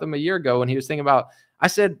hung out with him a year ago when he was thinking about, I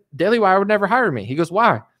said, Daily Wire would never hire me. He goes,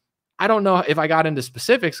 why? I don't know if I got into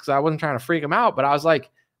specifics because I wasn't trying to freak him out, but I was like,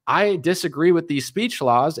 I disagree with these speech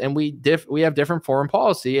laws and we have different foreign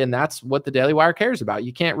policy. And that's what the Daily Wire cares about.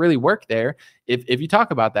 You can't really work there if you talk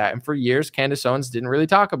about that. And for years, Candace Owens didn't really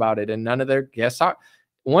talk about it. And none of their guests talked.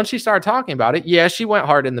 Once she started talking about it, yeah, she went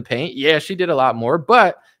hard in the paint. Yeah, she did a lot more,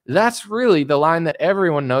 but that's really the line that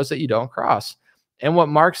everyone knows that you don't cross. And what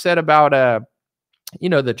Mark said about,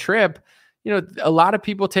 the trip, a lot of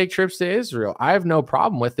people take trips to Israel. I have no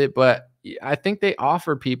problem with it, but I think they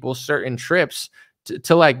offer people certain trips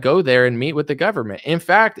to like go there and meet with the government. In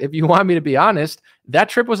fact, if you want me to be honest, that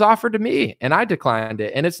trip was offered to me and I declined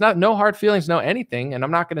it. And it's no hard feelings, no anything. And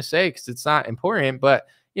I'm not going to say because it's not important, but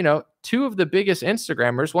two of the biggest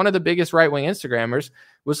Instagrammers, one of the biggest right-wing Instagrammers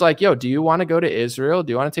was like, yo, do you want to go to Israel?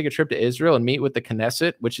 Do you want to take a trip to Israel and meet with the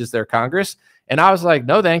Knesset, which is their Congress? And I was like,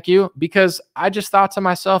 no, thank you. Because I just thought to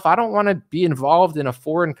myself, I don't want to be involved in a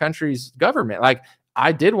foreign country's government. Like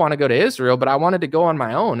I did want to go to Israel, but I wanted to go on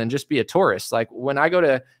my own and just be a tourist. Like when I go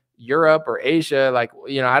to Europe or Asia,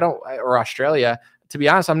 or Australia, to be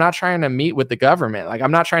honest, I'm not trying to meet with the government. Like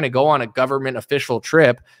I'm not trying to go on a government official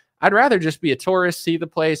trip. I'd rather just be a tourist, see the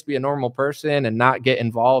place, be a normal person and not get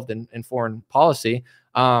involved in foreign policy.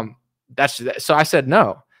 So I said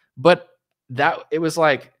no, but it was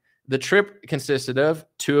like the trip consisted of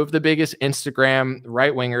two of the biggest Instagram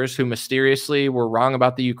right-wingers who mysteriously were wrong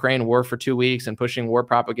about the Ukraine war for 2 weeks and pushing war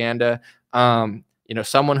propaganda.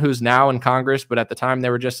 Someone who's now in Congress, but at the time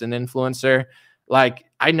they were just an influencer. Like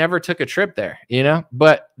I never took a trip there,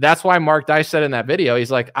 but that's why Mark Dice said in that video,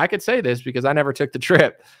 he's like, I could say this because I never took the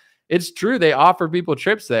trip. It's true. They offer people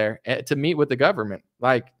trips there to meet with the government.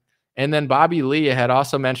 And then Bobby Lee had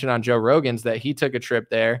also mentioned on Joe Rogan's that he took a trip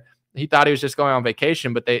there. He thought he was just going on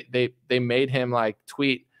vacation, but they made him like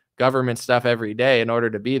tweet government stuff every day in order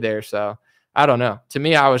to be there. So I don't know. To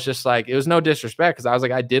me, I was just like, it was no disrespect because I was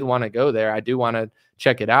like, I did want to go there. I do want to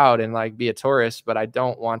check it out and like be a tourist, but I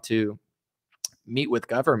don't want to meet with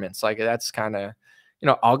governments. Like that's kind of,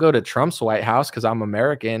 I'll go to Trump's White House because I'm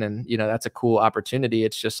American, and that's a cool opportunity.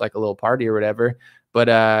 It's just like a little party or whatever.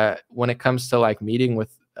 But when it comes to like meeting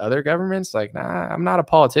with other governments, like, nah, I'm not a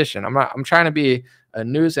politician. I'm trying to be a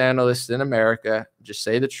news analyst in America. Just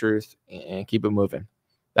say the truth and keep it moving.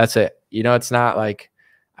 That's it. It's not like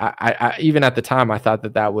I even at the time I thought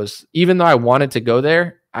that was, even though I wanted to go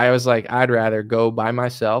there, I was like, I'd rather go by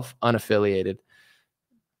myself, unaffiliated.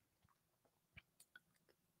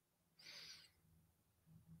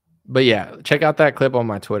 But yeah, check out that clip on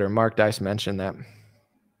my Twitter. Mark Dice mentioned that.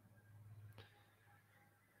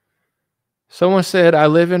 Someone said, I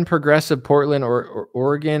live in progressive Portland or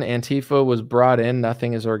Oregon. Antifa was brought in.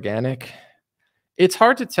 Nothing is organic. It's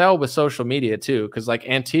hard to tell with social media too, because like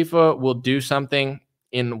Antifa will do something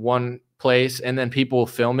in one place and then people will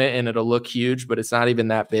film it and it'll look huge, but it's not even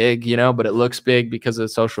that big, but it looks big because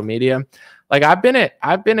of social media. Like I've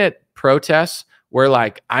been at protests where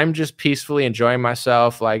like I'm just peacefully enjoying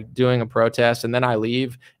myself, like doing a protest, and then I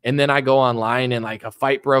leave, and then I go online and like a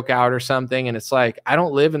fight broke out or something, and it's like I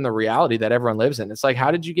don't live in the reality that everyone lives in. It's like,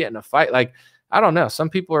 how did you get in a fight? Like, I don't know. Some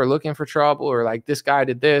people are looking for trouble, or like this guy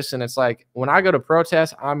did this, and it's like when I go to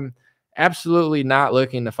protest, I'm absolutely not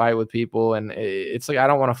looking to fight with people, and it's like I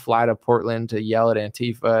don't want to fly to Portland to yell at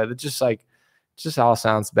Antifa. It's just all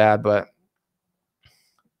sounds bad, but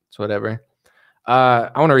it's whatever.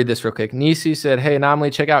 I want to read this real quick. Nisi said, hey, Anomaly,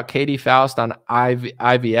 check out Katie Faust on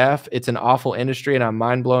IVF. It's an awful industry, and I'm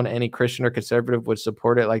mind blown any Christian or conservative would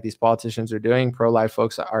support it like these politicians are doing. Pro-life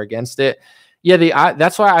folks are against it. Yeah,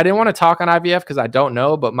 that's why I didn't want to talk on IVF, because I don't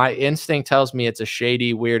know, but my instinct tells me it's a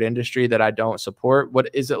shady, weird industry that I don't support. What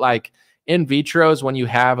is it like? In vitros when you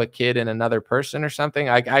have a kid in another person or something?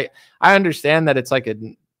 I understand that it's like a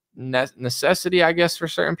necessity, I guess, for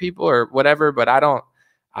certain people or whatever, but I don't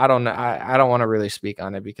know. I don't want to really speak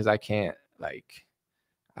on it because I can't, like,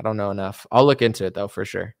 I don't know enough. I'll look into it though, for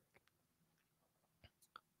sure.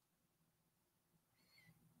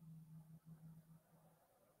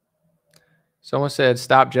 Someone said,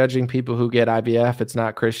 stop judging people who get IVF. It's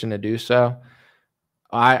not Christian to do so.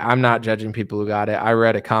 I'm not judging people who got it. I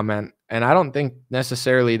read a comment, and I don't think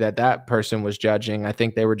necessarily that person was judging. I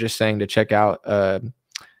think they were just saying to check out,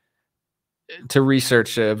 to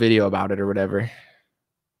research a video about it or whatever.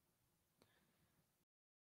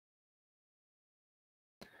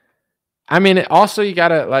 I mean, also you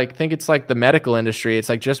gotta like think it's like the medical industry. It's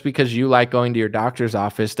like just because you like going to your doctor's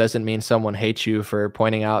office doesn't mean someone hates you for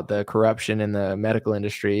pointing out the corruption in the medical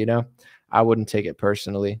industry. I wouldn't take it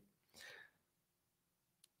personally.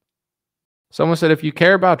 Someone said, if you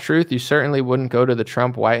care about truth, you certainly wouldn't go to the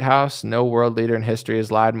Trump White House. No world leader in history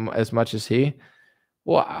has lied as much as he.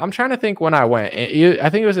 Well, I'm trying to think when I went. I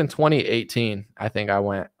think it was in 2018. I think I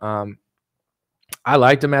went. I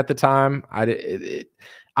liked him at the time.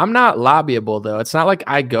 I'm not lobbyable though. It's not like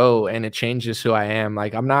I go and it changes who I am.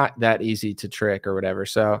 Like I'm not that easy to trick or whatever.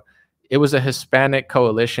 So it was a Hispanic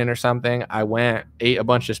coalition or something. I went, ate a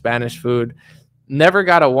bunch of Spanish food, never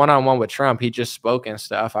got a one-on-one with Trump. He just spoke and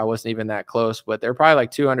stuff. I wasn't even that close, but there were probably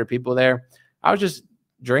like 200 people there. I was just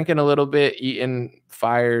drinking a little bit, eating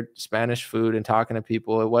fired Spanish food and talking to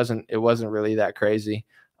people. It wasn't really that crazy.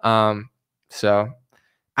 So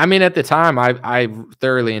I mean, at the time, I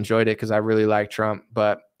thoroughly enjoyed it because I really like Trump.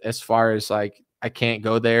 But as far as like, I can't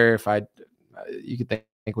go there you could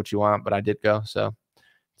think what you want, but I did go. So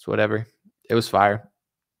it's whatever. It was fire.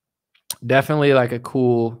 Definitely like a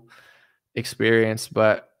cool experience,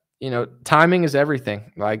 but timing is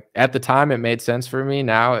everything. Like at the time, it made sense for me.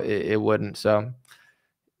 Now it wouldn't. So,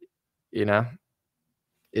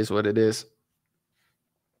 is what it is.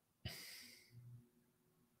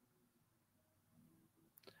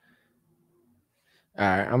 All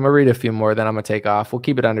right, I'm going to read a few more, then I'm going to take off. We'll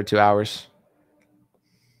keep it under 2 hours.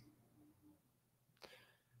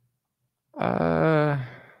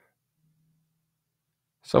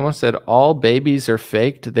 Someone said, all babies are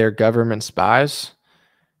faked. They're government spies.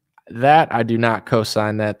 That, I do not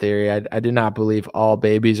co-sign that theory. I do not believe all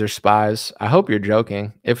babies are spies. I hope you're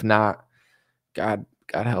joking. If not, God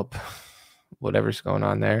help whatever's going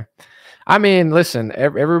on there. I mean, listen,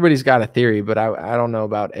 everybody's got a theory, but I don't know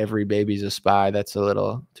about every baby's a spy. That's a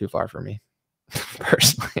little too far for me,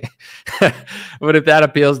 personally. But if that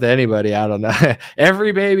appeals to anybody, I don't know.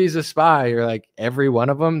 Every baby's a spy. You're like, every one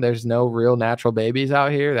of them? There's no real natural babies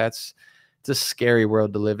out here? It's a scary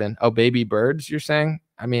world to live in. Oh, baby birds, you're saying?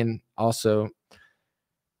 I mean, also,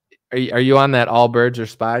 are you on that all birds are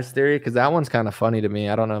spies theory? Because that one's kind of funny to me.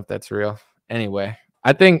 I don't know if that's real. Anyway,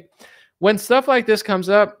 I think when stuff like this comes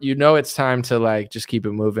up, it's time to like just keep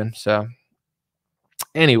it moving. So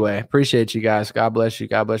anyway, appreciate you guys. God bless you.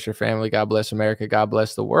 God bless your family. God bless America. God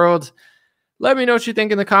bless the world. Let me know what you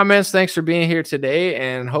think in the comments. Thanks for being here today,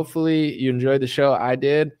 and hopefully you enjoyed the show. I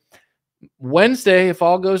did. Wednesday, if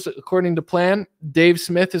all goes according to plan, Dave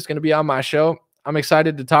Smith is going to be on my show. I'm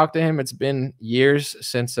excited to talk to him. It's been years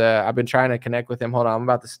since I've been trying to connect with him. Hold on, I'm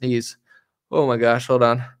about to sneeze. Oh my gosh, hold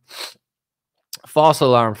on. False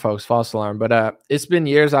alarm, folks, false alarm. But it's been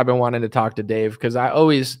years I've been wanting to talk to Dave, because I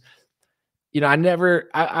always,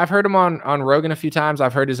 I've heard him on Rogan a few times.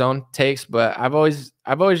 I've heard his own takes, but I've always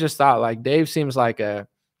just thought, like, Dave seems like an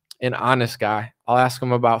honest guy. I'll ask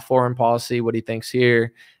him about foreign policy, what he thinks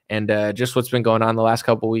here, and just what's been going on the last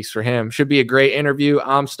couple of weeks for him. Should be a great interview.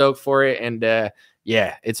 I'm stoked for it. And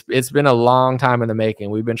yeah, it's been a long time in the making.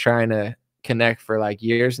 We've been trying to connect for like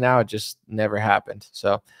years now. It just never happened.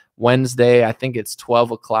 So Wednesday, I think it's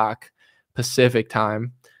 12 o'clock Pacific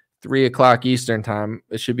time, 3 o'clock Eastern time.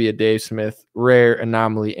 It should be a Dave Smith rare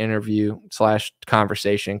anomaly interview /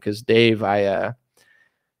 conversation, because Dave, I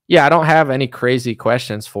don't have any crazy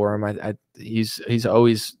questions for him. He's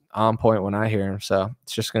always on point when I hear him. So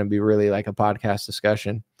it's just going to be really like a podcast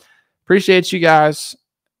discussion. Appreciate you guys.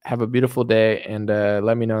 Have a beautiful day, and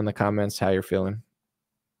let me know in the comments how you're feeling.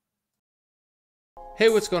 Hey,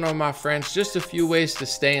 what's going on, my friends? Just a few ways to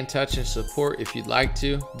stay in touch and support if you'd like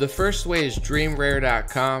to. The first way is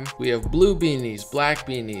dreamrare.com. We have blue beanies, black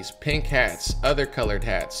beanies, pink hats, other colored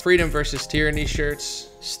hats, freedom versus tyranny shirts,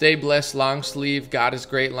 stay blessed long sleeve, God is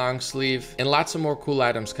great long sleeve, and lots of more cool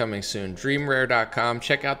items coming soon. Dreamrare.com.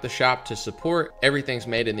 Check out the shop to support. Everything's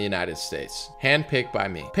made in the United States. Handpicked by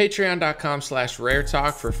me.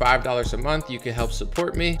 Patreon.com/raretalk. For $5 a month, you can help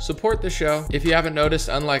support me, support the show. If you haven't noticed,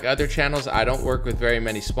 unlike other channels, I don't work with very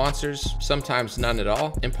many sponsors, sometimes none at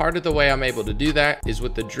all. And part of the way I'm able to do that is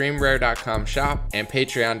with the dreamrare.com shop and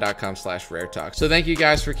patreon.com/raretalk. So thank you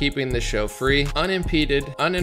guys for keeping this show free, unimpeded,